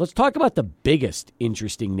names. Let's talk about the biggest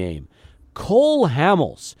interesting name, Cole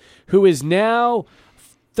Hamels, who is now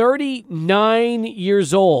 39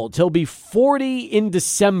 years old. He'll be 40 in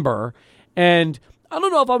December. And I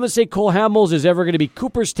don't know if I'm going to say Cole Hamels is ever going to be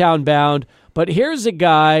Cooperstown bound, but here's a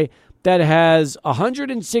guy that has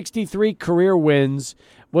 163 career wins,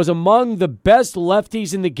 was among the best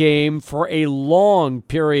lefties in the game for a long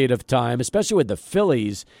period of time, especially with the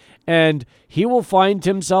Phillies, and he will find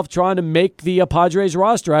himself trying to make the Padres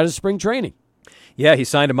roster out of spring training. Yeah, he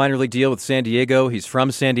signed a minor league deal with San Diego. He's from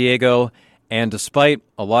San Diego, and despite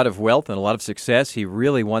a lot of wealth and a lot of success, he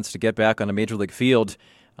really wants to get back on a major league field.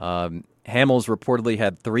 Hamels reportedly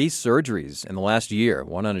had 3 surgeries in the last year,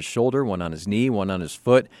 one on his shoulder, one on his knee, one on his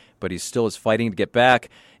foot, but he still is fighting to get back.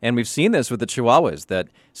 And we've seen this with the Chihuahuas, that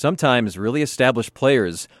sometimes really established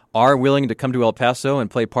players are willing to come to El Paso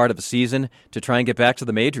and play part of a season to try and get back to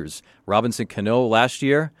the majors. Robinson Cano last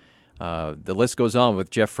year, the list goes on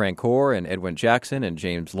with Jeff Francoeur and Edwin Jackson and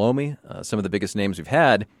James Lomi, some of the biggest names we've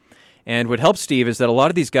had. And what helps, Steve, is that a lot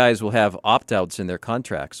of these guys will have opt-outs in their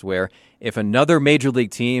contracts where if another major league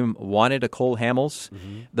team wanted a Cole Hamels,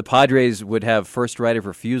 the Padres would have first right of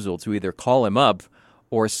refusal to either call him up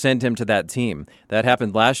or send him to that team. That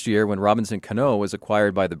happened last year when Robinson Cano was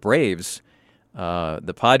acquired by the Braves.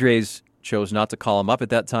 The Padres chose not to call him up at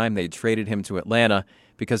that time. They traded him to Atlanta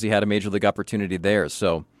because he had a major league opportunity there.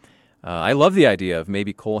 So I love the idea of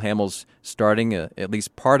maybe Cole Hamels starting at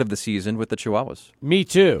least part of the season with the Chihuahuas. Me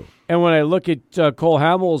too. And when I look at Cole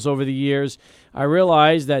Hamels over the years, I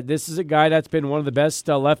realize that this is a guy that's been one of the best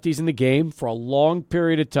lefties in the game for a long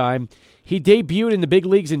period of time. He debuted in the big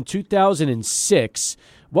leagues in 2006.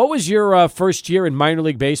 What was your first year in minor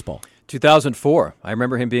league baseball? 2004. I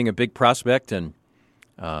remember him being a big prospect, and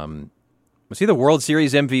was he the World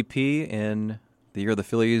Series MVP in the year the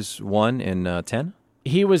Phillies won in 10?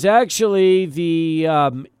 He was actually the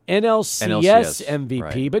NLCS MVP.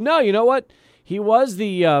 Right. But no, you know what? He was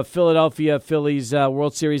the Philadelphia Phillies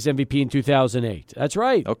World Series MVP in 2008. That's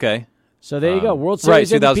right. Okay. So there you go. World Right,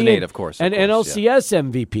 Series MVP 2008, of course. and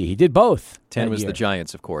NLCS MVP. He did both. 10 that was year. the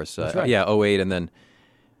Giants, of course. That's right. Yeah, 08, and then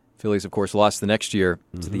Phillies, of course, lost the next year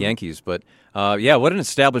to the Yankees. But, yeah, what an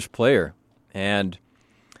established player. And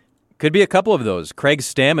could be a couple of those. Craig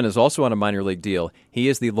Stammen is also on a minor league deal. He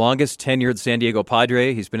is the longest tenured San Diego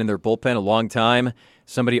Padre. He's been in their bullpen a long time.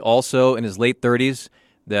 Somebody also in his late 30s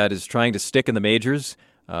that is trying to stick in the majors.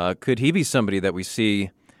 Could he be somebody that we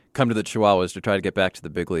see come to the Chihuahuas to try to get back to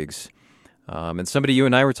the big leagues? And somebody you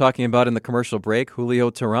and I were talking about in the commercial break, Julio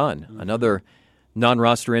Teheran, another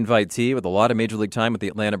non-roster invitee with a lot of major league time with the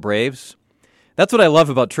Atlanta Braves. That's what I love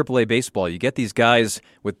about AAA baseball. You get these guys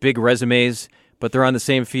with big resumes, but they're on the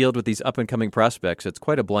same field with these up-and-coming prospects. It's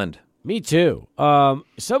quite a blend. Me too.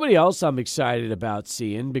 Somebody else I'm excited about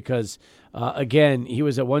seeing because, again, he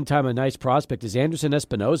was at one time a nice prospect is Anderson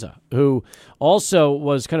Espinoza, who also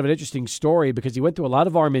was kind of an interesting story because he went through a lot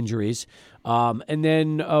of arm injuries and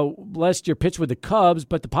then last year pitched with the Cubs,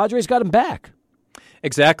 but the Padres got him back.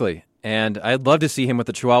 Exactly. And I'd love to see him with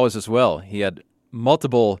the Chihuahuas as well. He had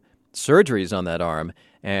multiple surgeries on that arm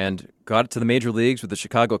and got it to the major leagues with the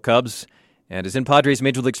Chicago Cubs and is in Padres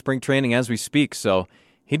Major League Spring Training as we speak. So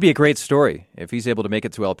he'd be a great story if he's able to make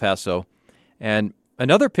it to El Paso. And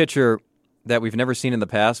another pitcher that we've never seen in the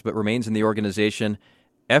past but remains in the organization,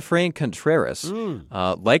 Efrain Contreras,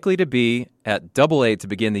 likely to be at Double-A to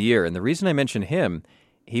begin the year. And the reason I mention him,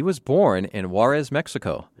 he was born in Juarez,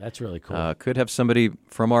 Mexico. That's really cool. Could have somebody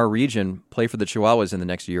from our region play for the Chihuahuas in the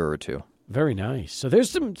next year or two. Very nice. So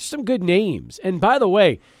there's some good names. And by the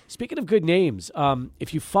way, speaking of good names,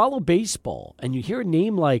 if you follow baseball and you hear a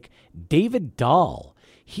name like David Dahl,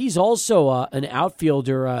 he's also an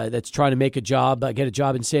outfielder that's trying to make a job, get a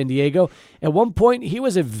job in San Diego. At one point, he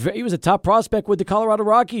was a top prospect with the Colorado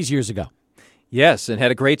Rockies years ago. Yes, and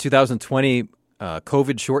had a great 2020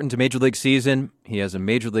 COVID-shortened Major League season. He has a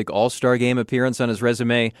Major League All-Star Game appearance on his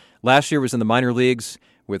resume. Last year was in the minor leagues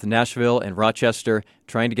with Nashville and Rochester,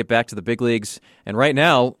 trying to get back to the big leagues. And right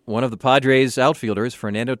now, one of the Padres outfielders,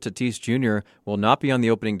 Fernando Tatis Jr., will not be on the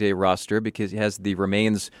opening day roster because he has the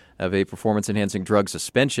remains of a performance-enhancing drug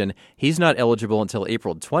suspension. He's not eligible until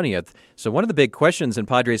April 20th. So one of the big questions in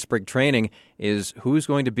Padres spring training is who's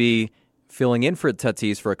going to be filling in for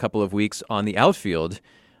Tatis for a couple of weeks on the outfield.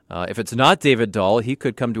 If it's not David Dahl, he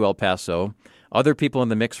could come to El Paso. Other people in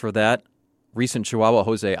the mix for that, recent Chihuahua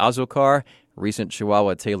Jose Azocar, recent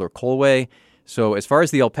Chihuahua Taylor Colway. So as far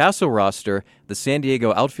as the El Paso roster, the San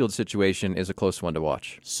Diego outfield situation is a close one to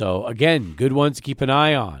watch. So, again, good ones to keep an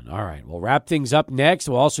eye on. All right, we'll wrap things up next.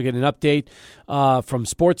 We'll also get an update from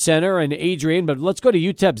SportsCenter and Adrian, but let's go to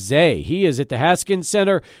UTEP Zay. He is at the Haskins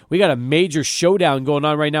Center. We got a major showdown going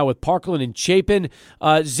on right now with Parkland and Chapin.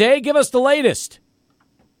 Zay, give us the latest.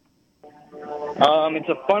 It's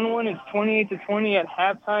a fun one. It's 28-20 at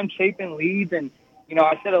halftime. Chapin leads, and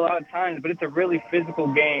I said a lot of times, but it's a really physical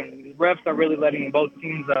game. The refs are really letting both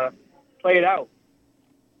teams play it out.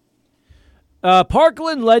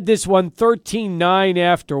 Parkland led this one 13-9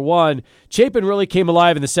 after one. Chapin really came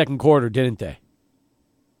alive in the second quarter, didn't they?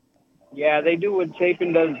 Yeah, they do what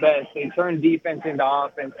Chapin does best. They turn defense into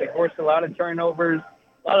offense. They forced a lot of turnovers,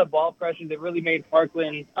 a lot of ball pressure. They really made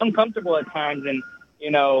Parkland uncomfortable at times, and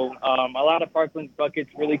a lot of Parkland's buckets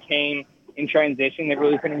really came in transition. They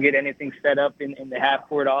really couldn't get anything set up in the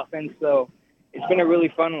half-court offense, so it's been a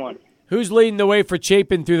really fun one. Who's leading the way for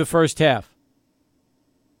Chapin through the first half?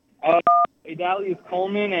 Adalius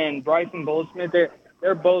Coleman and Bryson Goldsmith,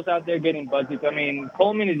 they're both out there getting buckets. I mean,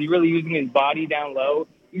 Coleman is really using his body down low.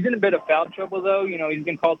 He's in a bit of foul trouble, though. He's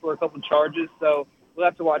been called for a couple charges, so we'll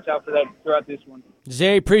have to watch out for that throughout this one.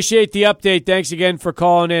 Zay, appreciate the update. Thanks again for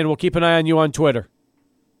calling in. We'll keep an eye on you on Twitter.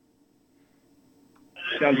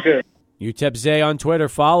 Sounds good. UTEP Zay on Twitter.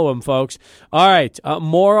 Follow him, folks. All right,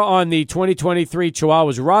 more on the 2023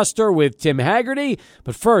 Chihuahuas roster with Tim Haggerty.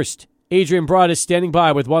 But first, Adrian Broad is standing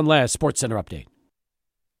by with one last SportsCenter update.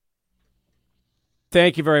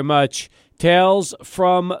 Thank you very much. Tales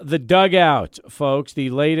from the Dugout, folks.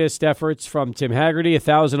 The latest efforts from Tim Haggerty,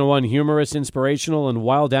 1001 humorous, inspirational, and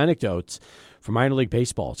wild anecdotes for minor league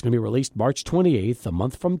baseball. It's going to be released March 28th, a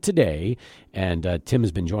month from today. And Tim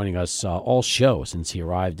has been joining us all show since he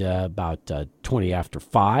arrived about 20 after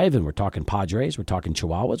 5. And we're talking Padres, we're talking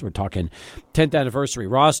Chihuahuas, we're talking 10th anniversary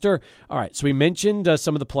roster. All right, so we mentioned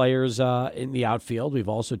some of the players in the outfield. We've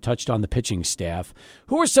also touched on the pitching staff.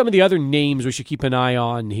 Who are some of the other names we should keep an eye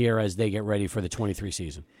on here as they get ready for the 23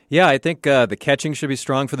 season? Yeah, I think the catching should be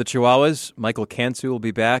strong for the Chihuahuas. Michael Cantu will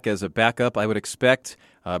be back as a backup, I would expect.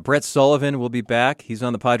 Brett Sullivan will be back. He's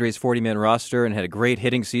on the Padres' 40-man roster and had a great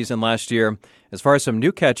hitting season last year. As far as some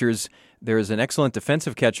new catchers, there is an excellent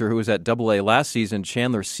defensive catcher who was at Double-A last season,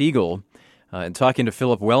 Chandler Siegel. And talking to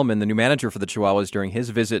Philip Wellman, the new manager for the Chihuahuas, during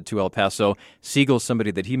his visit to El Paso, Siegel's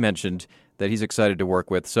somebody that he mentioned that he's excited to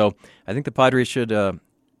work with. So I think the Padres should, in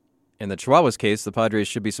the Chihuahuas case, the Padres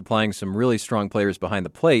should be supplying some really strong players behind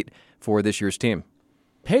the plate for this year's team.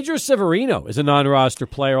 Pedro Severino is a non-roster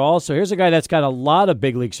player also. Here's a guy that's got a lot of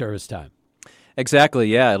big league service time. Exactly,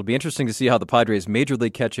 yeah. It'll be interesting to see how the Padres' major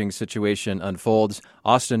league catching situation unfolds.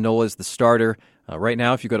 Austin Nola is the starter. Right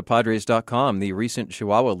now, if you go to Padres.com, the recent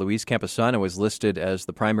Chihuahua, Luis Campusano, is listed as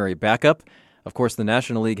the primary backup. Of course, the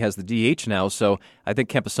National League has the DH now, so I think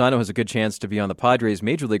Campusano has a good chance to be on the Padres'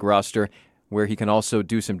 major league roster, where he can also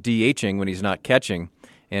do some DHing when he's not catching.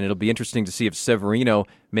 And it'll be interesting to see if Severino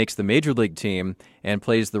makes the major league team and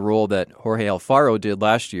plays the role that Jorge Alfaro did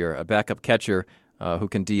last year, a backup catcher who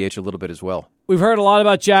can DH a little bit as well. We've heard a lot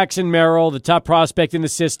about Jackson Merrill, the top prospect in the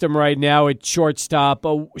system right now at shortstop.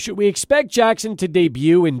 Should we expect Jackson to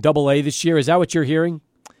debut in Double-A this year? Is that what you're hearing?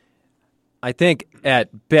 I think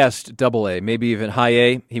at best Double-A, maybe even High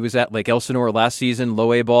A. He was at Lake Elsinore last season,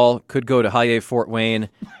 low A ball, could go to High A Fort Wayne,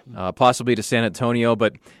 possibly to San Antonio.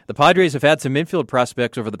 But the Padres have had some infield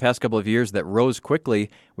prospects over the past couple of years that rose quickly.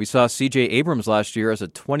 We saw C.J. Abrams last year as a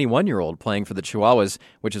 21-year-old playing for the Chihuahuas,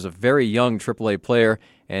 which is a very young AAA player.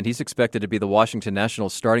 and he's expected to be the Washington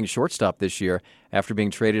Nationals starting shortstop this year after being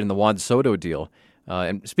traded in the Juan Soto deal.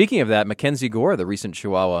 And speaking of that, Mackenzie Gore, the recent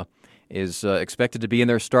Chihuahua, is expected to be in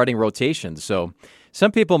their starting rotation. So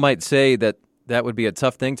some people might say that would be a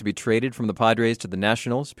tough thing to be traded from the Padres to the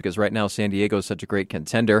Nationals, because right now San Diego is such a great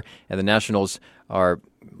contender, and the Nationals are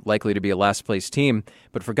likely to be a last-place team.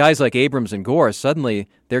 But for guys like Abrams and Gore, suddenly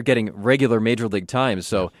they're getting regular Major League time,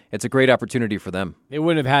 so it's a great opportunity for them. They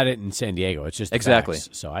wouldn't have had it in San Diego. It's just exactly.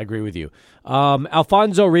 Facts. So I agree with you.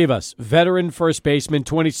 Alfonso Rivas, veteran first baseman,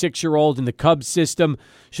 26-year-old in the Cubs system.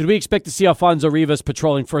 Should we expect to see Alfonso Rivas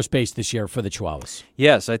patrolling first base this year for the Chihuahuas?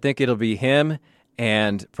 Yes, I think it'll be him,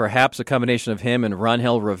 and perhaps a combination of him and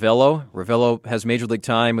Rangel Ravelo. Ravelo has Major League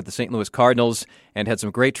time with the St. Louis Cardinals and had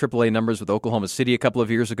some great AAA numbers with Oklahoma City a couple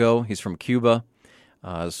of years ago. He's from Cuba.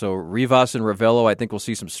 So Rivas and Ravelo, I think we'll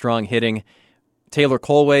see some strong hitting. Taylor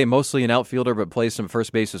Colway, mostly an outfielder, but plays some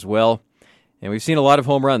first base as well. And we've seen a lot of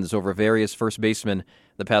home runs over various first basemen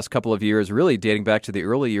the past couple of years, really dating back to the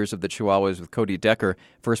early years of the Chihuahuas with Cody Decker.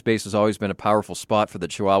 First base has always been a powerful spot for the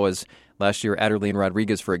Chihuahuas. Last year, Adelín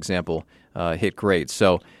Rodriguez, for example, hit great.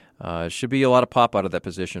 So should be a lot of pop out of that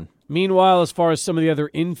position. Meanwhile, as far as some of the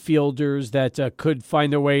other infielders that could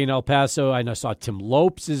find their way in El Paso, I saw Tim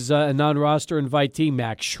Lopes is a non-roster invitee,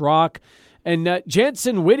 Max Schrock, and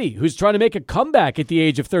Jansen Whitty, who's trying to make a comeback at the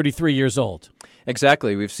age of 33 years old.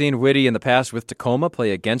 Exactly. We've seen Whitty in the past with Tacoma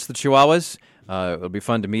play against the Chihuahuas. It'll be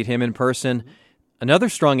fun to meet him in person. Another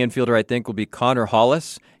strong infielder, I think, will be Connor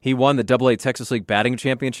Hollis. He won the AA Texas League batting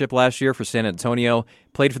championship last year for San Antonio,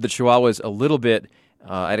 played for the Chihuahuas a little bit.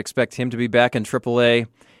 I'd expect him to be back in AAA.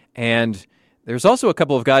 And there's also a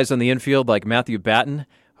couple of guys on the infield like Matthew Batten,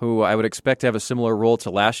 who I would expect to have a similar role to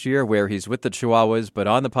last year, where he's with the Chihuahuas, but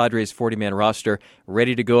on the Padres' 40-man roster,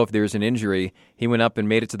 ready to go if there's an injury. He went up and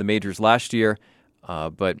made it to the majors last year,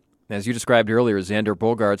 but as you described earlier, Xander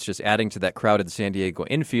Bogaerts just adding to that crowded San Diego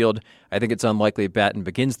infield. I think it's unlikely Batten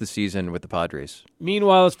begins the season with the Padres.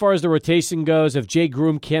 Meanwhile, as far as the rotation goes, if Jay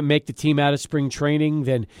Groom can't make the team out of spring training,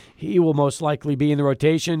 then he will most likely be in the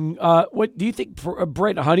rotation. What do you think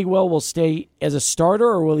Brent Honeywell will stay as a starter,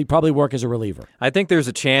 or will he probably work as a reliever? I think there's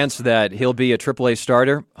a chance that he'll be a AAA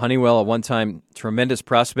starter. Honeywell, a one-time tremendous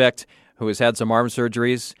prospect who has had some arm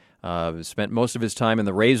surgeries, spent most of his time in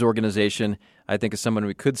the Rays organization. I think is someone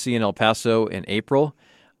we could see in El Paso in April.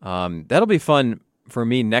 That'll be fun for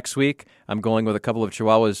me next week. I'm going with a couple of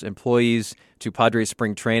Chihuahuas employees to Padres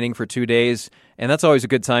spring training for 2 days, and that's always a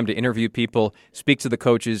good time to interview people, speak to the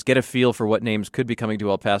coaches, get a feel for what names could be coming to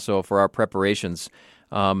El Paso for our preparations.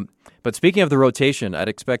 But speaking of the rotation, I'd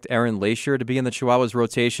expect Aaron Leisure to be in the Chihuahuas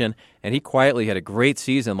rotation, and he quietly had a great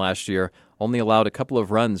season last year, only allowed a couple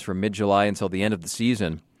of runs from mid-July until the end of the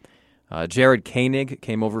season. Jared Koenig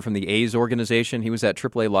came over from the A's organization. He was at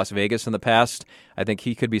AAA Las Vegas in the past. I think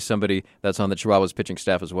he could be somebody that's on the Chihuahuas pitching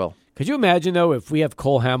staff as well. Could you imagine, though, if we have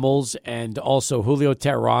Cole Hamels and also Julio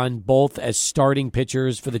Teheran both as starting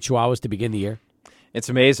pitchers for the Chihuahuas to begin the year? It's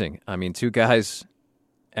amazing. I mean, two guys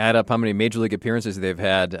add up how many Major League appearances they've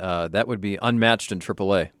had. That would be unmatched in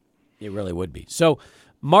AAA. It really would be. So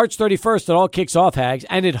March 31st, it all kicks off, Hags,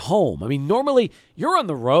 and at home. I mean, normally you're on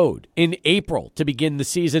the road in April to begin the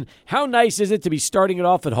season. How nice is it to be starting it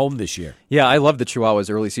off at home this year? Yeah, I love the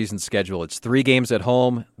Chihuahuas' early season schedule. It's 3 games at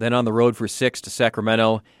home, then on the road for 6 to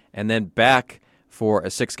Sacramento, and then back for a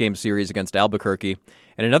 6-game series against Albuquerque.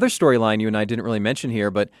 And another storyline you and I didn't really mention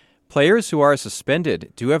here, but players who are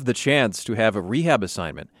suspended do have the chance to have a rehab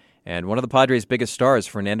assignment. And one of the Padres' biggest stars,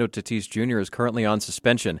 Fernando Tatis Jr., is currently on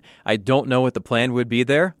suspension. I don't know what the plan would be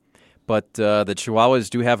there, but the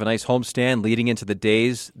Chihuahuas do have a nice homestand leading into the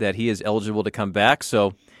days that he is eligible to come back.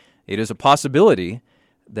 So it is a possibility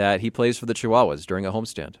that he plays for the Chihuahuas during a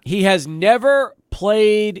homestand. He has never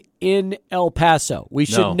played in El Paso. We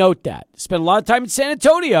should note that. Spent a lot of time in San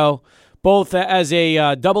Antonio, both as a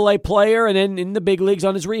AA player and then in the big leagues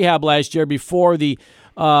on his rehab last year before the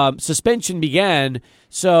suspension began.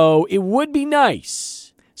 So it would be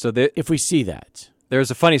nice if we see that.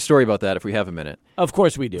 There's a funny story about that if we have a minute. Of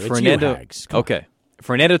course we do. It's Hags. Okay.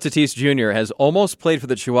 Fernando Tatis Jr. has almost played for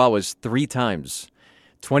the Chihuahuas 3 times.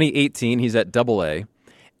 2018, he's at AA.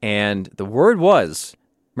 And the word was,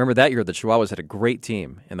 remember that year the Chihuahuas had a great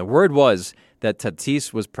team. And the word was that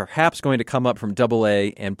Tatis was perhaps going to come up from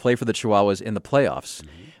AA and play for the Chihuahuas in the playoffs.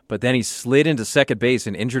 Mm-hmm. But then he slid into second base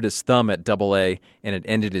and injured his thumb at AA, and it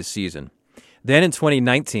ended his season. Then in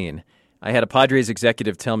 2019, I had a Padres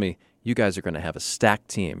executive tell me, you guys are going to have a stacked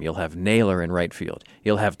team. You'll have Naylor in right field.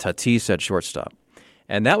 You'll have Tatis at shortstop.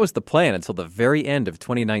 And that was the plan until the very end of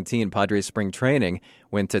 2019 Padres spring training,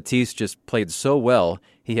 when Tatis just played so well.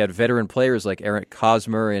 He had veteran players like Eric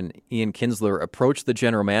Hosmer and Ian Kinsler approach the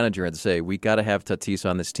general manager and say, we got to have Tatis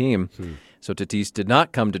on this team. So Tatis did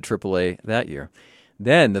not come to AAA that year.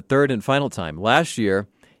 Then the third and final time. Last year,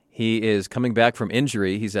 he is coming back from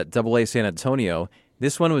injury. He's at AA San Antonio.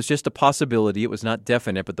 This one was just a possibility. It was not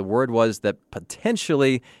definite, but the word was that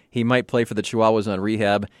potentially he might play for the Chihuahuas on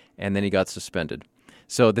rehab, and then he got suspended.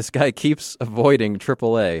 So this guy keeps avoiding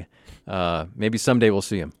AAA. Maybe someday we'll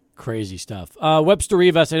see him. Crazy stuff. Webster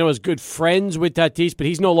Rivas, I know, is good friends with Tatis, but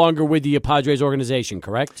he's no longer with the Padres organization,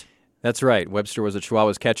 correct? That's right. Webster was a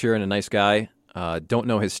Chihuahuas catcher and a nice guy. Don't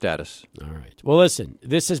know his status. All right. Well, listen,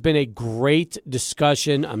 this has been a great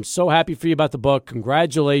discussion. I'm so happy for you about the book.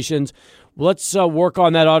 Congratulations. Let's work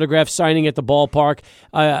on that autograph signing at the ballpark.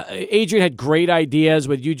 Adrian had great ideas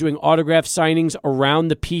with you doing autograph signings around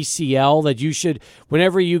the PCL, that you should,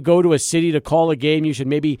 whenever you go to a city to call a game, you should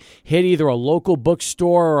maybe hit either a local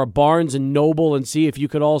bookstore or a Barnes & Noble and see if you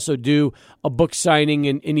could also do a book signing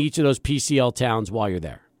in each of those PCL towns while you're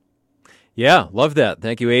there. Yeah, love that.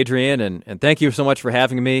 Thank you, Adrian, and thank you so much for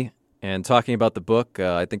having me and talking about the book.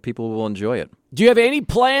 I think people will enjoy it. Do you have any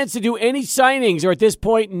plans to do any signings, or at this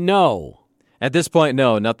point, no? At this point,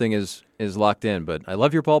 no, nothing is locked in, but I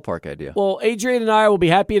love your ballpark idea. Well, Adrian and I will be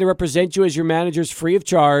happy to represent you as your managers free of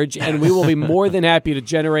charge, and we will be more than happy to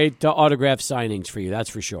generate autograph signings for you,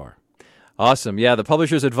 that's for sure. Awesome. Yeah, the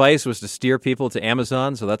publisher's advice was to steer people to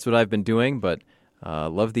Amazon, so that's what I've been doing, but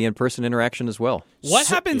love the in-person interaction as well. What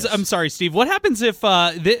happens? Yes. I'm sorry, Steve. What happens if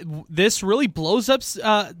this really blows up,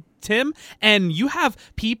 Tim, and you have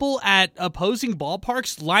people at opposing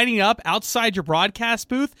ballparks lining up outside your broadcast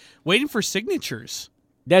booth waiting for signatures?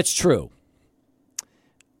 That's true.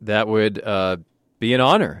 That would be an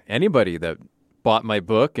honor. Anybody that bought my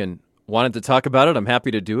book and wanted to talk about it, I'm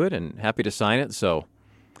happy to do it and happy to sign it. So,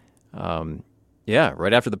 yeah,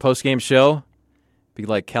 right after the post-game show, be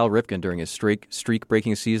like Cal Ripken during his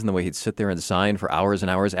streak-breaking season, the way he'd sit there and sign for hours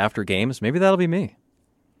and hours after games. Maybe that'll be me.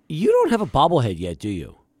 You don't have a bobblehead yet, do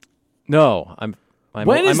you? No, I'm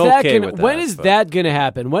okay with that. When is that going to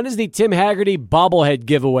happen? When is the Tim Haggerty bobblehead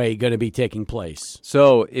giveaway going to be taking place?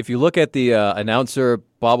 So if you look at the announcer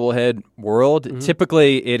bobblehead world,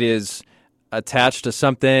 typically it is attached to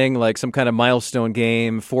something like some kind of milestone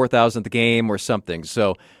game, 4,000th game or something.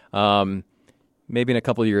 So maybe in a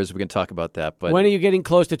couple of years we can talk about that. But when are you getting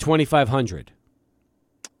close to 2,500?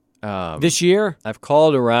 This year? I've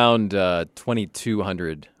called around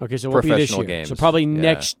 2,200 okay, so it won't be this year. games. So probably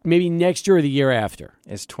maybe next year or the year after.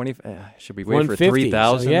 Is should we wait for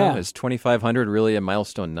 3,000? So yeah. Is 2,500 really a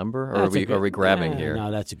milestone number, or are we grabbing here?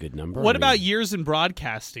 No, that's a good number. What about years in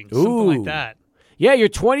broadcasting? Something like that. Yeah, your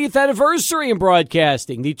 20th anniversary in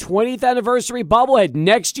broadcasting. The 20th anniversary bobblehead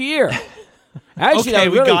next year. Actually, okay,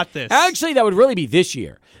 we got this. Actually, that would really be this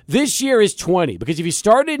year. This year is 20, because if you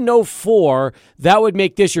started in 04, that would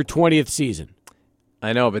make this your 20th season.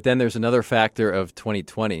 I know, but then there's another factor of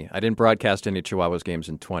 2020. I didn't broadcast any Chihuahuas games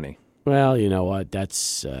in 20. Well, you know what?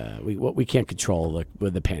 That's we can't control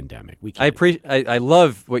with the pandemic. We can't. I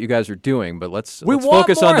love what you guys are doing, but let's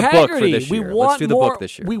focus on the book for this year. Let's do the book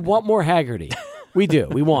this year. We want more Haggerty. We do.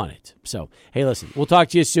 We want it. So, hey, listen, we'll talk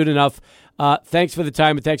to you soon enough. Thanks for the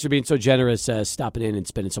time, and thanks for being so generous, stopping in and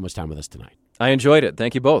spending so much time with us tonight. I enjoyed it.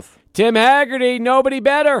 Thank you both. Tim Haggerty, nobody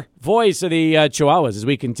better. Voice of the Chihuahuas as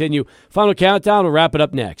we continue. Final countdown. We'll wrap it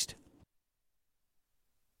up next.